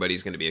overall.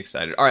 Everybody's going to be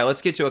excited. All right,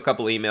 let's get to a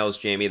couple emails,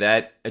 Jamie.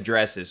 That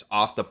address is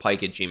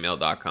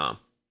offthepike@gmail.com.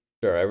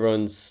 Sure,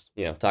 everyone's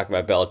talking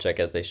about Belichick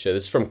as they should.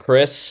 This is from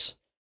Chris.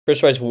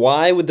 Chris writes,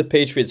 why would the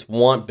Patriots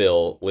want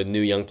Bill with new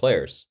young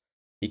players?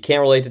 He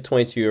can't relate to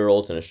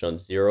 22-year-olds and has shown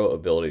zero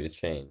ability to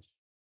change.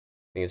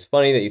 I think it's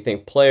funny that you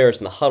think players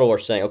in the huddle are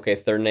saying, okay,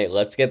 3rd and 8,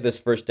 let's get this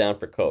first down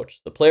for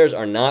coach. The players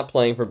are not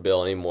playing for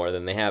Bill any more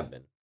than they have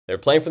been. They're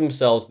playing for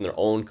themselves and their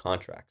own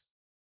contracts.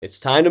 It's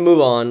time to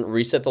move on,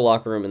 reset the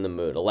locker room and the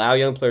mood. Allow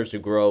young players to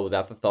grow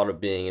without the thought of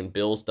being in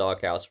Bill's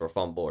doghouse for a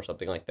fumble or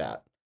something like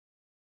that.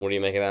 What do you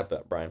make of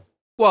that, Brian?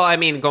 Well, I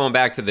mean, going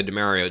back to the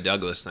DeMario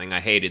Douglas thing, I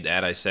hated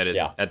that. I said it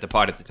at the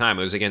pod at the time.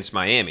 It was against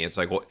Miami. It's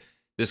like, well,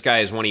 this guy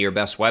is one of your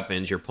best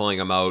weapons. You're pulling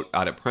him out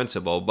of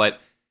principle. But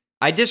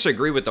I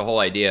disagree with the whole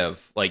idea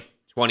of, like,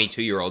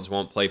 22-year-olds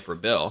won't play for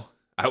Bill.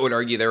 I would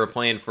argue they were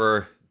playing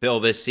for Bill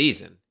this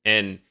season.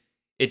 And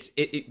it's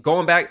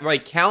going back,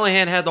 like,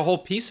 Callahan had the whole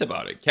piece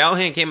about it.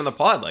 Callahan came in the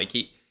pod,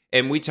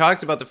 and we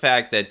talked about the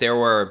fact that there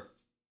were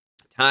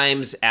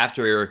times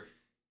after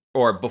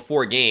or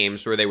before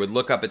games where they would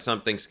look up at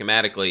something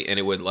schematically and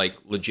it would, like,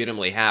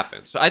 legitimately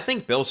happen. So I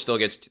think Bill still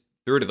gets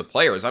through to the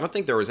players. I don't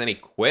think there was any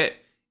quit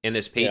in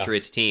this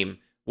Patriots team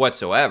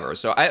whatsoever.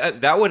 So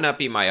that would not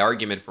be my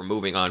argument for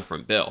moving on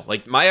from Bill.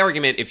 Like, my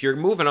argument, if you're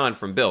moving on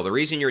from Bill, the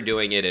reason you're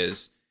doing it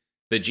is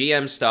the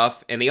GM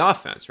stuff and the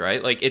offense,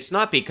 right? Like, it's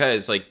not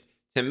because, like,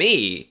 to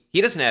me,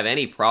 he doesn't have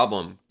any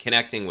problem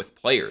connecting with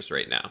players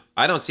right now.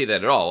 I don't see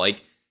that at all.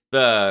 Like,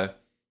 the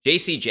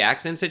J.C.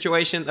 Jackson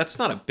situation, that's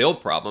not a Bill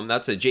problem.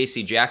 That's a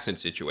J.C. Jackson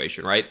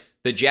situation, right?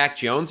 The Jack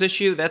Jones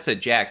issue, that's a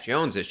Jack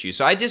Jones issue.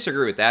 So I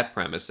disagree with that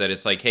premise that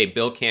it's like, hey,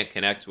 Bill can't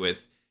connect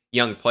with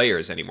young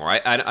players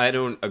anymore. I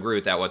don't agree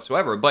with that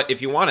whatsoever. But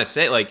if you want to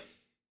say, like,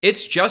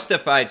 it's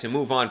justified to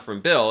move on from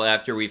Bill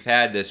after we've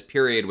had this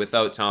period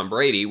without Tom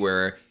Brady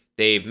where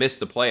they've missed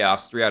the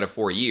playoffs 3 out of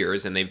 4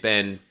 years and they've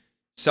been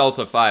south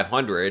of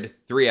 500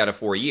 3 out of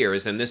 4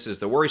 years, and this is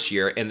the worst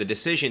year. And the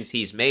decisions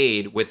he's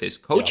made with his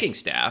coaching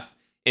staff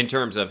in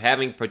terms of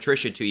having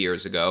Patricia 2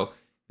 years ago,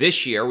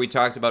 this year, we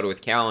talked about it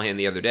with Callahan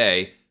the other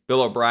day,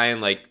 Bill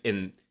O'Brien, like,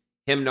 in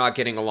him not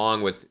getting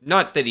along with,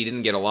 not that he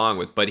didn't get along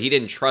with, but he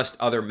didn't trust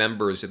other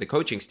members of the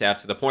coaching staff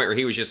to the point where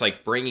he was just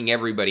like bringing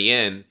everybody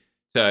in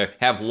to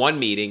have one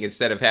meeting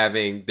instead of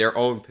having their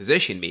own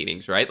position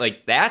meetings, right?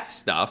 Like, that's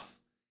stuff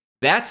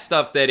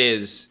that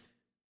is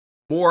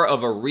more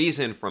of a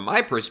reason from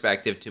my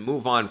perspective to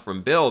move on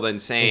from Bill than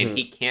saying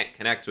he can't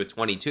connect with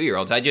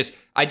 22-year-olds.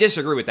 I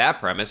disagree with that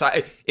premise.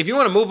 If you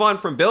want to move on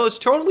from Bill, it's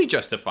totally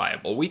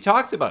justifiable. We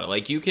talked about it.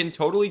 Like, you can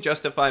totally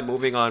justify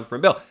moving on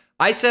from Bill.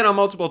 I said on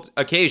multiple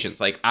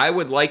occasions, like, I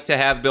would like to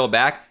have Bill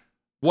back.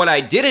 What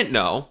I didn't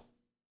know,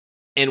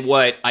 and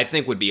what I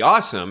think would be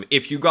awesome,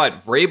 if you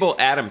got Vrabel,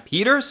 Adam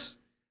Peters,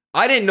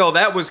 I didn't know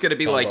that was going to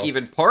be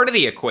even part of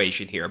the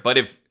equation here. But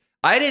if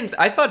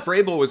I thought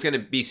Vrabel was going to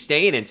be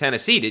staying in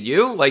Tennessee. Did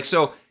you? Like,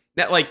 so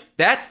that, like,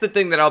 that's the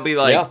thing that I'll be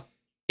like,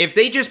 if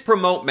they just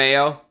promote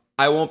Mayo,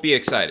 I won't be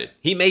excited.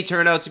 He may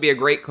turn out to be a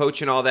great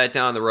coach and all that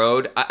down the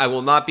road. I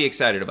will not be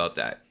excited about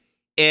that.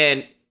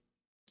 And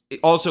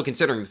also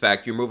considering the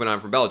fact you're moving on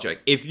from Belichick,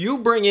 if you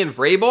bring in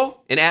Vrabel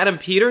and Adam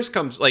Peters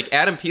comes and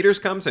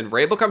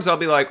Vrabel comes, I'll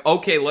be like,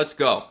 okay, let's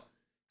go.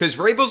 Because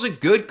Vrabel's a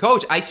good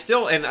coach.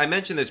 And I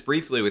mentioned this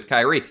briefly with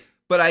Khari,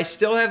 but I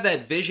still have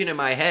that vision in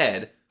my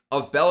head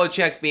of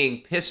Belichick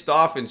being pissed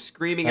off and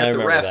screaming at the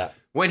refs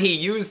when he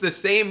used the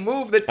same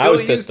move that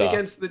Bill used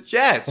against the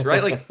Jets,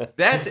 right? Like,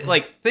 that's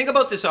like, think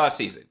about this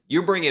offseason.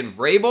 You bring in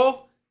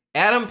Vrabel,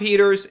 Adam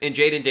Peters, and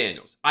Jaden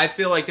Daniels. I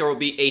feel like there will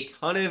be a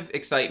ton of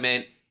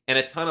excitement and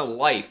a ton of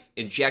life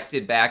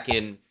injected back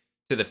in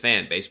to the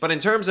fan base. But in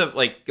terms of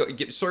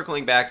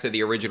circling back to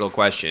the original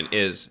question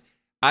is,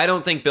 I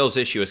don't think Bill's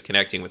issue is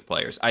connecting with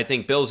players. I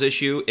think Bill's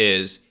issue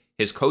is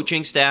his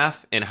coaching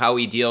staff and how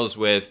he deals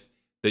with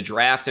the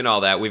draft and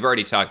all that. We've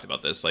already talked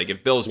about this. Like,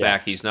 if Bill's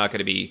back, he's not going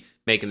to be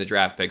making the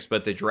draft picks,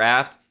 but the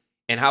draft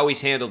and how he's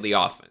handled the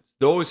offense.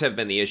 Those have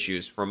been the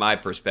issues from my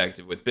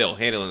perspective with Bill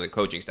handling the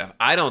coaching staff.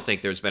 I don't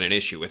think there's been an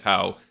issue with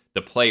how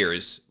the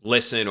players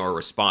listen or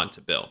respond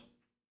to Bill.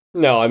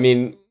 No, I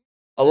mean,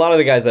 a lot of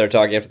the guys that are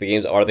talking after the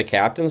games are the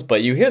captains,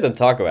 but you hear them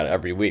talk about it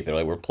every week. They're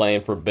like, we're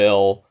playing for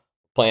Bill,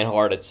 playing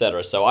hard,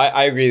 etc. So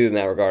I agree with you in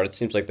that regard. It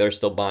seems like they're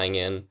still buying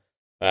in.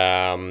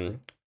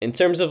 In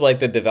terms of like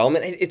the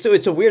development, it's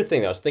a weird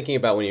thing. I was thinking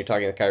about when you're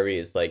talking to Khari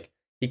is like,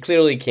 he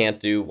clearly can't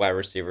do wide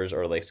receivers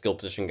or like skill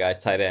position guys,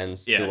 tight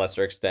ends to a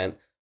lesser extent.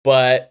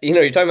 But,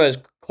 you're talking about his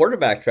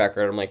quarterback track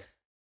record. I'm like,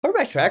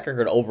 quarterback track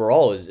record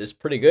overall is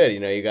pretty good.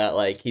 You got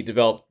like, he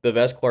developed the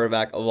best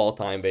quarterback of all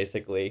time,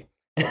 basically.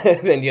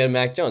 Then you had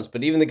Mac Jones.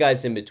 But even the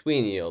guys in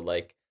between,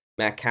 like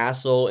Matt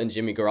Castle and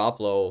Jimmy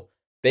Garoppolo,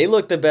 they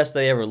look the best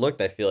they ever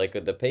looked, I feel like,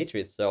 with the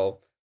Patriots. So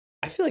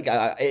I feel like,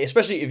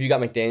 especially if you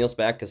got McDaniels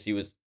back, because he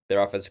was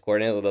their offensive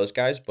coordinator with those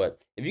guys.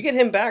 But if you get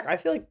him back, I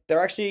feel like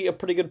they're actually a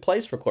pretty good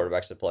place for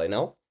quarterbacks to play,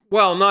 no?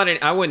 Well,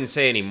 I wouldn't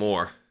say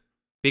anymore.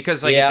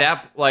 Because early, they had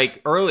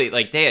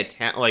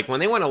when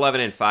they went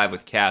 11-5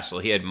 with Castle,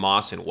 he had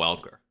Moss and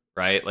Welker,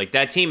 right? Like,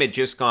 that team had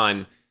just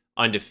gone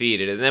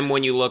undefeated. And then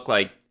when you look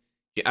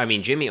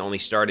Jimmy only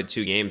started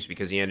 2 games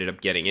because he ended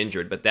up getting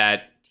injured, but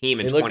that team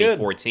in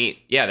 2014,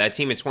 that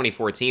team in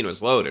 2014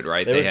 was loaded,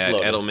 right? They had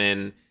loaded.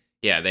 Edelman,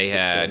 they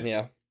had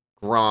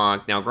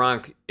Gronk. Now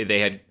they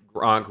had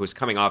Gronk, who was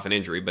coming off an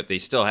injury, but they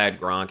still had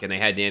Gronk, and they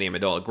had Danny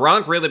Amendola.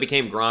 Gronk really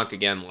became Gronk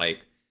again,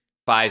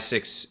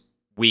 5-6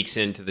 weeks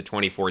into the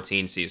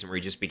 2014 season, where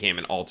he just became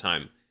an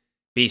all-time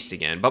beast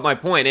again. But my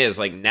point is,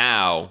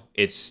 now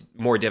it's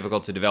more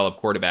difficult to develop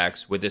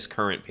quarterbacks with this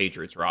current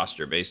Patriots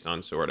roster based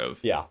on sort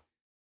of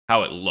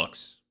how it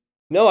looks.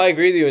 No, I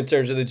agree with you in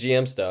terms of the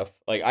GM stuff.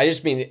 I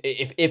just mean,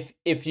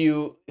 if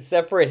you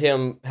separate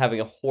him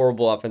having a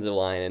horrible offensive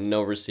line and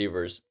no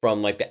receivers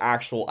from the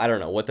actual, I don't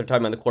know what they're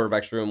talking about in the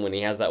quarterback's room when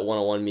he has that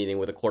one-on-one meeting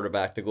with a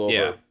quarterback to go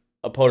over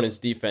opponent's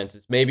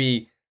defenses.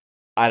 Maybe,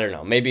 I don't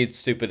know, maybe it's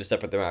stupid to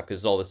separate them out because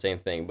it's all the same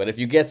thing. But if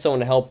you get someone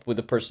to help with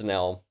the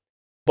personnel,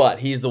 but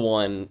he's the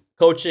one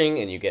coaching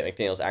and you get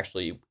McDaniels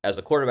actually as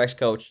the quarterback's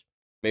coach,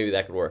 maybe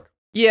that could work.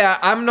 Yeah,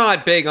 I'm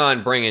not big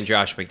on bringing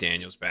Josh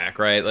McDaniels back,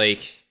 right?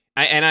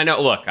 I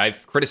know, look,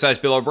 I've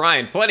criticized Bill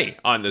O'Brien plenty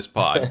on this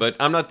pod, but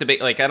I'm not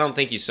I don't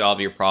think you solve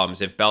your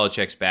problems if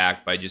Belichick's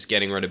back by just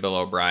getting rid of Bill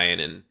O'Brien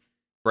and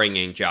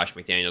bringing Josh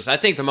McDaniels. I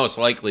think the most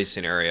likely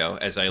scenario,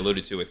 as I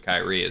alluded to with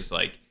Khari, is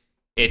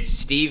it's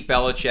Steve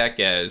Belichick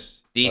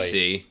as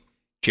DC,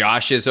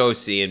 Josh as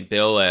OC, and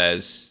Bill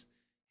as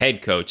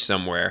head coach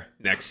somewhere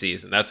next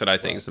season. That's what I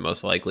think is the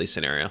most likely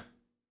scenario.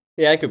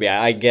 Yeah, it could be.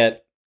 I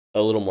get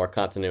a little more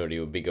continuity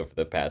would be good for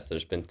the Pats.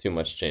 There's been too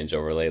much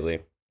changeover lately.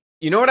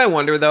 You know what I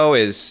wonder, though,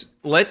 is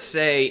let's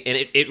say,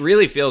 and it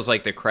really feels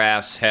like the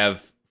Crafts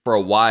have, for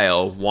a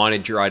while,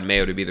 wanted Gerard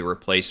Mayo to be the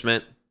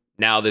replacement.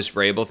 Now this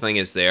Vrabel thing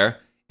is there.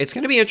 It's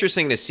going to be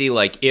interesting to see,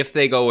 if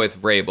they go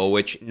with Vrabel,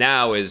 which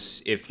now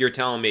is, if you're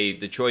telling me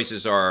the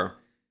choices are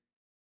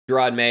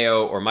Gerard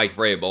Mayo or Mike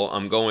Vrabel,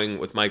 I'm going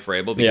with Mike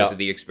Vrabel because of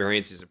the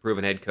experience. He's a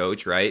proven head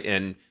coach, right?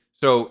 And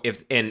so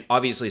and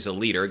obviously he's a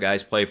leader,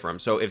 guys play for him.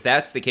 So if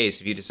that's the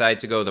case, if you decide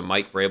to go the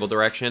Mike Vrabel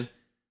direction,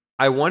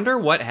 I wonder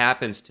what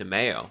happens to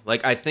Mayo.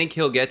 I think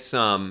he'll get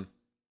some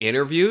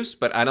interviews,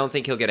 but I don't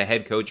think he'll get a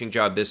head coaching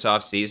job this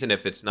offseason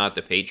if it's not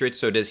the Patriots.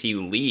 So does he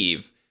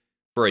leave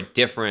for a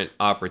different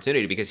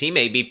opportunity? Because he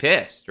may be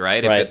pissed,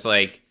 right? If it's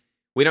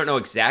we don't know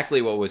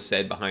exactly what was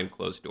said behind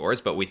closed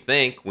doors, but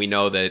we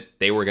know that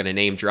they were going to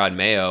name Gerard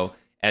Mayo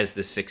as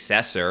the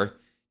successor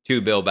to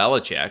Bill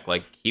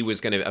Belichick. He was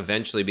going to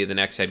eventually be the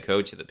next head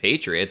coach of the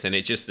Patriots, and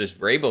it just, this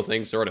Vrabel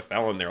thing sort of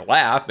fell in their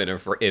lap. And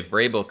if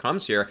Vrabel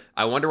comes here,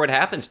 I wonder what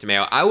happens to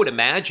Mayo. I would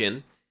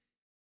imagine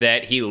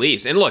that he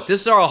leaves. And look,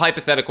 this is all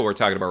hypothetical we're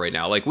talking about right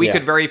now.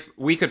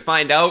 We could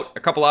find out a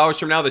couple hours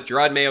from now that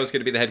Gerard Mayo is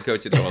going to be the head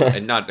coach of the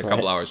and not a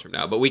couple hours from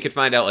now, but we could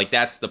find out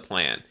that's the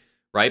plan.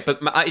 Right, but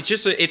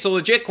it's a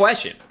legit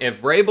question.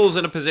 If Vrabel's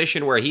in a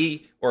position where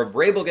if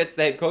Vrabel gets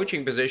the head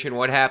coaching position,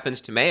 what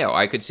happens to Mayo?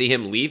 I could see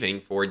him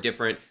leaving for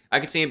I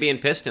could see him being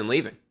pissed and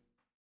leaving.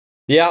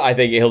 Yeah, I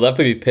think he'll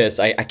definitely be pissed.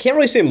 I can't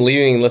really see him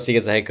leaving unless he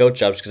gets a head coach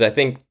job, because I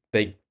think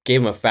they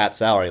gave him a fat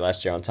salary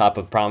last year on top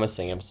of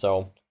promising him.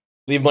 So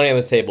leave money on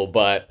the table,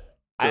 but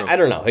I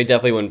don't know. He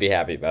definitely wouldn't be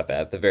happy about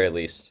that at the very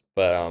least.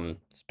 But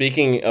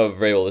speaking of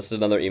Vrabel, this is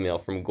another email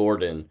from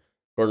Gordon.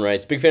 Gordon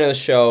writes, big fan of the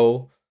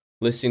show.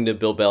 Listening to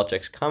Bill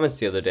Belichick's comments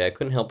the other day, I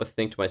couldn't help but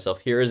think to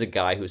myself, here is a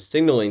guy who's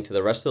signaling to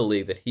the rest of the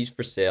league that he's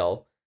for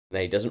sale and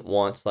that he doesn't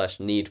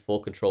want/need full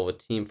control of a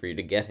team for you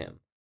to get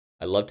him.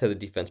 I loved how the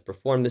defense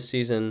performed this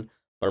season,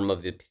 but I'm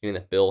of the opinion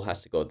that Bill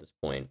has to go at this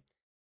point.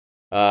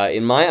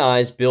 In my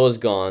eyes, Bill is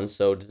gone,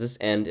 so does this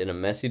end in a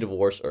messy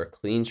divorce or a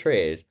clean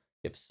trade?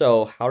 If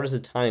so, how does the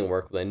timing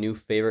work with a new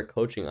favorite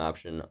coaching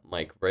option,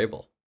 Mike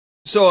Vrabel?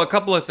 So a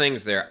couple of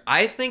things there.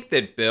 I think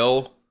that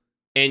Bill,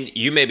 and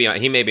he may be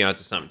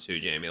onto something too,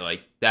 Jamie.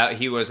 Like that,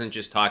 he wasn't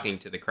just talking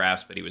to the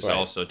Crafts, but he was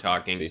also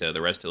talking to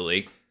the rest of the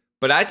league.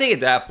 But I think at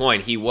that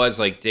point he was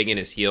like digging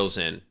his heels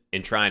in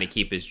and trying to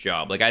keep his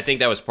job. Like I think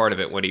that was part of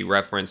it when he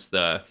referenced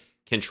the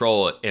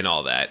control and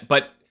all that.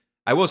 But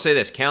I will say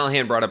this: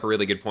 Callahan brought up a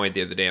really good point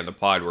the other day on the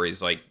pod where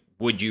he's like,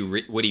 would he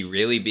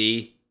really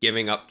be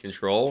giving up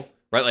control?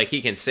 Right? Like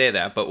he can say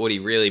that, but would he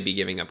really be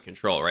giving up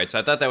control? Right? So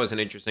I thought that was an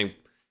interesting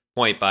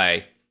point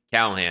by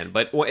Callahan.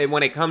 But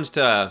when it comes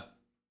to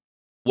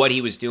what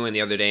he was doing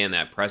the other day in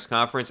that press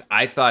conference,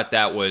 I thought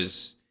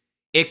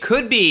it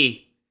could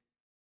be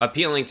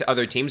appealing to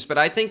other teams, but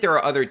I think there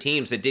are other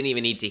teams that didn't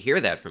even need to hear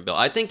that from Bill.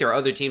 I think there are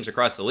other teams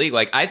across the league.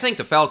 Like, I think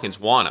the Falcons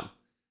want him.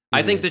 Mm-hmm.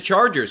 I think the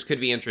Chargers could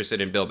be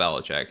interested in Bill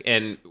Belichick.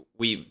 And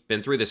we've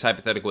been through this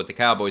hypothetical with the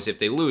Cowboys. If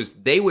they lose,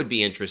 they would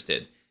be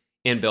interested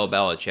in Bill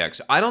Belichick.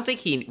 So I don't think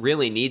he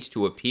really needs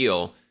to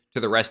appeal to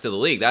the rest of the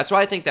league. That's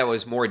why I think that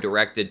was more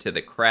directed to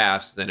the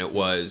Crafts than it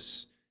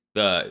was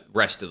the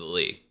rest of the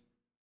league.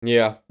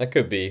 Yeah, that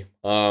could be.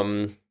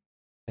 I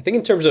think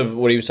in terms of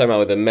what he was talking about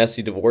with a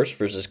messy divorce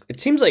versus, it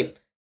seems like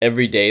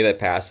every day that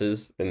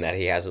passes and that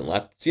he hasn't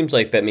left, it seems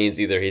like that means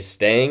either he's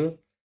staying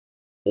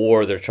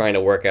or they're trying to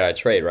work out a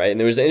trade, right? And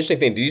there was an interesting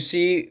thing. Did you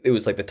see, it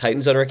was like the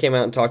Titans owner came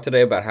out and talked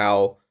today about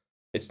how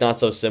it's not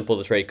so simple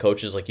to trade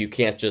coaches. Like you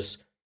can't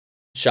just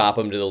shop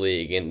him to the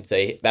league and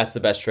say, that's the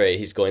best trade,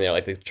 he's going there.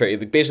 Like the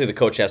trade, basically the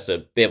coach has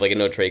to, they have like a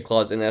no trade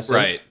clause in essence.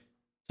 Right.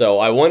 So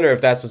I wonder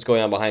if that's what's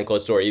going on behind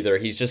closed door. Either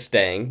he's just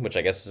staying, which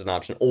I guess is an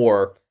option,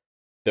 or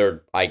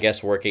they're, I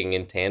guess, working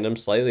in tandem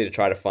slightly to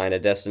try to find a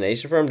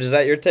destination for him. Is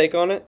that your take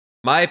on it?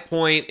 My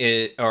point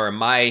is, or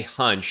my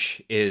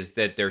hunch is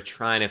that they're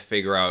trying to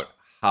figure out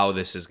how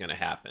this is going to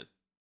happen.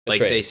 Like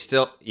they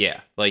still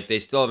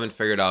haven't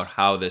figured out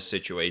how this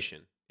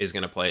situation is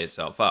going to play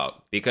itself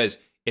out. Because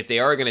if they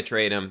are going to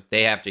trade him,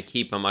 they have to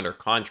keep him under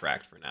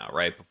contract for now,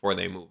 right? Before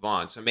they move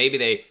on. So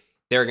maybe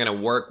they're going to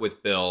work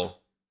with Bill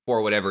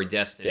for whatever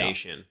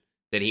destination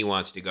that he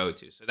wants to go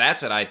to. So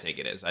that's what I think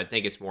it is. I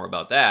think it's more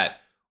about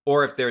that.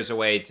 Or if there's a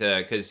way to,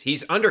 because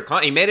he's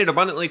he made it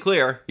abundantly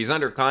clear, he's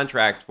under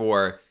contract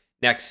for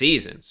next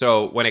season.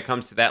 So when it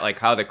comes to that, like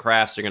how the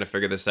Crafts are going to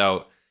figure this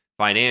out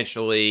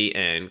financially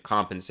and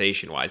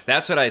compensation-wise,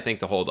 that's what I think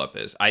the holdup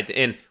is.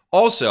 And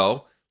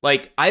also,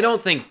 like, I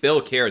don't think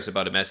Bill cares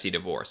about a messy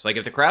divorce. Like,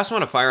 if the Crafts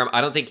want to fire him, I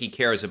don't think he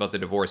cares about the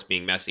divorce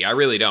being messy. I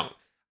really don't.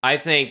 I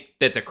think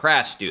that the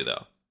Crafts do,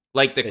 though.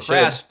 Like, the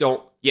Crafts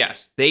don't,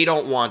 yes, they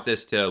don't want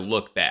this to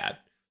look bad.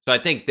 So I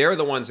think they're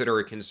the ones that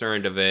are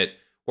concerned of it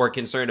or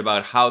concerned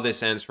about how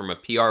this ends from a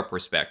PR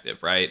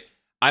perspective, right?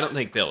 I don't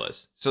think Bill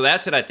is. So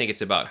that's what I think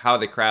it's about, how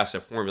the Crafts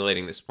are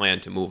formulating this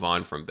plan to move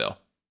on from Bill.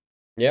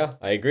 Yeah,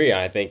 I agree.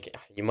 I think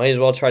you might as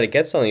well try to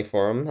get something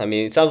for him. I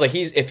mean, it sounds like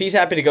if he's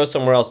happy to go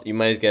somewhere else, you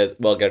might get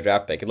a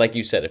draft pick. And like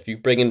you said, if you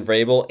bring in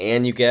Vrabel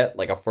and you get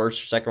like a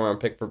first or second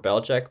round pick for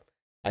Belichick,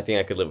 I think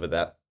I could live with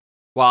that.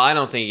 Well, I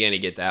don't think you're going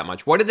to get that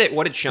much. What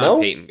did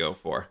Sean Payton go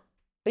for?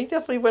 He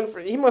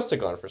definitely he must have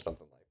gone for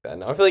something like that.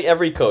 Now, I feel like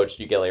every coach,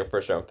 you get like a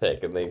first round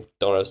pick and they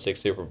don't have 6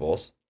 Super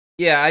Bowls.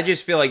 Yeah, I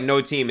just feel like no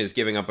team is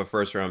giving up a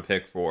first round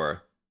pick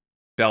for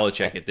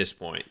Belichick at this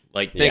point.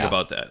 Like, think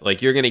about that.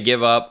 Like, you're going to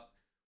give up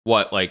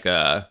what, like,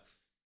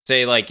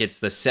 say, like, it's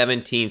the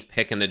 17th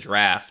pick in the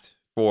draft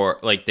for,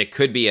 like, that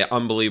could be an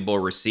unbelievable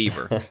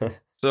receiver.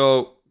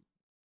 So,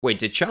 wait,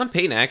 did Sean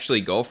Payton actually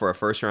go for a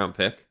first round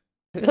pick?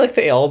 I feel like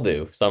they all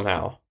do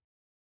somehow.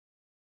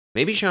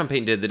 Maybe Sean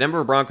Payton did. The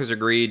Denver Broncos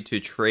agreed to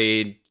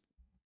trade.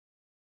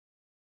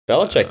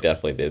 Belichick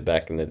definitely did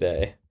back in the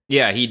day.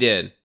 Yeah, he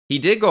did. He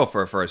did go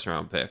for a first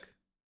round pick.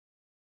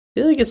 I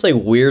feel like it's like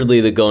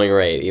weirdly the going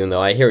rate, even though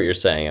I hear what you're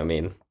saying. I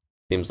mean,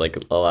 seems like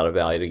a lot of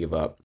value to give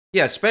up.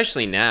 Yeah,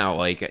 especially now.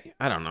 Like,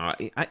 I don't know.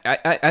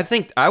 I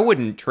think I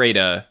wouldn't trade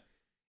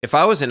if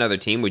I was another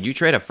team, would you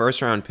trade a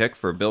first round pick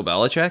for Bill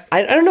Belichick?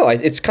 I don't know.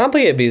 It's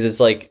complicated because it's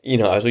like,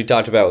 as we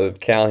talked about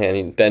with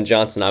Callahan, Ben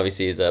Johnson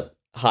obviously is a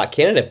hot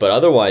candidate, but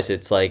otherwise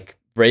it's like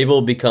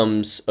Vrabel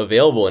becomes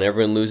available and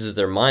everyone loses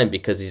their mind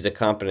because he's a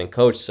competent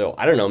coach. So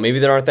I don't know. Maybe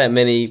there aren't that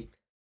many.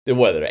 There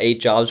are 8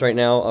 jobs right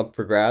now up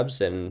for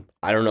grabs, and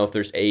I don't know if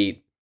there's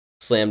 8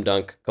 slam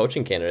dunk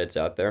coaching candidates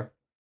out there.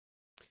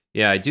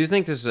 Yeah, I do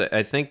think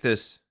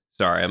this.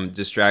 Sorry, I'm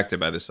distracted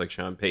by this like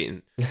Sean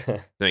Payton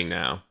thing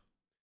now.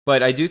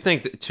 But I do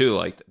think that too,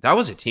 like that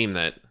was a team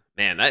that,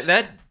 Man,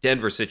 that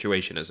Denver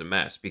situation is a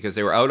mess because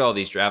they were out all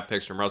these draft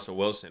picks from Russell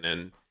Wilson,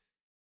 and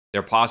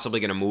they're possibly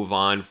going to move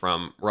on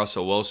from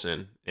Russell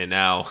Wilson, and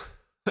now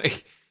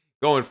like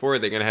going forward,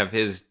 they're going to have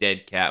his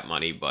dead cap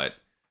money. But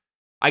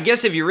I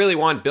guess if you really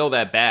want Bill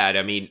that bad,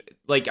 I mean,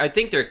 like I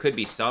think there could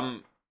be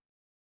some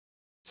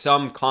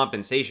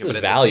compensation, but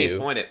at value. the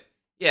same point,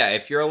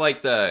 if you're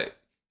like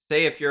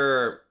if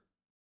you're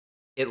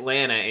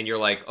Atlanta and you're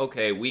like,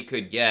 okay, we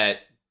could get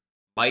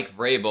Mike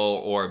Vrabel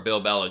or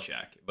Bill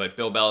Belichick, but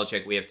Bill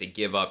Belichick we have to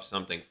give up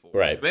something for.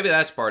 Right. So maybe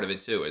that's part of it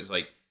too. Is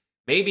like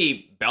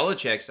maybe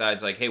Belichick's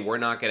side's like, hey, we're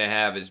not going to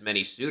have as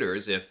many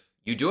suitors if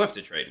you do have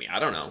to trade me. I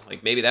don't know.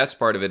 Like maybe that's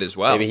part of it as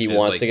well. Maybe he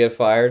wants to get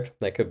fired.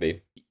 That could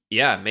be.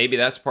 Yeah, maybe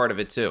that's part of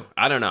it too.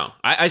 I don't know.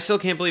 I still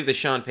can't believe the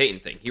Sean Payton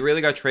thing. He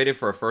really got traded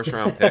for a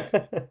first-round pick.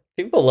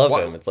 People love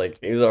him. It's like,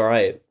 he was all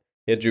right.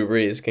 He had Drew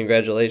Brees.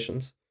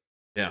 Congratulations.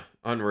 Yeah,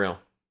 unreal.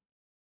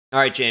 All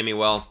right, Jamie.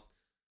 Well,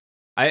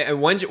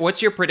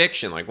 what's your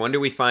prediction? Like, when do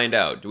we find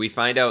out? Do we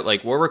find out,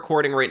 like, we're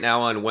recording right now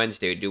on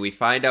Wednesday. Do we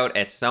find out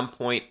at some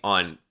point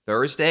on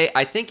Thursday?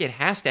 I think it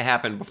has to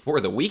happen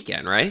before the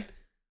weekend, right?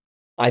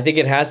 I think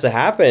it has to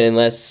happen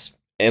unless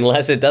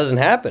it doesn't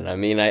happen. I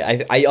mean,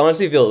 I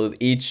honestly feel with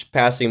each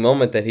passing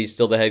moment that he's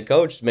still the head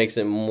coach makes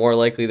it more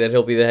likely that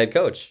he'll be the head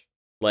coach.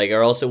 Like,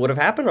 or else it would have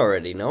happened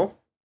already, no?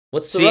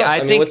 What's the rush? I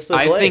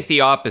delay? think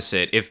the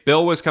opposite. If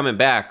Bill was coming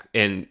back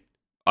and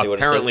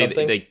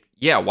apparently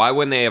why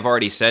wouldn't they have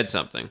already said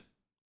something?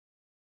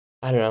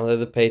 I don't know. They're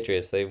the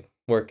Patriots. They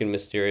work in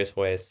mysterious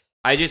ways.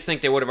 I just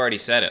think they would have already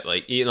said it.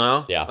 Like, you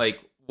know? Yeah. Like,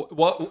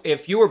 what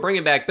if you were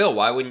bringing back Bill,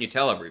 why wouldn't you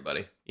tell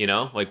everybody? You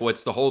know? Like,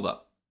 what's the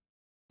holdup?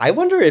 I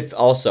wonder if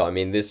also, I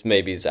mean, this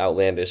maybe is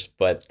outlandish,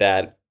 but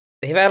that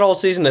they've had all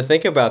season to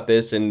think about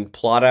this and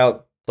plot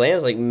out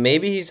plans. Like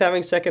maybe he's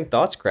having second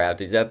thoughts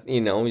craft. He's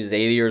he's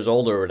 80 years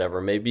old or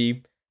whatever.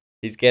 Maybe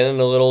he's getting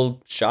a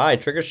little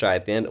trigger shy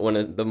at the end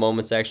when the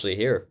moment's actually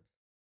here.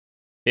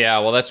 Yeah,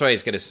 well, that's why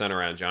he's got his son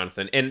around,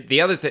 Jonathan. And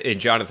the other thing,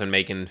 Jonathan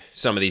making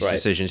some of these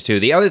decisions too.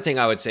 The other thing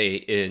I would say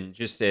in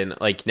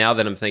like now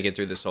that I'm thinking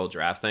through this whole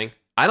draft thing,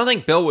 I don't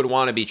think Bill would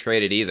want to be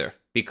traded either.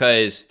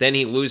 Because then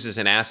he loses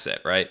an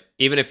asset, right?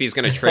 Even if he's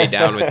going to trade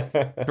down with,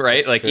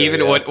 right? Like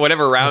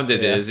whatever round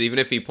it is, even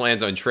if he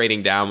plans on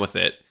trading down with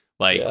it,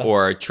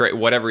 or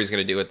whatever he's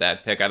going to do with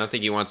that pick, I don't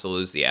think he wants to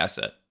lose the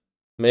asset.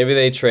 Maybe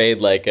they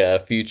trade like a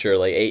future,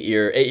 like 8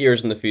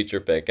 years in the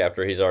future pick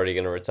after he's already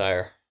going to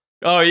retire.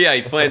 Oh yeah,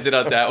 he plans it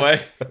out that way.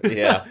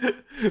 Yeah,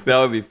 that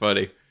would be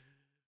funny.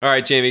 All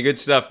right, Jamie, good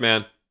stuff,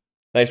 man.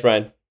 Thanks,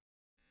 Brian.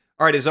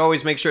 All right, as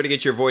always, make sure to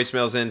get your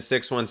voicemails in,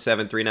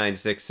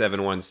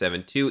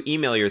 617-396-7172.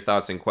 Email your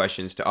thoughts and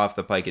questions to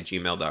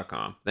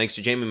offthepike@gmail.com. Thanks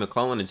to Jamie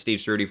McClellan and Steve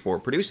Cerruti for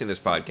producing this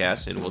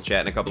podcast, and we'll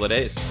chat in a couple of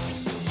days.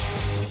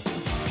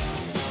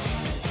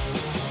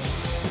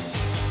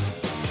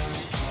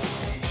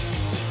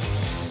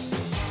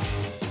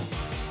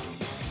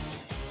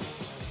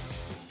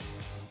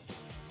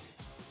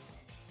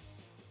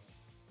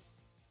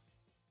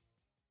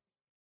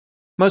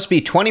 Must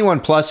be 21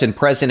 plus in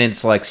present in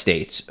select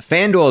states.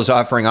 FanDuel is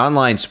offering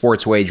online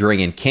sports wagering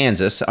in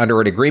Kansas under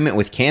an agreement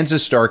with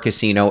Kansas Star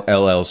Casino,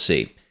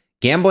 LLC.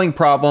 Gambling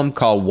problem?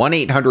 Call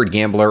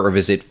 1-800-GAMBLER or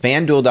visit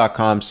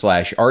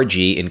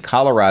FanDuel.com/RG in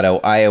Colorado,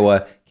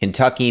 Iowa,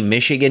 Kentucky,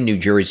 Michigan, New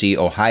Jersey,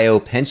 Ohio,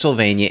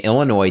 Pennsylvania,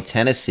 Illinois,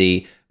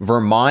 Tennessee,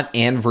 Vermont,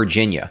 and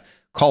Virginia.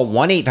 Call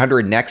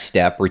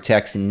 1-800-NEXT-STEP or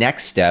text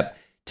NEXT-STEP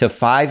to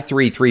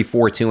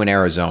 53342 in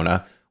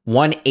Arizona,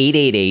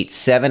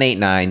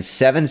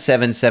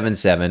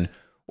 1-888-789-7777,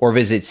 or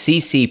visit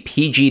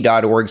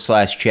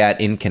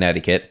ccpg.org/chat in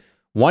Connecticut,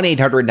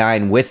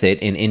 1-800-9-WITH-IT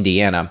in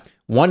Indiana,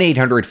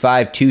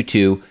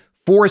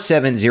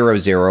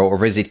 1-800-522-4700, or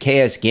visit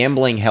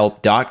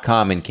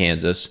ksgamblinghelp.com in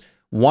Kansas,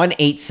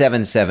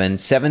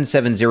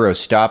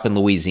 1-877-770-STOP in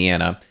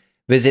Louisiana,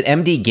 visit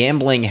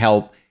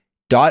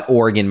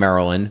mdgamblinghelp.org in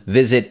Maryland,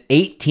 visit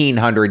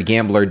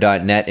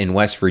 1800gambler.net in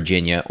West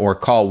Virginia, or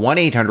call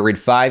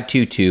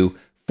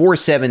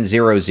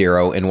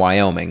 1-800-522-4700 in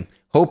Wyoming.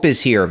 Hope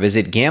is here.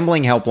 Visit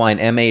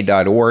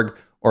gamblinghelplinema.org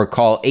or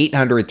call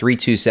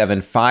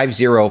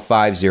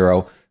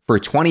 800-327-5050 for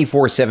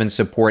 24/7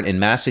 support in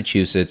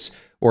Massachusetts,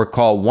 or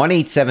call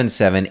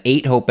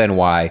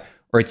 1-877-8-HOPE-NY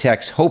or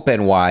text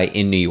HOPE-NY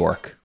in New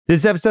York.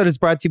 This episode is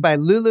brought to you by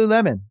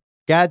Lululemon.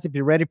 Guys, if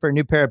you're ready for a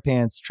new pair of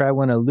pants, try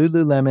one of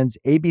Lululemon's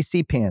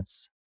ABC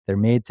pants. They're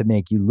made to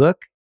make you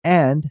look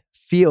and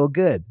feel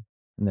good.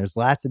 And there's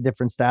lots of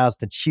different styles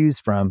to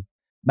choose from.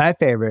 My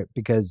favorite,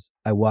 because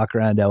I walk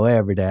around LA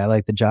every day, I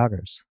like the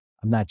joggers.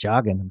 I'm not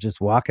jogging, I'm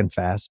just walking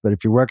fast. But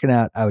if you're working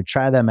out, I would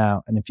try them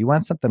out. And if you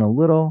want something a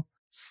little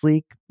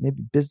sleek,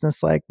 maybe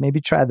business-like,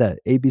 maybe try the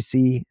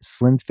ABC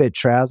Slim Fit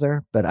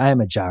trouser. But I am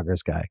a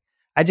joggers guy.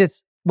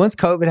 Once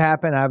COVID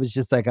happened, I was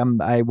just like,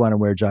 I want to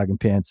wear jogging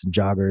pants and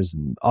joggers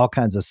and all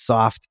kinds of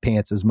soft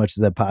pants as much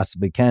as I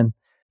possibly can,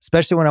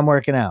 especially when I'm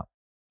working out.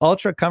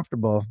 Ultra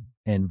comfortable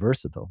and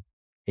versatile.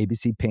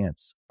 ABC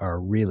pants are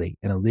really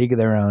in a league of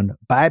their own.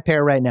 Buy a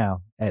pair right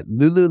now at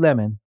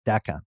lululemon.com.